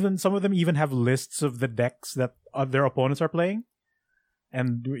 well even some of them even have lists of the decks that their opponents are playing.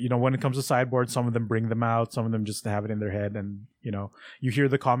 And when it comes to sideboard, some of them bring them out, some of them just have it in their head, and you hear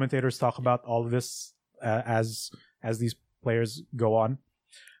the commentators talk about all of this as these players go on.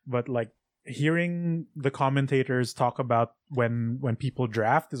 But like hearing the commentators talk about when people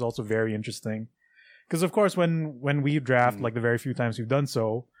draft is also very interesting, because of course when we draft, like the very few times we've done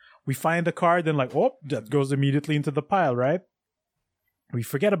so, we find a card and like that goes immediately into the pile, right? We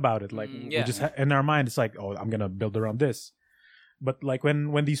forget about it, like we yeah. just in our mind it's like, I'm gonna build around this. But like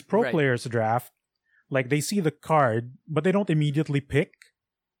when these pro Right. players draft, like they see the card, but they don't immediately pick.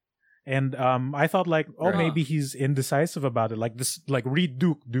 And I thought like, Right. maybe he's indecisive about it. Like this, like Reed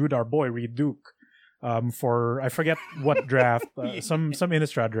Duke, dude, our boy Reed Duke, for I forget what draft, some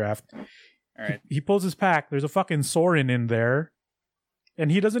Innistrad draft. All right. He pulls his pack. There's a fucking Sorin in there,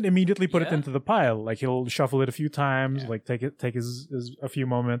 and he doesn't immediately put it Yeah. into the pile. Like he'll shuffle it a few times, Yeah. like take his a few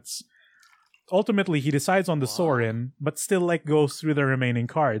moments. Ultimately, he decides on the Wow. Sorin, but still like goes through the remaining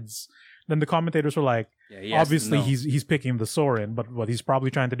cards. Then the commentators were like, Yeah, he has to obviously know. he's picking the Sorin, but what he's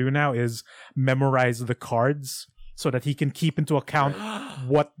probably trying to do now is memorize the cards so that he can keep into account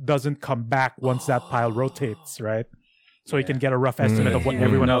what doesn't come back once that pile rotates, right? So he Yeah. can get a rough estimate of what Mm.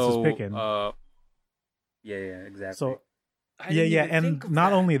 everyone else know, is picking. Yeah, exactly. So I Yeah, didn't yeah, even think and of not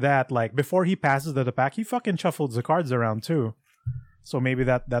that. only that, like before he passes the pack, he fucking shuffles the cards around too. So maybe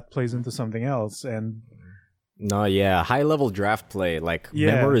that plays into something else. And No, yeah, high level draft play, like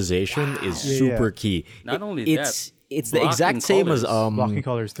Yeah. memorization is Yeah, super yeah. key. Not only it's it's the blocking exact same as colors. blocking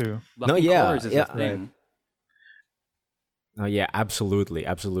colors too. Blocking yeah, colors is yeah. a thing. Oh yeah, absolutely,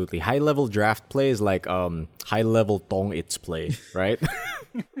 absolutely. High level draft play is like high level tong its play, right?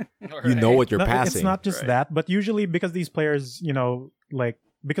 You know what you're No, passing. It's not just Right. that, but usually because these players, like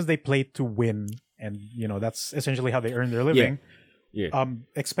because they play to win, and that's essentially how they earn their living. Yeah.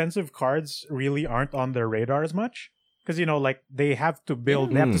 Expensive cards really aren't on their radar as much because like they have to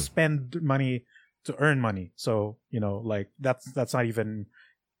build, they have to spend money to earn money. So like that's not even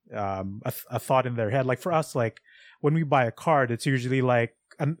a thought in their head. Like for us, like when we buy a card, it's usually like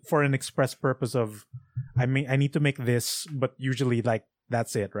for an express purpose of, I need to make this, but usually like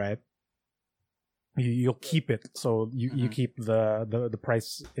that's it, right? You'll keep it, so you keep the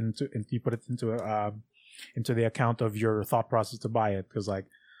price and you put it into the account of your thought process to buy it, because like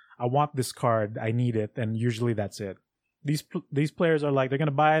I want this card, I need it, and usually that's it. These players are like, they're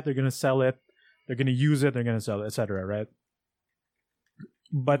gonna buy it, they're gonna sell it, they're gonna use it, they're gonna sell it, etc. Right?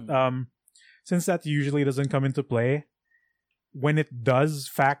 But since that usually doesn't come into play, when it does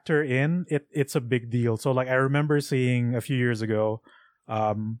factor in, it's a big deal. So like I remember seeing a few years ago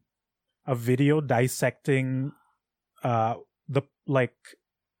a video dissecting the like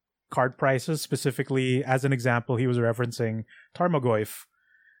card prices. Specifically, as an example, he was referencing Tarmogoyf,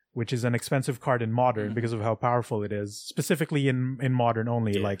 which is an expensive card in Modern because of how powerful it is. Specifically in Modern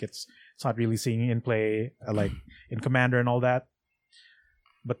only, like it's not really seeing in play like in Commander and all that.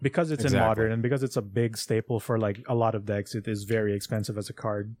 But because it's in Modern and because it's a big staple for like a lot of decks, it is very expensive as a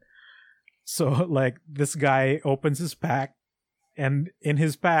card. So like this guy opens his pack, and in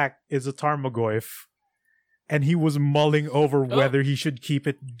his pack is a Tarmogoyf, and he was mulling over whether he should keep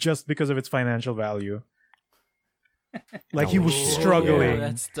it just because of its financial value. Like he was struggling, Yeah,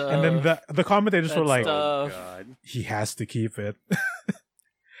 that's tough. and then the commentators were like, Oh Tough. god. "He has to keep it."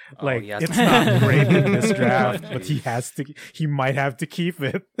 Oh, Like he has it's to- not great in this draft, but he might have to keep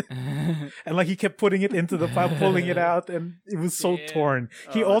it. And like he kept putting it into the pile, pulling it out, and it was so Yeah. torn.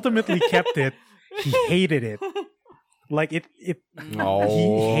 He Oh, ultimately kept it. He hated it. Like he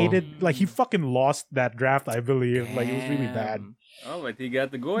hated, like he fucking lost that draft, I believe. Like it was really bad. Damn. Oh, but he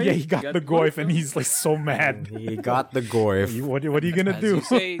got the Goyf. Yeah, he got the Goyf, and he's like so mad. He got the Goyf. What are you gonna As do? you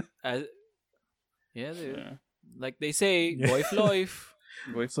say, like they say, Yeah. Goyf Loif.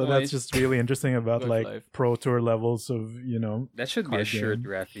 Goyf So Goyf. that's just really interesting about Goyf like life. pro tour levels of That should be a card shirt,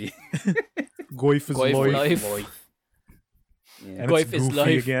 game. Rafi. Goyf is Goyf loif. life. Loif. Yeah. And Goyf it's is goofy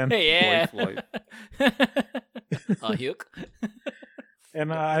life. again. Yeah. Goyf life. Hyuk.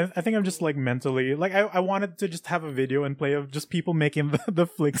 And I think I'm just like mentally like I wanted to just have a video and play of just people making the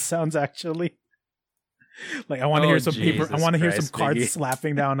flick sounds actually. Like I want to Oh, hear some paper. I Jesus want to hear some Christ, cards Biggie.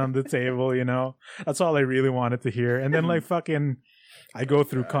 slapping down on the table. That's all I really wanted to hear. And then like fucking, I go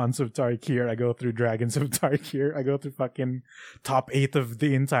through Cons of Tarkir. I go through Dragons of Tarkir. I go through fucking top 8 of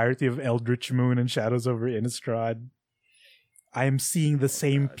the entirety of Eldritch Moon and Shadows over Innistrad. I am seeing the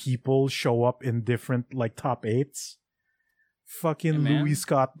same God. people show up in different like top 8s. Fucking Hey, man. Louis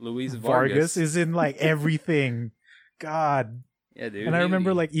Scott Luis Vargas is in like everything. God. Yeah, dude. And I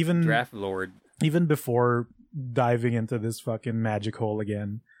remember like even Draft Lord. before diving into this fucking magic hole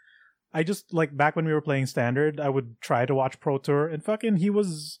again, I just like back when we were playing Standard, I would try to watch Pro Tour, and fucking he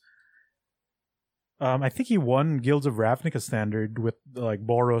was I think he won Guilds of Ravnica Standard with like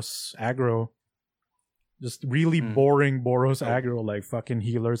Boros aggro. Just really boring Boros aggro, like fucking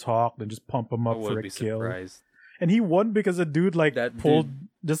Healer's Hawk, and just pump him I up for would a be kill. surprised. And he won because a dude like That pulled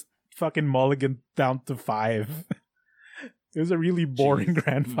just fucking mulligan down to 5. It was a really boring Jeez.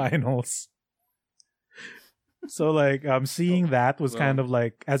 grand finals. So like seeing that was kind well. of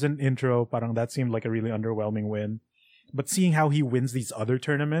like as an intro, parang that seemed like a really underwhelming win. But seeing how he wins these other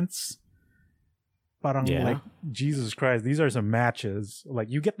tournaments, parang Yeah. like Jesus Christ, these are some matches. Like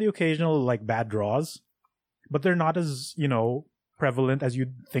you get the occasional like bad draws, but they're not as, prevalent as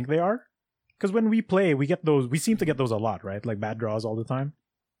you'd think they are. Because when we play, we seem to get those a lot, right? Like bad draws all the time.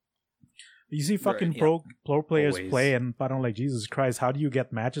 You see fucking Right, yeah. pro players Always. play, and parang like Jesus Christ, how do you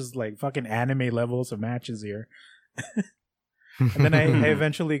get matches like fucking anime levels of matches here? And then I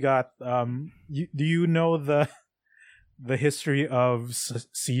eventually got do you know the history of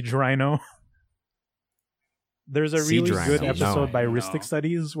Siege Rhino? There's a Siege really Rhino, good no. episode by No. Ristic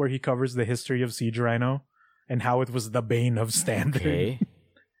Studies where he covers the history of Siege Rhino and how it was the bane of Standard Okay.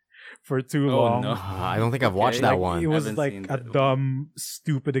 for too Oh, long. no. I don't think I've watched Okay. that Like, one. it was Haven't like seen a that one. dumb,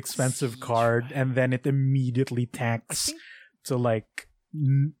 stupid, expensive Siege card, and then it immediately tanks to like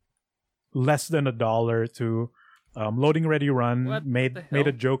less than $1 to Loading Ready Run What the made a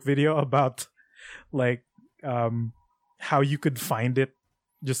hell? joke video about like how you could find it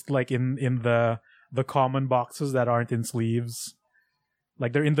just like in the common boxes that aren't in sleeves.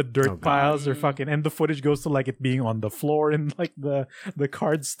 Like they're in the dirt Oh, God. piles. They're fucking, and the footage goes to like it being on the floor in like the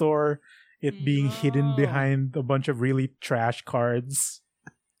card store, it being hidden No. behind a bunch of really trash cards.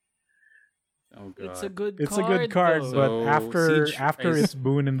 Oh god. It's a good It's card. a good card, though. but So, after Siege its is-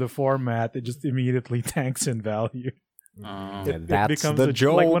 boon in the format, it just immediately tanks in value. Yeah, It that's becomes the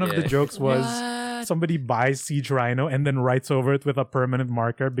joke. Like one of the Yeah. jokes was What? somebody buys Siege Rhino and then writes over it with a permanent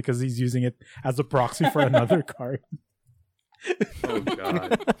marker because he's using it as a proxy for another card. Oh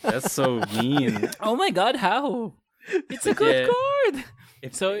god. That's so mean. Oh my god, how? It's a good Yeah. card.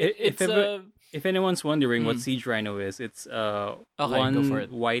 If, So if, it's if anyone's wondering what Mm. Siege Rhino is, it's go for one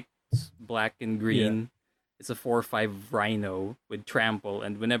it. white, black, and green. It's a 4/5 Rhino with trample,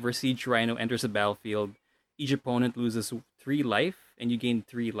 and whenever Siege Rhino enters a battlefield, each opponent loses 3 life, and you gain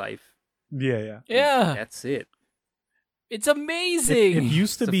 3 life. Yeah. yeah, That's it. it's It amazing.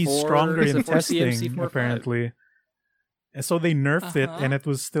 used to It's a be 4 stronger it's a in 4 CMC testing, 4/5. apparently. And so they nerfed it, Uh-huh. and it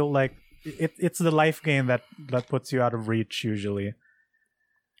was still like it's the life gain that puts you out of reach usually.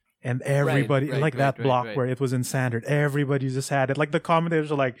 And everybody like that block right. where it was in standard, everybody just had it. Like the commentators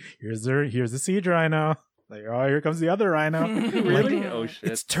are like, "Here's the Siege Rhino." Like, oh, here comes the other Rhino. Really? Like, Oh shit.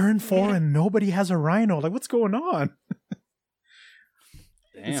 it's turn 4 and nobody has a Rhino. Like, what's going on?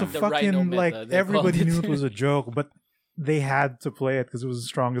 It's a Damn. The Rhino fucking meta, like they everybody called knew it. it was a joke, but they had to play it because it was the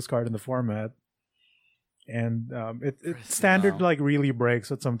strongest card in the format. And it standard Wow. like really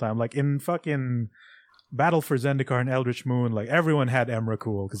breaks at some time. Like in fucking Battle for Zendikar and Eldritch Moon, like everyone had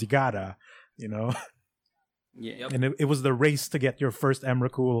Emrakul because you gotta, you know. Yeah. And it was the race to get your first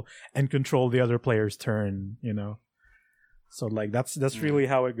Emrakul and control the other player's turn, you know. So like that's really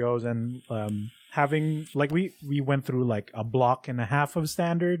how it goes. And having like we went through like a block and a half of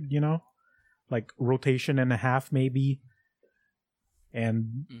standard, you know, like rotation and a half maybe.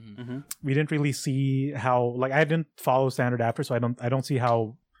 And Mhm. Mm-hmm. we didn't really see how like I didn't follow standard after, so I don't see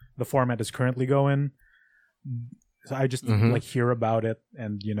how the format is currently going. So I just Mhm. like hear about it,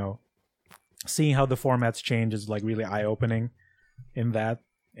 and you know, seeing how the formats change is like really eye opening in that,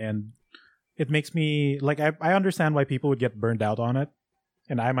 and it makes me like I understand why people would get burned out on it,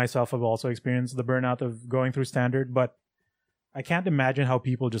 and I myself have also experienced the burnout of going through standard, but I can't imagine how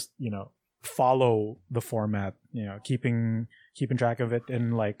people just follow the format, keeping track of it,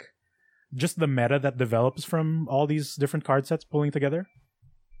 and like just the meta that develops from all these different card sets pulling together.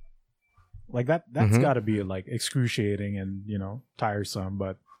 Like that's Mhm. got to be like excruciating and tiresome,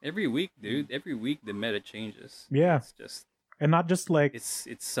 but Every week, dude. Every week the meta changes. Yeah. It's just and not just like it's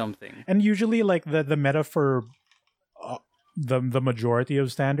something. and usually like the meta for the majority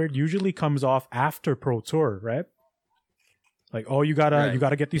of standard usually comes off after Pro Tour, right? Like, oh, you gotta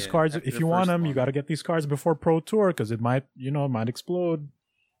Right. get these Yeah, cards after if the you want first them. You one. gotta get these cards before Pro Tour because it might explode.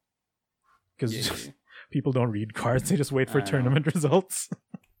 Because Yeah. people don't read cards; they just wait for I know. tournament results.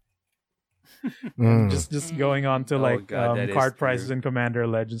 Mm. just going on to Oh, like God, that is card true. prices in Commander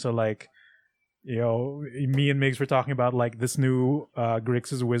Legends. So like, me and Migs were talking about like this new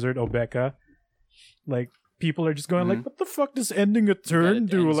Grixis Wizard Obeka. Like people are just going like, what the fuck does ending a turn it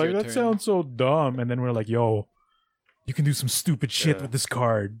do? ends Like your that turn. sounds so dumb. And then we're like, yo, you can do some stupid shit Yeah. with this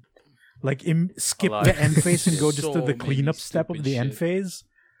card. Like skip lot. the end phase and go just to So the many cleanup step of stupid the end shit. phase.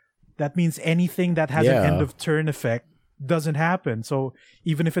 That means anything that has Yeah. an end of turn effect doesn't happen. So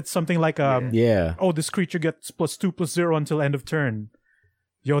even if it's something like Yeah. oh, this creature gets +2/+0 until end of turn.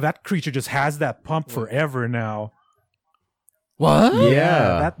 Yo, that creature just has that pump forever now. What?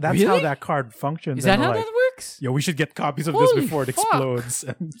 Yeah. That's how Really? that card functions. Is that And how we're that like, works? yo, we should get copies of Holy this before it fuck. explodes.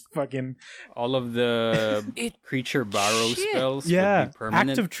 And fucking All of the It- creature borrow Shit. spells would yeah, be permanent.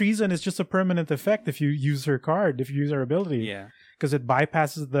 Active Treason is just a permanent effect if you use her card, if you use her ability, Yeah. because it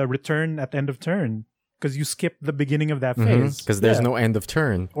bypasses the return at end of turn because you skip the beginning of that phase. Because there's Yeah. no end of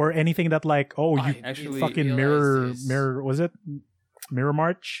turn. or anything that like you actually fucking realized mirror this. was it Mirror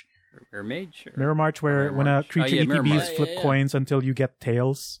March. Mirror Mage? Or... Mirror March, where Mirror when a March. creature Yeah, Mirror ETBs March. flip Yeah. coins until you get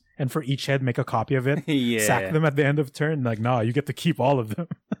tails, and for each head make a copy of it, yeah. sack them at the end of turn. Like, nah, you get to keep all of them.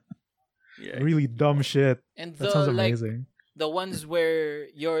 Yeah. Really dumb shit. And That sounds the like amazing. the ones where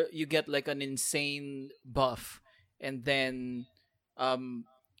you get like an insane buff, and then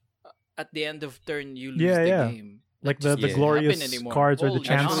at the end of turn you lose Yeah, the yeah. game. Like That the just glorious doesn't happen anymore. cards or the Holy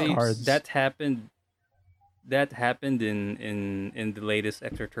chance shit. cards. That happened. That happened in the latest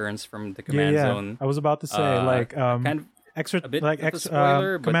extra turns from the command zone. I was about to say like Kind of extra a bit like of a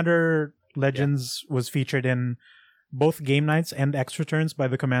spoiler, but- Commander Legends was featured in both Game Nights and Extra Turns by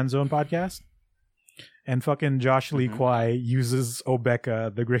the Command Zone podcast. And fucking Josh Lee Kwai uses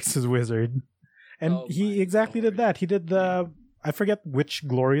Obeka, the Grixis wizard. And he exactly did that. He did the... I forget which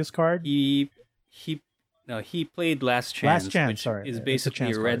Glorious card. He played Last Chance. Last Chance, which sorry. is It's a basically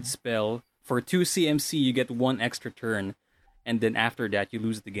chance a red card. spell. For 2 CMC, you get 1 extra turn. And then after that, you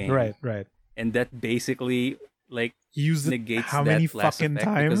lose the game. Right. And that basically, like, He used it negates how that many last fucking effect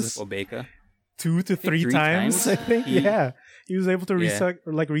times? because of Obeka. 2 to 3 3 times, times. I think. He- Yeah. He was able to Yeah.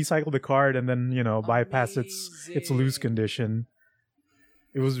 recycle the card and then, bypass its lose condition.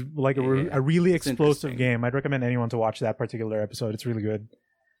 It was like a really It's explosive interesting. game. I'd recommend anyone to watch that particular episode. It's really good.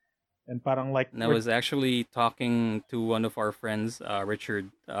 And parang like And I was actually talking to one of our friends,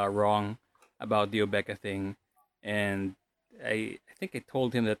 Richard Wrong, about the Obeka thing. And I think I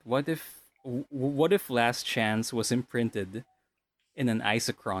told him that what if Last Chance was imprinted in an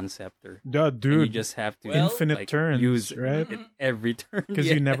Isochron scepter? Duh, And you dude, just have to infinite like, turns, use right? it every turn. Because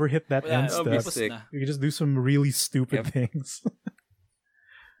Yeah. you never hit that end that'd be step. sick. You can just do some really stupid things.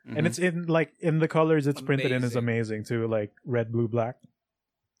 Mhm. And it's in the colors it's printed in is amazing too, like red, blue, black.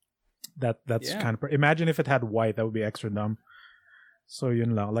 That's Yeah. kind of imagine if it had white, that would be extra dumb. So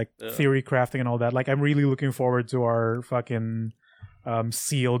like Ugh. theory crafting and all that. Like I'm really looking forward to our fucking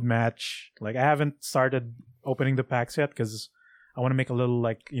sealed match. Like I haven't started opening the packs yet because I want to make a little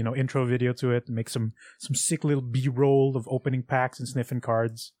intro video to it, make some sick little B-roll of opening packs and sniffing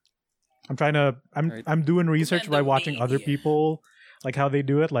cards. Right. I'm doing research by watching other Mania. people, like how they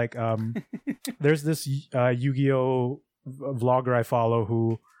do it. Like there's this Yu-Gi-Oh vlogger I follow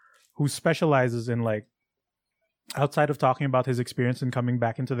who specializes in like outside of talking about his experience and coming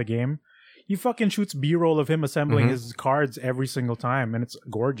back into the game, he fucking shoots B-roll of him assembling his cards every single time, and it's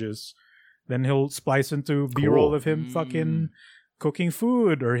gorgeous. Then he'll splice into B-roll Cool. of him fucking cooking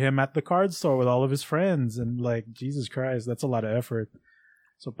food or him at the card store with all of his friends, and like Jesus Christ, that's a lot of effort.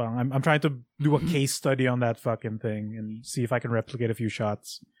 So I'm trying to do a case study on that fucking thing and see if I can replicate a few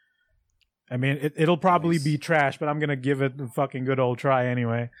shots. I mean, it'll probably Nice. be trash, but I'm gonna give it a fucking good old try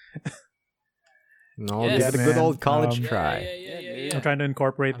anyway. No, Yes, get a good man. old college Um, try. Yeah. I'm trying to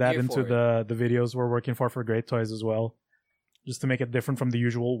incorporate I'm that here into for the videos we're working for Great Toys as well, just to make it different from the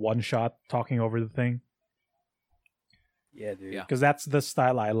usual one shot talking over the thing. Yeah, dude. Yeah. Because that's the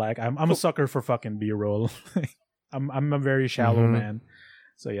style I like. I'm a sucker for fucking B-roll. I'm a very shallow Mhm. man.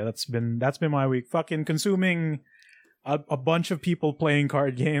 So yeah, that's been my week. Fucking consuming a bunch of people playing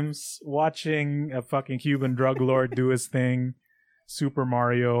card games, watching a fucking Cuban drug lord do his thing, Super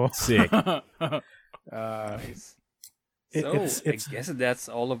Mario. Sick. Nice. It's I guess that's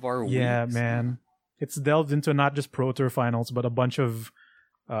all of our yeah, weeks. man. It's delved into not just Pro Tour finals, but a bunch of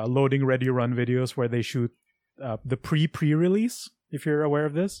loading ready run videos where they shoot the pre-release. If you're aware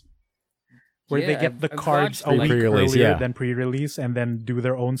of this, where they Yeah, get the I've cards watched, a week pre-release, earlier yeah. than pre-release, and then do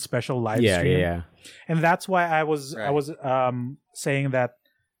their own special live Yeah, stream. yeah. And that's why I was Right. saying that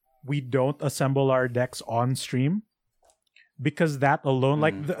we don't assemble our decks on stream, because that alone,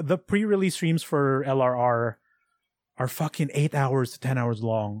 like the pre-release streams for LRR are fucking 8 hours to 10 hours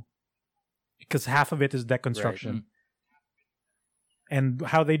long, because half of it is deck construction. And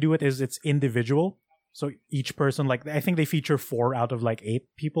how they do it is it's individual. So each person, like I think they feature 4 out of like 8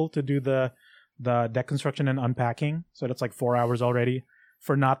 people to do the deck construction and unpacking. So that's like 4 hours already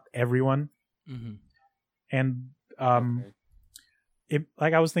for not everyone. Mhm. And Okay.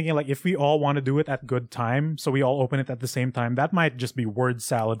 like I was thinking, like if we all want to do it at good time, so we all open it at the same time, that might just be word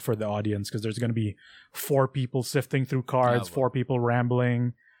salad for the audience, because there's going to be 4 people sifting through cards, well. 4 people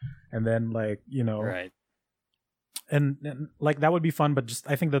rambling, and then like Right. and like that would be fun, but just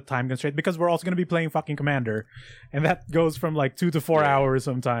I think the time constraint, because we're also going to be playing fucking Commander, and that goes from like 2 to 4 hours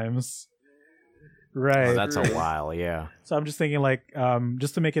sometimes. Right. Oh, that's a while, yeah. So I'm just thinking, like,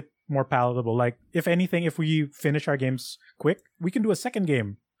 just to make it more palatable, like, if anything, if we finish our games quick, we can do a second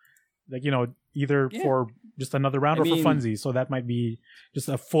game. Like, either Yeah. for just another round I or mean, for funsies. So that might be just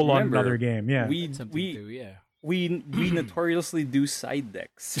a full-on remember, another game. Yeah. Something to, yeah. We notoriously do side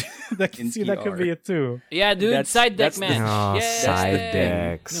decks. that in that could TR. be it too. Yeah, dude, That's- side deck that's match. the- Oh, yeah. side the thing.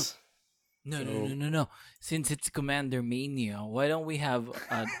 decks. No. Since it's Commander Mania, why don't we have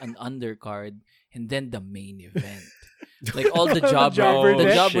an undercard and then the main event? Like all the jobber the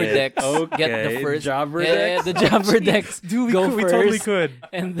deck? jobber Shit. decks get the Okay, first. jobber yeah, decks? the jobber decks Dude, we, go could, we first, totally could.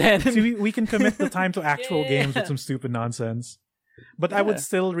 and then See, we can commit the time to actual Yeah. games with some stupid nonsense. But I would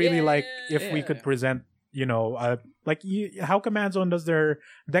still really like if we could Yeah. present, how Command Zone does their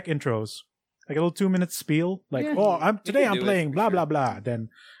deck intros. Like a little 2-minute spiel, like, Yeah, "Oh, we today can I'm do it playing for blah sure. blah blah." Then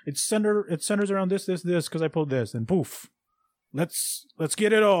it centers around this because I pulled this, and poof, let's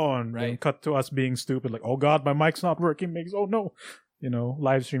get it on. Right. And cut to us being stupid, like, oh god, my mic's not working. Oh no,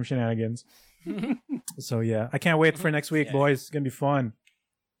 live stream shenanigans. So yeah, I can't wait for next week, Yeah. boys. It's gonna be fun.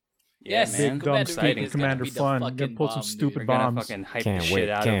 Yes, man. Big dumb Commander stupid League is Commander gonna be the fun. fucking Gonna pull some bomb, dude. stupid We're gonna bombs. fucking hype Can't the wait, shit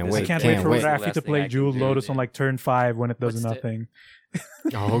out can't of this. wait, I can't can't wait for wait. Rafi to play Jewel Lotus on like turn 5 when it does What's the- nothing.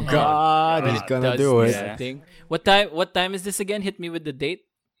 Oh God, he's gonna do it. Yeah. Thing. What time is this again? Hit me with the date.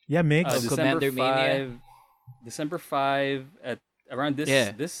 Yeah, Migs. Commander Mania. December 5 at around this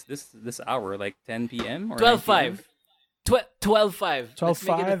Yeah. this hour, like 10 p.m. or 12:05. 12:05. Let's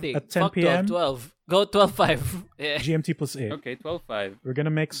make it a 12:05 thing. at 10 Fuck p.m.? 12. Go 12:05. Yeah. GMT plus 8. Okay, 12:05. We're gonna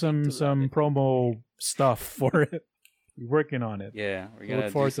make some to love it. promo stuff for it. We're working on it. Yeah, we're Look gonna do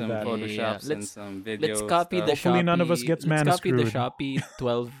forward to some that. photoshops Yeah, and let's- some video. Let's copy the stuff. Shopee. Hopefully none of us gets let's mana copy the screwed. Shopee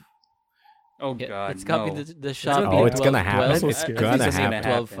 12. Oh Yeah, god, let's copy no. the Shopee. Oh, it's 12, gonna happen. 12. It's I gonna think it's gonna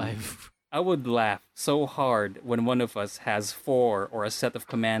happen. 12:05. I would laugh so hard when one of us has 4 or a set of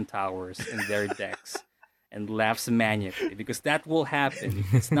command towers in their decks and laughs maniacally because that will happen.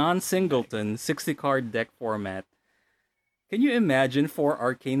 It's non-singleton 60-card deck format. Can you imagine 4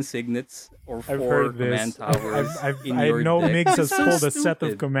 arcane signets or I've 4 heard command this. towers in I your know deck? Migs has It's so pulled a set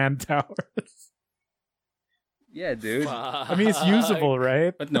of stupid. command towers. Yeah, dude. I mean, it's usable,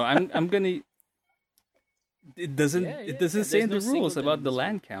 right? But no, I'm gonna. It doesn't. Yeah, It doesn't yeah, say in the there's no rules about the singletons.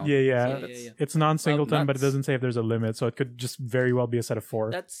 land count. Yeah, yeah. Yeah, yeah. It's non-singleton, but it nuts. doesn't say if there's a limit, so it could just very well be a set of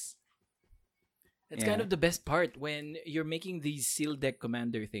 4. That's kind Yeah. of the best part when you're making these seal deck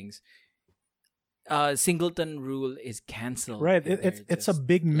commander things. Singleton rule is cancelled. Right. and It's they're a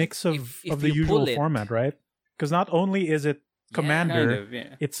big mix of, if the you usual pull it- format, right? Because not only is it commander, Kind of.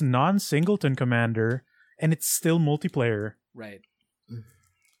 Yeah. it's non-singleton commander, and it's still multiplayer. right.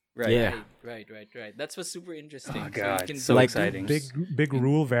 Right. Yeah. Right. That's what's super interesting. Oh So you god, can so like, exciting. Big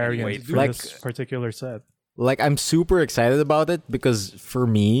rule variant wait for for this particular set. Like, I'm super excited about it because for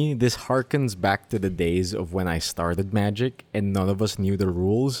me, this harkens back to the days of when I started Magic and none of us knew the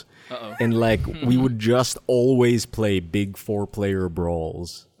rules. Uh-oh. And like, we would just always play big 4-player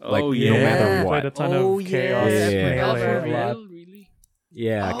brawls. Like, Oh, no yeah. matter Played a what. ton of chaos, yeah. melee, For a lot. real? Really?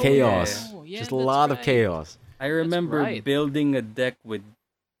 Yeah, Oh, chaos. yeah. Just a Yeah, lot that's of chaos. I remember right. building a deck with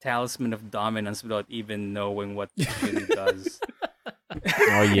Talisman of Dominance without even knowing what it really does.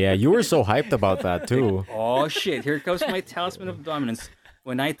 Oh yeah, you were so hyped about that too. Oh shit! Here comes my Talisman of Dominance.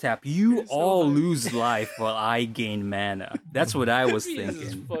 When I tap, you all lose life while I gain mana. That's what I was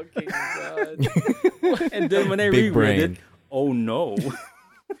Jesus thinking. fucking God. And then when I Big reread brain. it, oh no!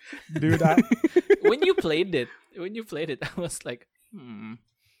 Dude, when you played it, I was like, All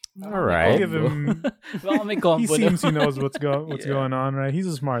I'll right. give him. well, may combo He na. seems he knows what's Yeah. going on, right? He's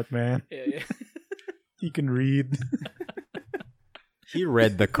a smart man. Yeah. He can read. He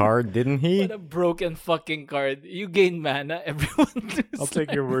read the card, didn't he? What a broken fucking card. You gain mana, everyone loses I'll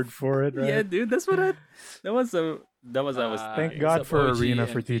take your word for it, right? Yeah, dude, that's what I. That was I was Thank thinking. God for OG Arena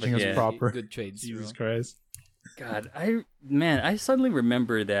for and teaching us Yeah. proper. Good trades, Jesus bro. Christ. God, I suddenly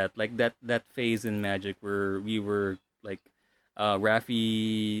remember that that phase in Magic where we were like,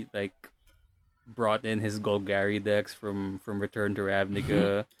 Rafi like brought in his Golgari decks from Return to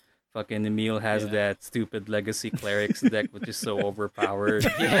Ravnica. Fucking Emil has Yeah. that stupid Legacy Clerics deck, which is so overpowered.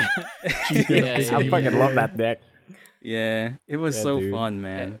 Yeah. Yeah, I fucking love that deck. Yeah, it was Yeah, so dude. fun,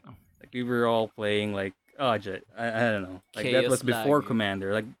 man. Like we were all playing like, I don't know, like that was Chaos before Lag.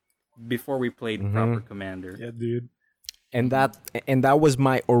 Commander, like before we played Mhm. proper Commander. Yeah, dude. And that was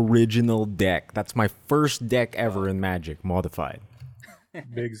my original deck. That's my first deck ever in Magic, modified.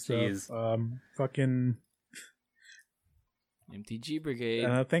 Big stuff. Jeez. Fucking. MTG Brigade.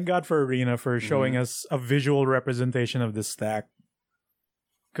 Thank God for Arena for showing us a visual representation of this stack.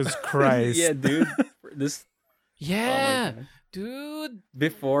 Because Christ. Yeah, dude. This yeah, oh my God. dude.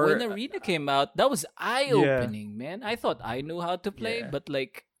 before When Arena came out, that was eye-opening, man. I thought I knew how to play, Yeah. but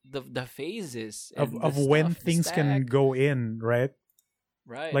like the phases of and the when stuff, the things can stack, go in, right?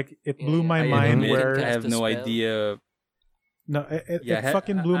 right. Like, it Yeah, blew yeah. my I mind admit where. I have Cast a no spell. idea. No, it Yeah,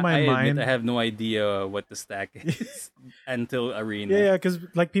 fucking blew my I admit mind. I have no idea what the stack is until Arena. Yeah, because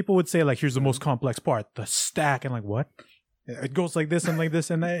like people would say, like, here's the most complex part, the stack, and like, what? It goes like this and like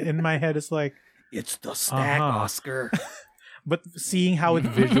this, and in my head, it's like, It's the stack, Uh-huh. Oscar. but seeing how it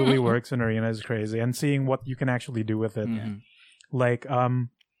visually works in Arena is crazy, and seeing what you can actually do with it, Mhm. like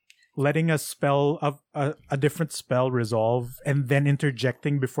letting a spell of a different spell resolve and then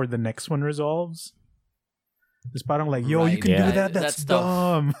interjecting before the next one resolves. It's parang like, yo, you Right, can yeah. do that. That's That's tough.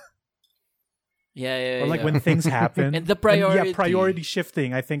 dumb. Yeah. Or like yeah. when things happen, And the priority priority.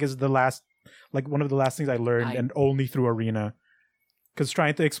 shifting, I think, is the last, like one of the last things I learned, I- and only through Arena. Because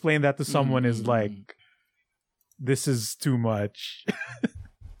trying to explain that to someone is Mm. like this is too much.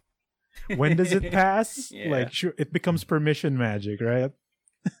 When does it pass? Yeah. Like, sure, it becomes permission magic, right?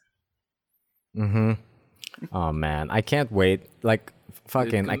 Mm-hmm. Oh man, I can't wait. Like,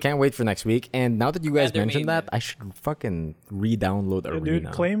 fucking, I can't wait for next week. And now that you guys Rather mentioned mean- that, I should fucking re-download Yeah, Arena.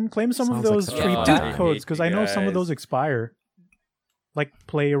 dude, claim some of Sounds like those such a free fun pack time. codes because I know some of Guys. those expire. Like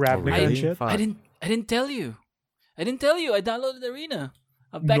Play Ravnica really? and shit. Fuck. I didn't tell you. I downloaded Arena.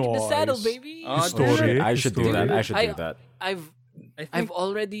 I'm back in the saddle, Nice. baby. Oh, Story. I should do that. I should I- do that. I've I think I've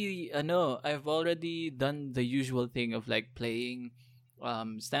already I've already done the usual thing of like playing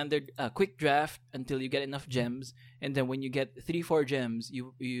standard quick draft until you get enough gems, and then when you get 3-4 gems,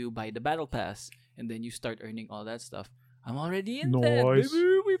 you buy the battle pass, and then you start earning all that stuff. I'm already in that, Nice.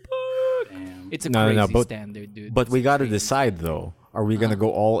 baby. We back. Damn. It's a No, no, crazy no, standard, dude. But It's we got to crazy. decide though. Are we gonna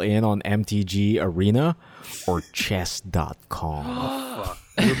go all in on MTG Arena or Chess.com? Fuck.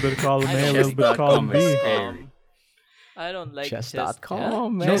 A little bit of column A, a I little bit of column Chess.com is B. scary. I don't like Chess.com, No,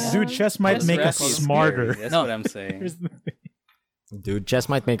 man. dude, chess might Chess make us Raffle is smarter. That's No. what I'm saying. Here's the thing. Dude, Chess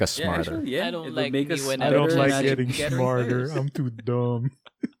might make us Yeah, smarter. actually, yeah. I don't it would like make me us when I I don't better like magic getting gathering smarter. players. I'm too dumb.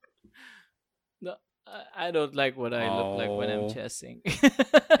 No, I don't like what I look like when I'm Oh. chessing.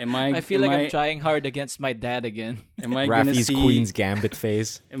 Am I- I feel am like I- I'm trying hard against my dad again. Am I gonna Raffi's see Queen's Gambit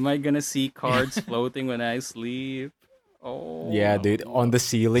phase. Am I gonna see cards floating when I sleep? Oh Yeah, dude, on the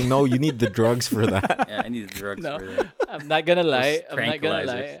ceiling. No, you need the drugs for that. Yeah, I need drugs No, for that. I'm not gonna lie. Those I'm not gonna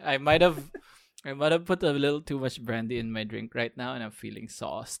lie. tranquilizers. I might have put a little too much brandy in my drink right now, and I'm feeling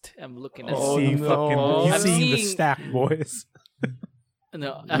sauced. I'm looking at Oh, seeing no. fucking, he's I'm seeing the seeing- stack, boys.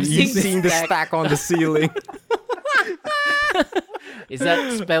 no. I'm You seeing seeing the stack on the ceiling. Is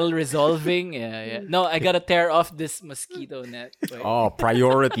that spell resolving? Yeah, yeah. No, I gotta tear off this mosquito net. Wait. Oh,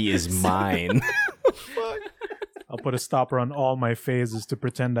 priority is mine. I'll put a stopper on all my phases to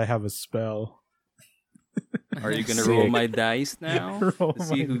pretend I have a spell. Are you gonna roll Sick. my dice now Roll to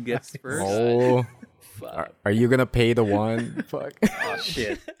see my who gets first? Oh, Fuck. are you gonna pay the one? Fuck. Oh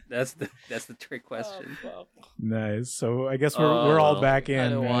shit, that's the trick question. Oh, fuck. Nice. So I guess we're Oh, all well. back in. I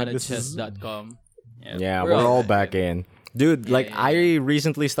don't man. want a This is- chess.com. Yeah, We're we're all all back back in. Dude, Yeah, like yeah, I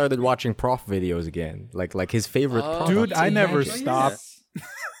recently started watching Prof videos again. Like his favorite Oh, Prof. Dude, I never imagine. stop.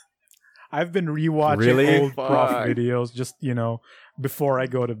 I've been rewatching Really? old prof Fuck. videos just, before I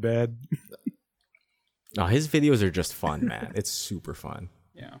go to bed. No, his videos are just fun, man. It's super fun.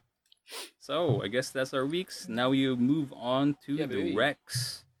 Yeah. So I guess that's our weeks. Now you move on to Yeah, the baby.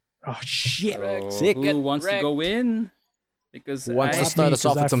 Rex. Oh shit. So Sick. who Get wants to go in? Because Who wants I, to start us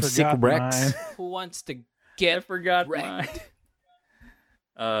off with some sick Rex? mine. Who wants to I get forgot wrecked?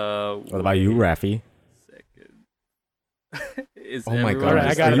 mine. What about you, Raffi? Second. Is Oh my everyone God. All right, I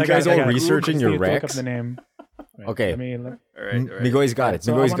Just- got are it. you I got guys it, I all got it. researching Just your need to look up Rex? the name. Wait, Okay. Let me, All right, all right. Migoy's got it.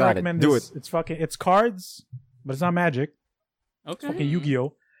 so I Migoy's wanna got it. recommend Do this. it. It's cards, but it's not magic. Okay. Fucking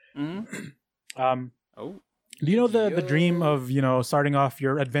Yu-Gi-Oh. Mhm. Um, Oh. do you know the Yu-Gi-Oh. dream of starting off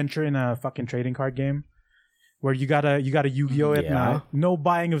your adventure in a fucking trading card game, where you gotta Yu-Gi-Oh it, Yeah. no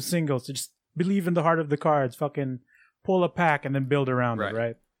buying of singles, so just believe in the heart of the cards, fucking pull a pack and then build around Right. it,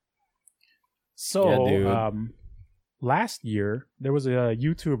 right? So, Yeah, dude. last year there was a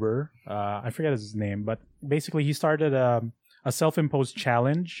YouTuber, I forget his name, but basically he started a self-imposed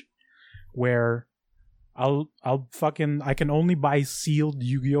challenge where I can only buy sealed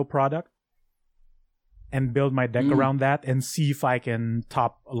Yu-Gi-Oh product and build my deck around that and see if I can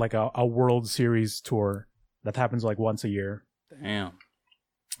top like a World Series tour that happens like once a year. Damn.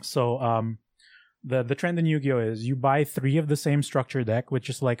 So the trend in Yu-Gi-Oh is you buy 3 of the same structure deck, which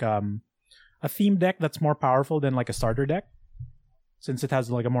is like a theme deck that's more powerful than like a starter deck, since it has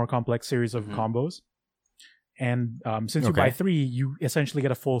like a more complex series of combos. And since you buy Okay. 3, you essentially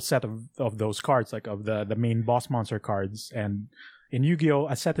get a full set of those cards, like of the main boss monster cards. And in Yu-Gi-Oh,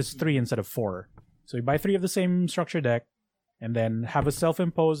 a set is 3 instead of 4. So you buy 3 of the same structure deck, and then have a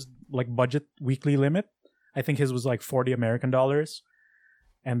self-imposed like budget weekly limit. I think his was like $40 American.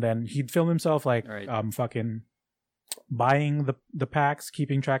 And then he'd film himself like Right. fucking buying the packs,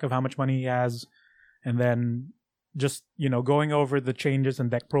 keeping track of how much money he has, and then just going over the changes in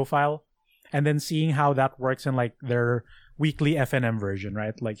deck profile, and then seeing how that works in like their weekly FNM version,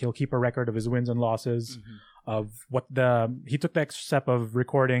 right? Like he'll keep a record of his wins and losses, of what he took the extra step of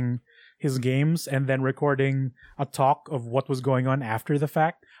recording his games and then recording a talk of what was going on after the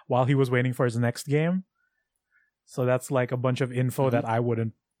fact while he was waiting for his next game. So that's like a bunch of info that I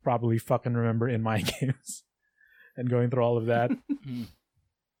wouldn't probably fucking remember in my games, and going through all of that.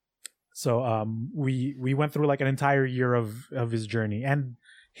 So we went through like an entire year of his journey, and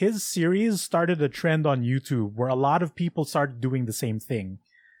his series started a trend on YouTube where a lot of people started doing the same thing.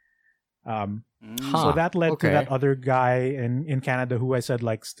 So that led to okay. that other guy in Canada who I said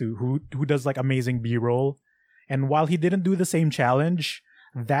likes to who does like amazing B-roll. And while he didn't do the same challenge,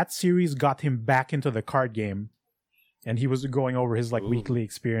 that series got him back into the card game. And he was going over his like weekly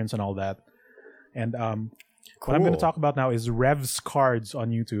experience and all that. And what I'm going to talk about now is Rev's Cards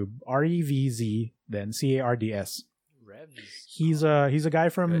on YouTube. REVZ, then CARDS. Revs. He's a guy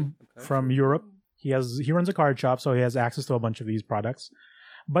from Europe. He runs a card shop, so he has access to a bunch of these products.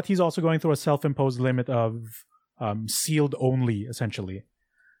 But he's also going through a self-imposed limit of sealed only, essentially.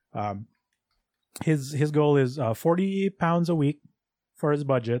 His goal is 40 pounds a week for his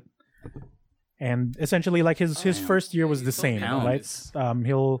budget, and essentially, like his first year was the same, right?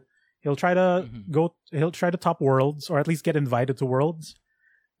 He'll try to he'll try to top worlds, or at least get invited to worlds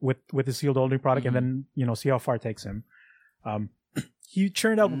with his sealed only product, and then see how far it takes him. He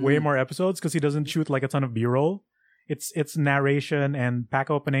churned out way more episodes because he doesn't shoot like a ton of B-roll. It's narration and pack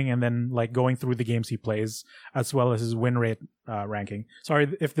opening, and then like going through the games he plays, as well as his win rate ranking.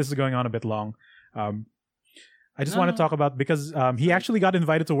 Sorry if this is going on a bit long. I just want to talk about, because he actually got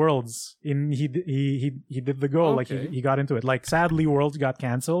invited to Worlds. He did the goal, like he got into it. Like sadly, Worlds got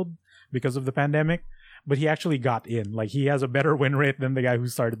canceled because of the pandemic, but he actually got in. Like he has a better win rate than the guy who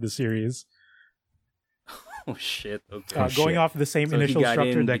started the series. Oh shit! Okay. Going off the same initial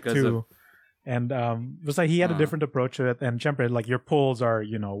structure deck too. And it was like he had a different approach to it. And Chempre, like your pulls are,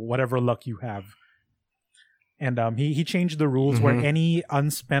 whatever luck you have. And he changed the rules where any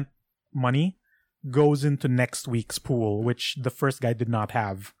unspent money goes into next week's pool, which the first guy did not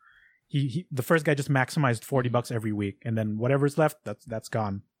have. The first guy just maximized $40 every week, and then whatever's left, that's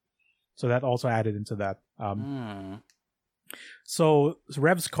gone. So that also added into that. So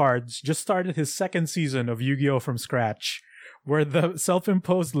Rev's Cards just started his second season of Yu-Gi-Oh! From scratch, where the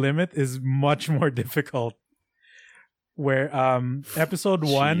self-imposed limit is much more difficult. Where episode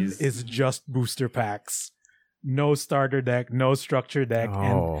 1 is just booster packs. No starter deck, no structure deck.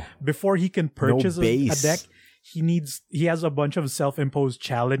 And before he can purchase a deck, he has a bunch of self-imposed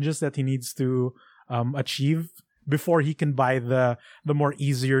challenges that he needs to achieve before he can buy the more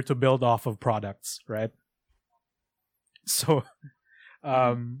easier to build off of products, right? So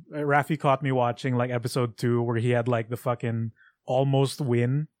Rafi caught me watching like episode 2 where he had like the fucking almost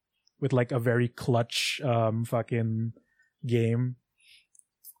win with like a very clutch fucking game.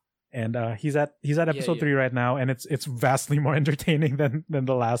 And he's at episode 3 right now, and it's vastly more entertaining than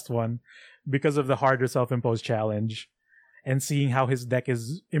the last one because of the harder self-imposed challenge, and seeing how his deck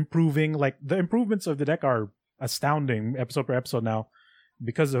is improving. Like the improvements of the deck are astounding episode per episode now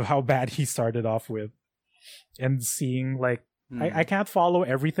because of how bad he started off with. And seeing like I can't follow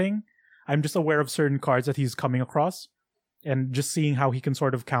everything. I'm just aware of certain cards that he's coming across, and just seeing how he can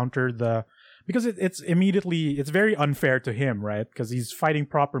sort of counter because it's very unfair to him, right? Because he's fighting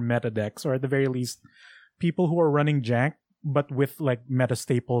proper meta decks, or at the very least, people who are running jank, but with like meta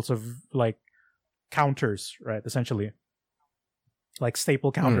staples of like counters, right? Essentially, like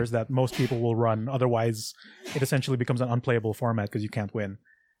staple counters that most people will run. Otherwise, it essentially becomes an unplayable format because you can't win.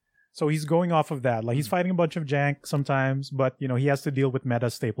 So he's going off of that. Like he's fighting a bunch of jank sometimes, but he has to deal with meta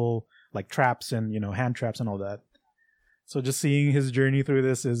staple like traps and hand traps and all that. So just seeing his journey through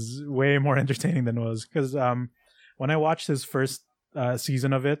this is way more entertaining than it was. Because when I watched his first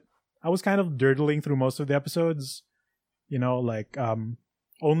season of it, I was kind of durdling through most of the episodes.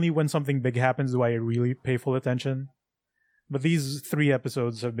 Only when something big happens do I really pay full attention. But these 3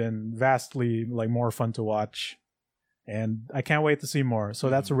 episodes have been vastly like more fun to watch. And I can't wait to see more. So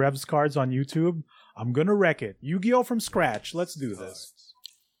that's Rev's Cards on YouTube. I'm gonna wreck it. Yu-Gi-Oh! From scratch. Let's do this.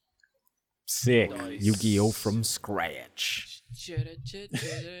 Sick. Nice. Yu-Gi-Oh! From scratch.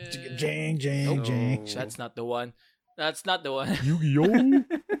 Jang, jang, jang. That's not the one. That's not the one. Yu-Gi-Oh!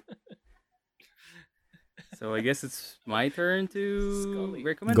 So I guess it's my turn to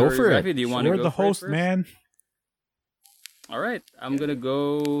recommend. Go for it. Rafi, do you want to You're go the for it host, first? man. All right, I'm gonna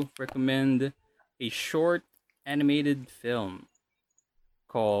go recommend a short animated film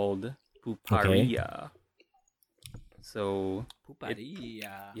called Puparia. So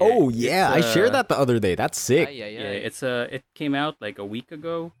Puparia. Oh yeah, I it's, shared that the other day. That's sick. Yeah. it came out like a week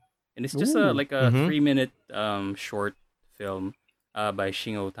ago, and it's just a 3-minute short film by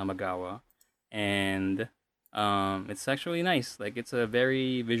Shingo Tamagawa, and it's actually nice. Like it's a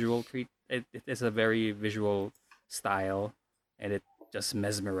very visual treat. It is a very visual style, and it just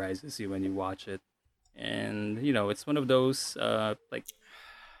mesmerizes you when you watch it. And it's one of those like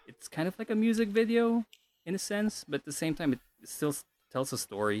it's kind of like a music video in a sense, but at the same time it still tells a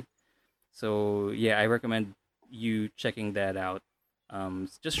story. So yeah, I recommend you checking that out.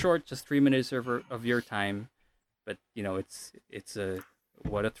 It's just short, just 3 minutes of your time, but it's a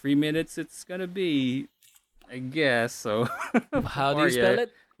what a 3 minutes it's gonna be, I guess. So How do you spell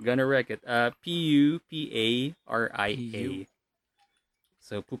it? Gonna wreck it. Puparia. Pu.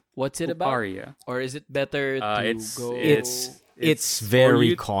 So What's it about? Puparia. Or is it better to It's go? It's for very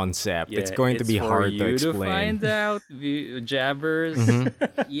you- concept. yeah, it's going to be for hard you to explain. find out, jabbers.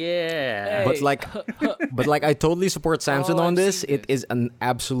 Yeah. But like, I totally support Samson Oh, on I've this. seen It is an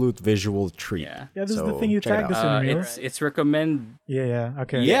absolute visual treat. Yeah. Yeah, this is the So, thing you check it tagged us out. in, Emil. It's recommend. Yeah,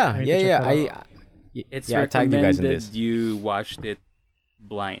 okay. Yeah, I need yeah, to check yeah. that out. It's I tagged you guys in recommended this. you watched it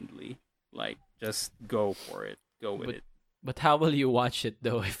blindly. Like, just go for it. Go with But- it. But how will you watch it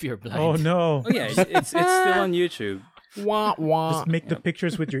though if you're blind? Oh no! Oh yeah, it's still on YouTube. Wah, wah. Just make the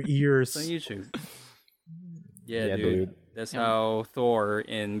pictures with your ears. It's on YouTube. Yeah, Yeah, dude. dude. That's how Thor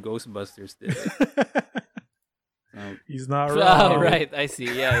in Ghostbusters did it. He's not Oh, wrong. right. I see.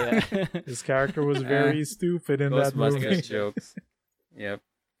 Yeah. His character was very stupid in that movie. Ghostbusters jokes. Yep.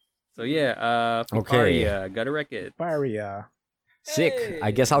 So yeah, Okay. Puparia, gotta wreck it. Paria. Sick.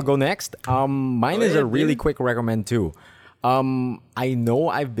 I guess I'll go next. Mine Go is a ahead, really dude. quick recommend too. I know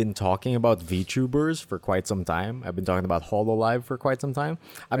I've been talking about VTubers for quite some time. I've been talking about HoloLive for quite some time.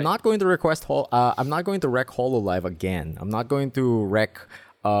 I'm not going to I'm not going to wreck HoloLive again. I'm not going to wreck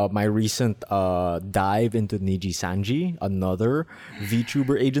my recent dive into Niji Sanji, another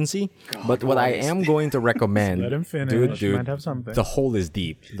VTuber agency. But what I am going to recommend, Let him finish. dude, Might have something. the hole is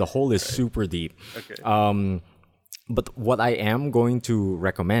deep. The hole is super deep. Okay. But what I am going to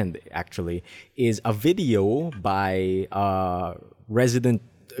recommend actually is a video by resident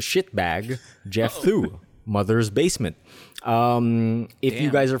shitbag Jeff Thu, Mother's Basement. If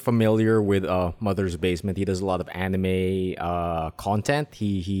you guys are familiar with Mother's Basement, he does a lot of anime content.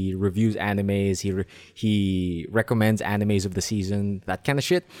 He reviews animes. He recommends animes of the season, that kind of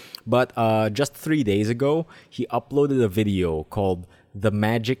shit. But just 3 days ago, he uploaded a video called "The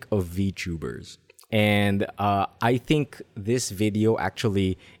Magic of VTubers." And I think this video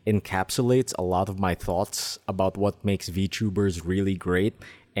actually encapsulates a lot of my thoughts about what makes VTubers really great.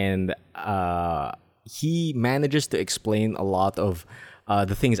 And he manages to explain a lot of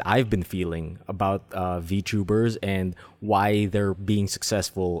the things I've been feeling about VTubers and why they're being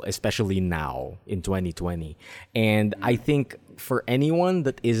successful, especially now in 2020. And I think for anyone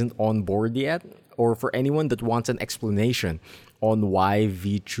that isn't on board yet, or for anyone that wants an explanation on why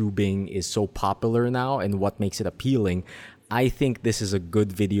VTubing is so popular now and what makes it appealing, I think this is a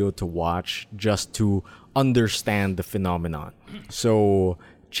good video to watch just to understand the phenomenon. So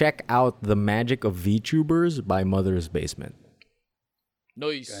check out The Magic of VTubers by Mother's Basement.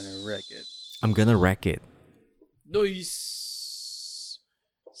 Noise. Gonna wreck it. I'm gonna wreck it. Noise.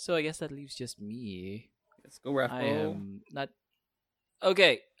 So I guess that leaves just me. Let's go, Raffle. I am not.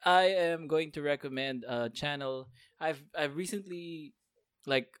 Okay, I am going to recommend a channel. I've recently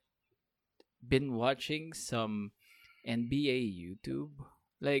been watching some NBA YouTube.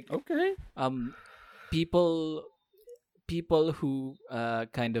 Okay. People who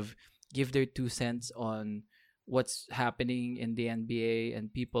kind of give their 2 cents on what's happening in the NBA,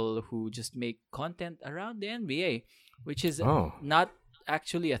 and people who just make content around the NBA, which is Oh. not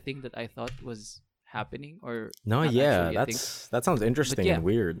actually a thing that I thought was happening, or No, not yeah, actually a thing. that sounds interesting yeah. and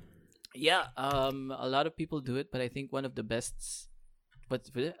weird. Yeah, a lot of people do it, but I think one of the best. But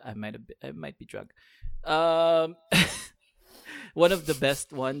I might be drunk. One of the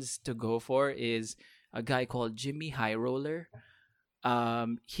best ones to go for is a guy called Jimmy High Roller.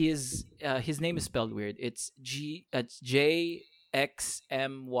 His name is spelled weird. It's JXMY,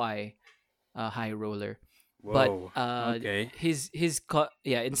 High Roller. Whoa. But okay.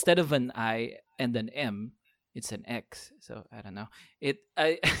 instead of an I and an M, it's an X. So I don't know.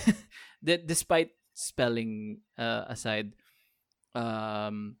 Despite spelling aside,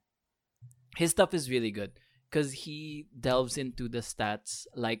 his stuff is really good because he delves into the stats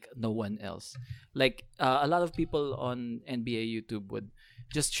like no one else. Like a lot of people on NBA YouTube would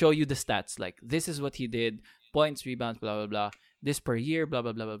just show you the stats, like this is what he did, points, rebounds, blah blah blah, this per year, blah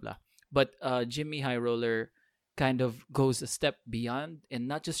blah blah blah blah. But Jimmy High Roller kind of goes a step beyond and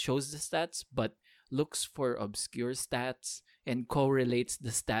not just shows the stats, but looks for obscure stats and correlates the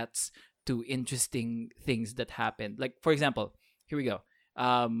stats to interesting things that happened. Like, for example, here we go.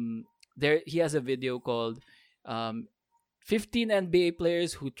 He has a video called 15 NBA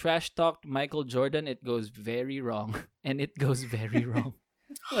players who trash talked Michael Jordan. It goes very wrong. And it goes very wrong.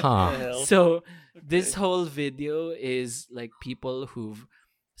 Huh. So this whole video is like people who've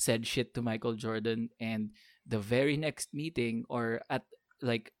said shit to Michael Jordan, and the very next meeting, or at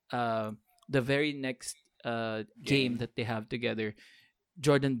the very next game that they have together,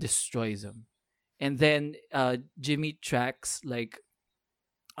 Jordan destroys him. And then Jimmy tracks like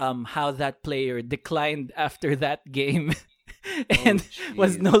how that player declined after that game and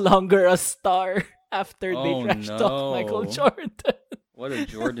was jeez. no longer a star after they Oh, trash talked Michael no. Jordan. What a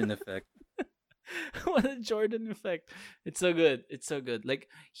Jordan effect. What a Jordan effect. It's so good. It's so good. Like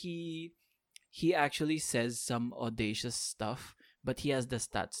he actually says some audacious stuff, but he has the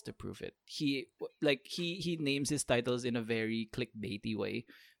stats to prove it. He names his titles in a very clickbaity way,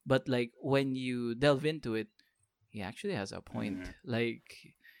 but like when you delve into it, he actually has a point. Like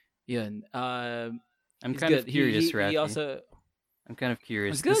yun. I'm It's kind good. of curious, He Rafi. also I'm kind of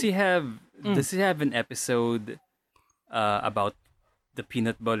curious. It's Does good. he have Does he have an episode about the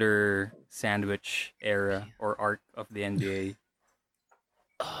peanut butter sandwich era or arc of the NBA?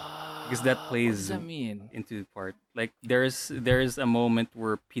 Because that what plays does that mean? into part. Like there's a moment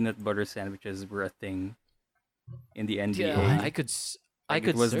where peanut butter sandwiches were a thing in the NBA. Yeah, I could Like, it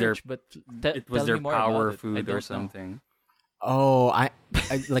could was their- search, but It was tell their me more power about it. I food don't or know. something. Oh, I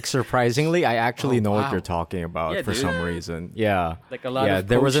like surprisingly, I actually Oh, know what wow. you're talking about Yeah, for dude. some reason. Yeah. Like a lot Yeah, of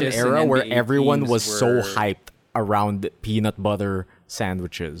there was an coaches in era where NBA everyone teams was so were- hyped around peanut butter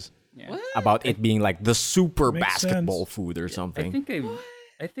sandwiches Yeah. What? about it being like the super Makes basketball sense. food or something.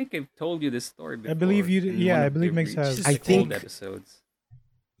 I think I've told you this story before. I believe you. in Yeah, one I of believe the Mix has. Reach I think- old episodes.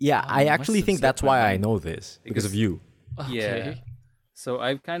 Yeah, I must actually have think slipped that's my why I mind. know this because of Because- you. Yeah. Okay. So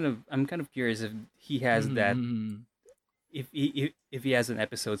I'm kind of curious if he has that Mhm. if he has an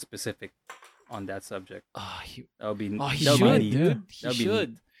episode specific on that subject. He That'll be he that'll be should, neat. dude. He That'd be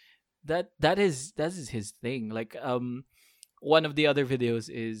should. That is his thing. Like one of the other videos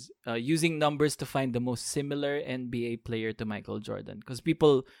is using numbers to find the most similar NBA player to Michael Jordan. Because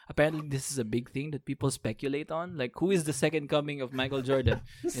people apparently this is a big thing that people speculate on. Like who is the second coming of Michael Jordan?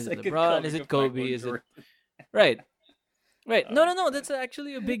 Is it Second LeBron? coming Is it of Kobe? Michael Is it Jordan. right? Right. No. That's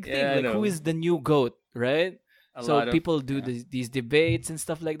actually a big thing. Yeah, I Like who know. is the new GOAT? Right. A So lot of- people do yeah. these debates and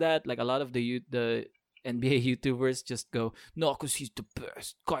stuff like that. Like a lot of the NBA YouTubers just go, no, because he's the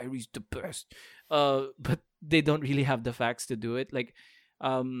best. Kyrie's the best. But they don't really have the facts to do it. Like,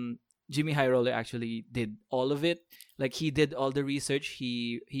 Jimmy High Roller actually did all of it. Like he did all the research.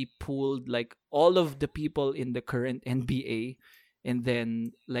 He pulled like all of the people in the current NBA, and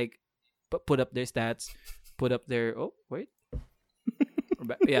then like put up their stats, put up their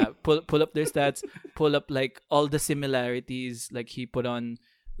pull up their stats, pull up like all the similarities. Like he put on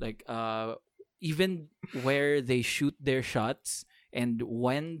like even where they shoot their shots and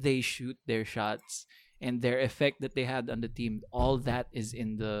when they shoot their shots and their effect that they had on the team. All that is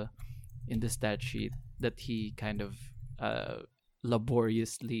in the stat sheet that he kind of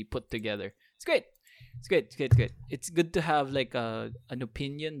laboriously put together. It's great. It's great. It's great. It's great. It's good to have like an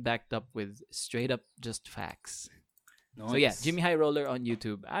opinion backed up with straight up just facts. So yeah, Nice. Jimmy High Roller on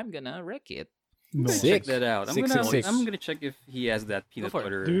YouTube. I'm gonna wreck it. No. Check Sick. that out. I'm Sick, gonna sick, sick. I'm gonna check if he has that peanut for it.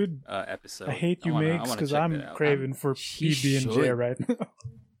 butter Dude, episode. I hate you, wanna- I Mix, wanna because check I'm that out. craving for He PB&J should. right now.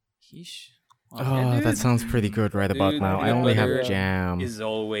 Yeesh. Oh, that dude. sounds pretty good right about Dude, now. I peanut only have butter jam. Is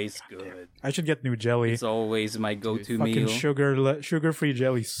always good. I should get new jelly. It's always my go-to Fucking meal. sugar-free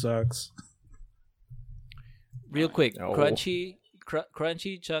jelly sucks. Real quick, Oh. crunchy,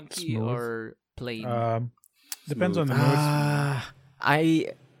 chunky, Smooth. or plain? Depends on the Smooth.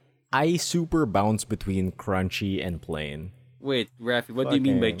 mood. I super bounce between crunchy and plain. Wait, Rafi, what do you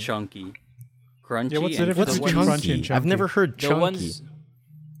mean by Fucking- chunky? Crunchy. Yeah, what's the and difference What's The between ones- crunchy and chunky? I've never heard the chunky. ones.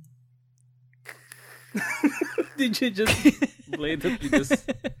 Did you just blatantly just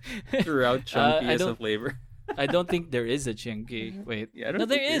threw out chunky I as a don't- flavor? I don't think there is a chunky. Wait, Yeah, I don't no,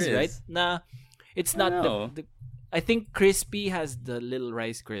 there think is, there right? is. Nah, it's I not know. the. I think crispy has the little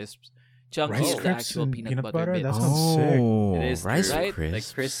rice crisps. Chunky Rice is the crisps actual and peanut, butter bit. That sounds sick. Oh, It is rice true. Right? crisps.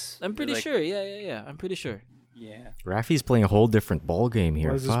 Like Chris. I'm pretty like- sure. Yeah. I'm pretty sure. Yeah. Rafi's playing a whole different ball game here.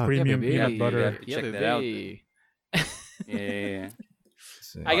 What is this Fuck. premium baby. peanut You butter? have to check that out. baby. Yeah.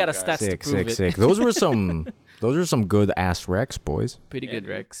 I got a Podcast. stats to Sick, prove sick, it. sick. Those are some good ass Rex, boys. Pretty Yeah, good, dude.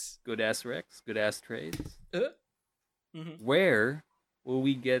 Rex. Good ass Rex. Good ass trades. Mhm. Where will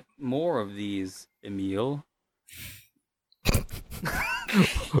we get more of these, Emil?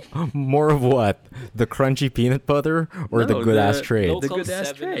 More of what? The crunchy peanut butter or the No, good ass the trade? The Local good ass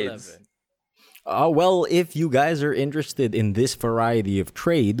 7-Eleven. trades. Well, if you guys are interested in this variety of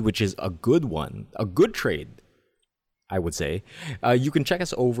trade, which is a good one, a good trade, I would say, you can check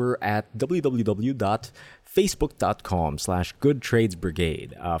us over at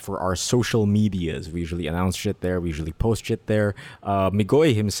www.facebook.com/goodtradesbrigade for our social medias. We usually announce shit there. We usually post shit there.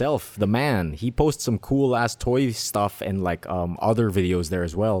 Migoy himself, the man, he posts some cool ass toy stuff and like other videos there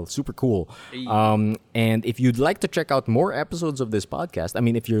as well. Super cool. And if you'd like to check out more episodes of this podcast, I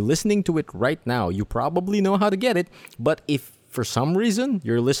mean, if you're listening to it right now, you probably know how to get it. But if for some reason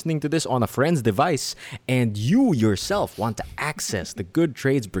you're listening to this on a friend's device and you yourself want to access the Good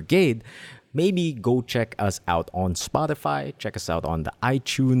Trades Brigade, maybe go check us out on Spotify, check us out on the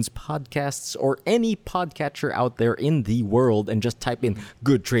iTunes podcasts or any podcatcher out there in the world and just type in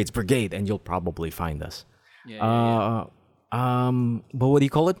Good Trades Brigade and you'll probably find us. Yeah. But what do you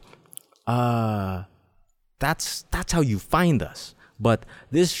call it? That's how you find us. But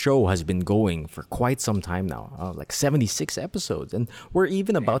this show has been going for quite some time now, like 76 episodes, and we're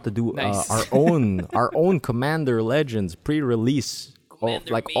even about to do Nice. our own Commander Legends pre-release,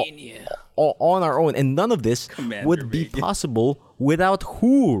 on our own. And none of this Commander would be Mania. possible without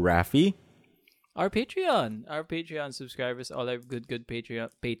who, Rafi? Our Patreon subscribers, all our good Patreon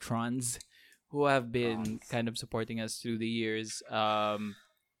patrons who have been kind of supporting us through the years.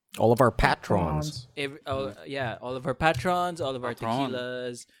 All of our patrons. All of our patrons, all of our Patron.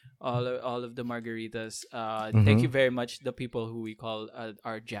 tequilas, all of the margaritas. Mm-hmm. Thank you very much, the people who we call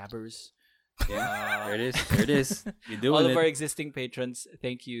our jabbers. Yeah, there it is. You're doing All it. of our existing patrons,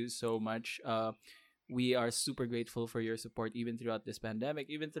 thank you so much. We are super grateful for your support even throughout this pandemic,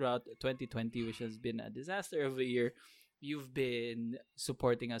 even throughout 2020, which has been a disaster of a year. You've been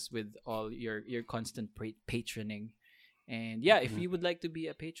supporting us with all your constant patroning. And yeah, if you would like to be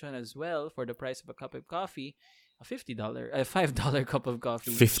a patron as well for the price of a cup of coffee, a $5 cup of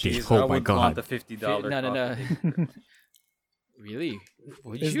coffee. 50. Jeez, Oh I my would want god. the $50. No. coffee. Really?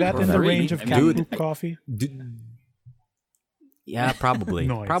 Would Is you? that in the Really? range of I cat mean- poop coffee? Yeah, probably.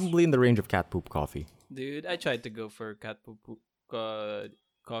 Noise. Probably in the range of cat poop coffee. Dude, I tried to go for cat poop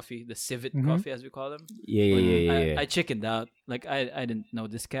coffee, the civet Mhm. coffee as we call them. Yeah. I chickened out. Like I didn't know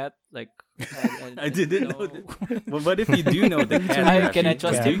this cat. Like I didn't know that. Well, what if you do know the cat? Can I Rafi?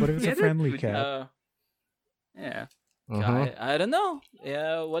 trust Cat? him? What if it's a Get it? friendly cat? Yeah. Uh-huh. I don't know.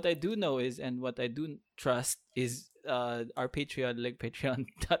 Yeah, what I do know is, and what I do trust is our Patreon link,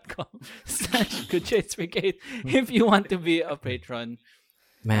 patreon.com/GoodTradesBrigade. If you want to be a patron,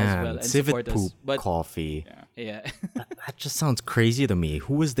 Man, well, and civet support us. poop But- coffee. yeah. That just sounds crazy to me.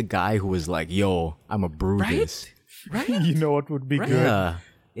 Who was the guy who was like, yo, I'm a brew this? Right? You know what would be Right? good? Yeah.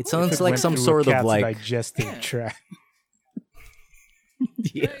 It If sounds it like went some through a sort of cat's like digestive tract.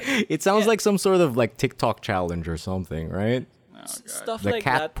 it sounds like some sort of like TikTok challenge or something, right? Oh, God. Stuff The like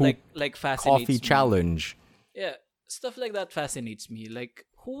cat that, poop like fascinates Coffee me. challenge. Yeah, stuff like that fascinates me. Like,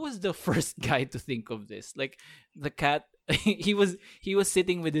 who was the first guy to think of this? Like, the cat, he was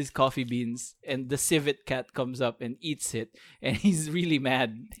sitting with his coffee beans, and the civet cat comes up and eats it, and he's really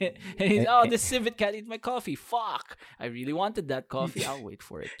mad. And he's, oh, the civet cat ate my coffee. Fuck! I really wanted that coffee. I'll wait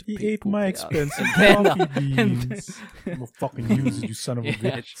for it. To He ate poop my it out." expensive And then, coffee and- beans. I'm gonna fucking use it, you son of a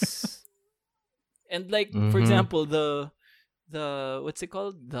bitch. It's And like, for Mhm. example, the what's it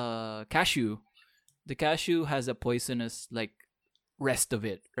called? The cashew. The cashew has a poisonous like rest of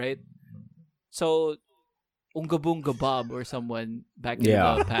it, right? So Unga Bunga Bob or someone back in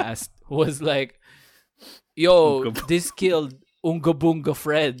Yeah. the past was like, yo, Unga Bu- this killed Unga Bunga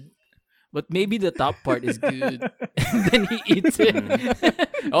Fred. But maybe the top part is good. And then he eats it.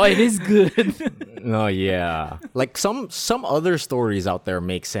 Oh, it is good. No, yeah. Like some other stories out there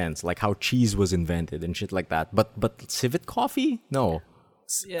make sense, like how cheese was invented and shit like that. But civet coffee? No.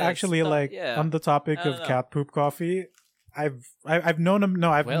 Yeah, Actually, stuff- like yeah. on the topic I don't of know. cat poop coffee, I've known them. No,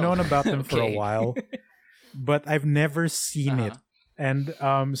 I've Well, known about them for a okay. while, but I've never seen it. And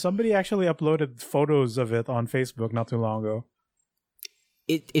somebody actually uploaded photos of it on Facebook not too long ago.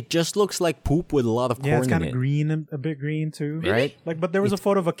 It just looks like poop with a lot of corn Yeah, it's kind in of it. green and a bit green too. Right? Like, but there was a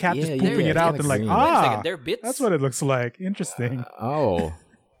photo of a cat just yeah, pooping yeah, it it's out kinda and like, green. Wait a ah, second, they're bits. that's what it looks like. Interesting. Oh.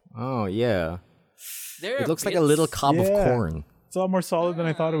 Oh, yeah. There It are looks like a bits. little cob of Yeah. corn. It's a lot more solid than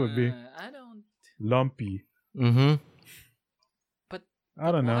I thought it would be. I don't. Lumpy. Mm-hmm. But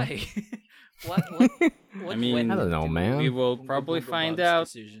I don't know. why? what? I mean, went I don't know, into man. we will Bunga probably Bunga find Bob's out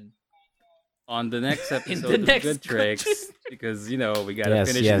decision? on the next the episode of next Good Good Tricks because we gotta Yes,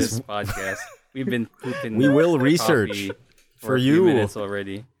 finish yes. this podcast. We've been pooping. We will coffee research for a few you. minutes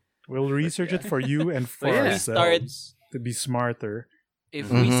already. We'll research it for you and for yeah. ourselves to be smarter. If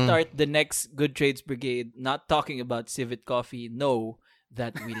we Mhm. start the next Good Trades Brigade not talking about civet coffee, know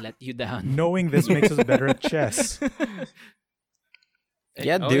that we let you down. Knowing this makes us better at chess.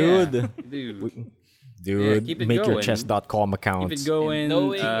 Yeah, Oh, dude. yeah. Dude, Dude, keep it make your going. chess.com keep account. it going.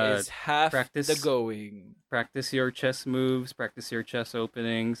 Knowing is half practice. the going. Practice your chess moves. Practice your chess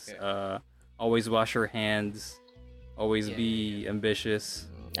openings. Always wash your hands. Always Yeah, be ambitious.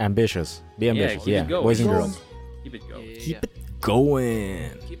 Ambitious. Be ambitious. keep Yeah, it going. boys and Go girls. Keep it going. Keep it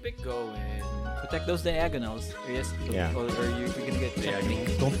going. Keep it going. Protect those diagonals. Or yes, Yeah. or you're gonna get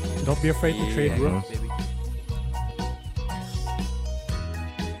checkmate. Don't be afraid to trade, bro. baby.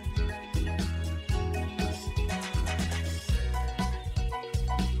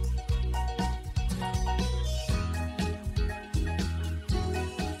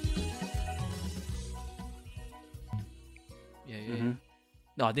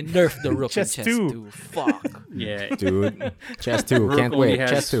 No, they nerfed the rook in Chess chess 2. 2. Fuck. Yeah. Dude. Chess 2. Rook Can't only wait. has-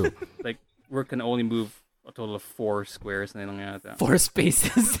 Chess 2. Like, Rook can only move a total of 4 squares na lang yata. 4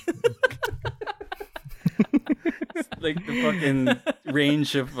 spaces. Like the fucking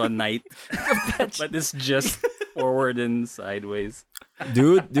range of a knight. But it's just forward and sideways.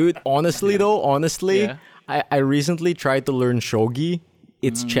 Dude, honestly though, Yeah. I recently tried to learn shogi.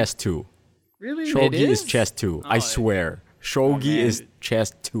 It's chess 2. Really? Shogi is is? chess 2. I swear. Shogi man. is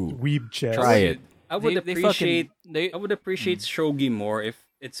chess 2. Weeb chess. Try it. I would They appreciate fucking- I would appreciate shogi more if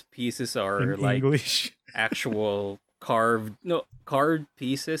its pieces are In like English. actual carved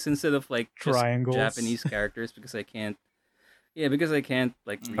pieces instead of like just Triangles. Japanese characters because I can't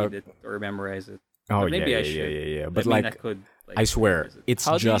like read it or memorize it. Oh But maybe yeah, I yeah, should. yeah, yeah. I But mean, like I could. Like, I swear, memorize it. it's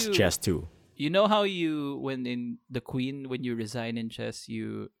How do just you- chess 2. You know how you, when in the queen, when you resign in chess,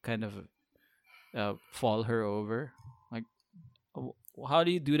 you kind of fall her over? Like, how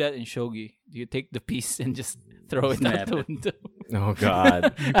do you do that in shogi? Do you take the piece and just throw it Snap out the it. window? Oh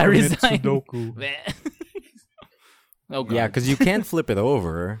god. I Commit resign. Sudoku. Oh god. Yeah, because you can't flip it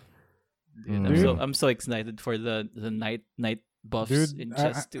over. Dude, I'm so excited for the night buffs Dude, in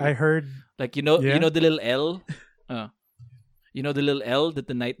chess too. I heard Like Yeah. you know the little L, you know the little L that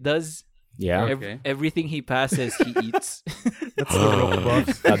the knight does. Yeah. Okay. Everything he passes, he eats. that's the rook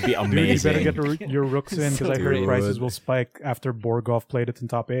buff. That'd be Dude, you amazing. better get your rooks in because I heard Dude. prices will spike after Borgov played it in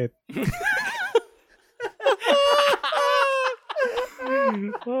top 8.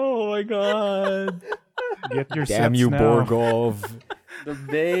 Oh my god. Get your Damn sets you, now. Borgov. The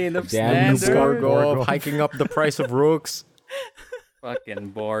bane of Damn you, standard. Borgov. Hiking up the price of rooks.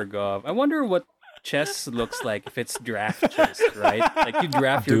 Fucking Borgov. I wonder what chess looks like if it's draft chess, right? Like you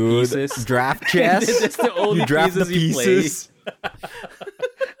draft your Dude, pieces. draft chess? That's the only You draft the pieces you play. pieces?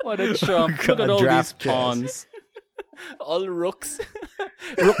 What a chump. Look God, at all these draft chess. pawns. All rooks,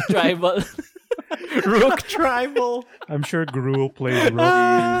 rook tribal. Rook tribal. I'm sure Gruel plays rook.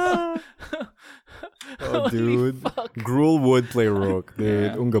 Oh, Holy dude. fuck. Gruel would play rook,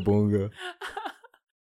 dude. Yeah. Unga bunga.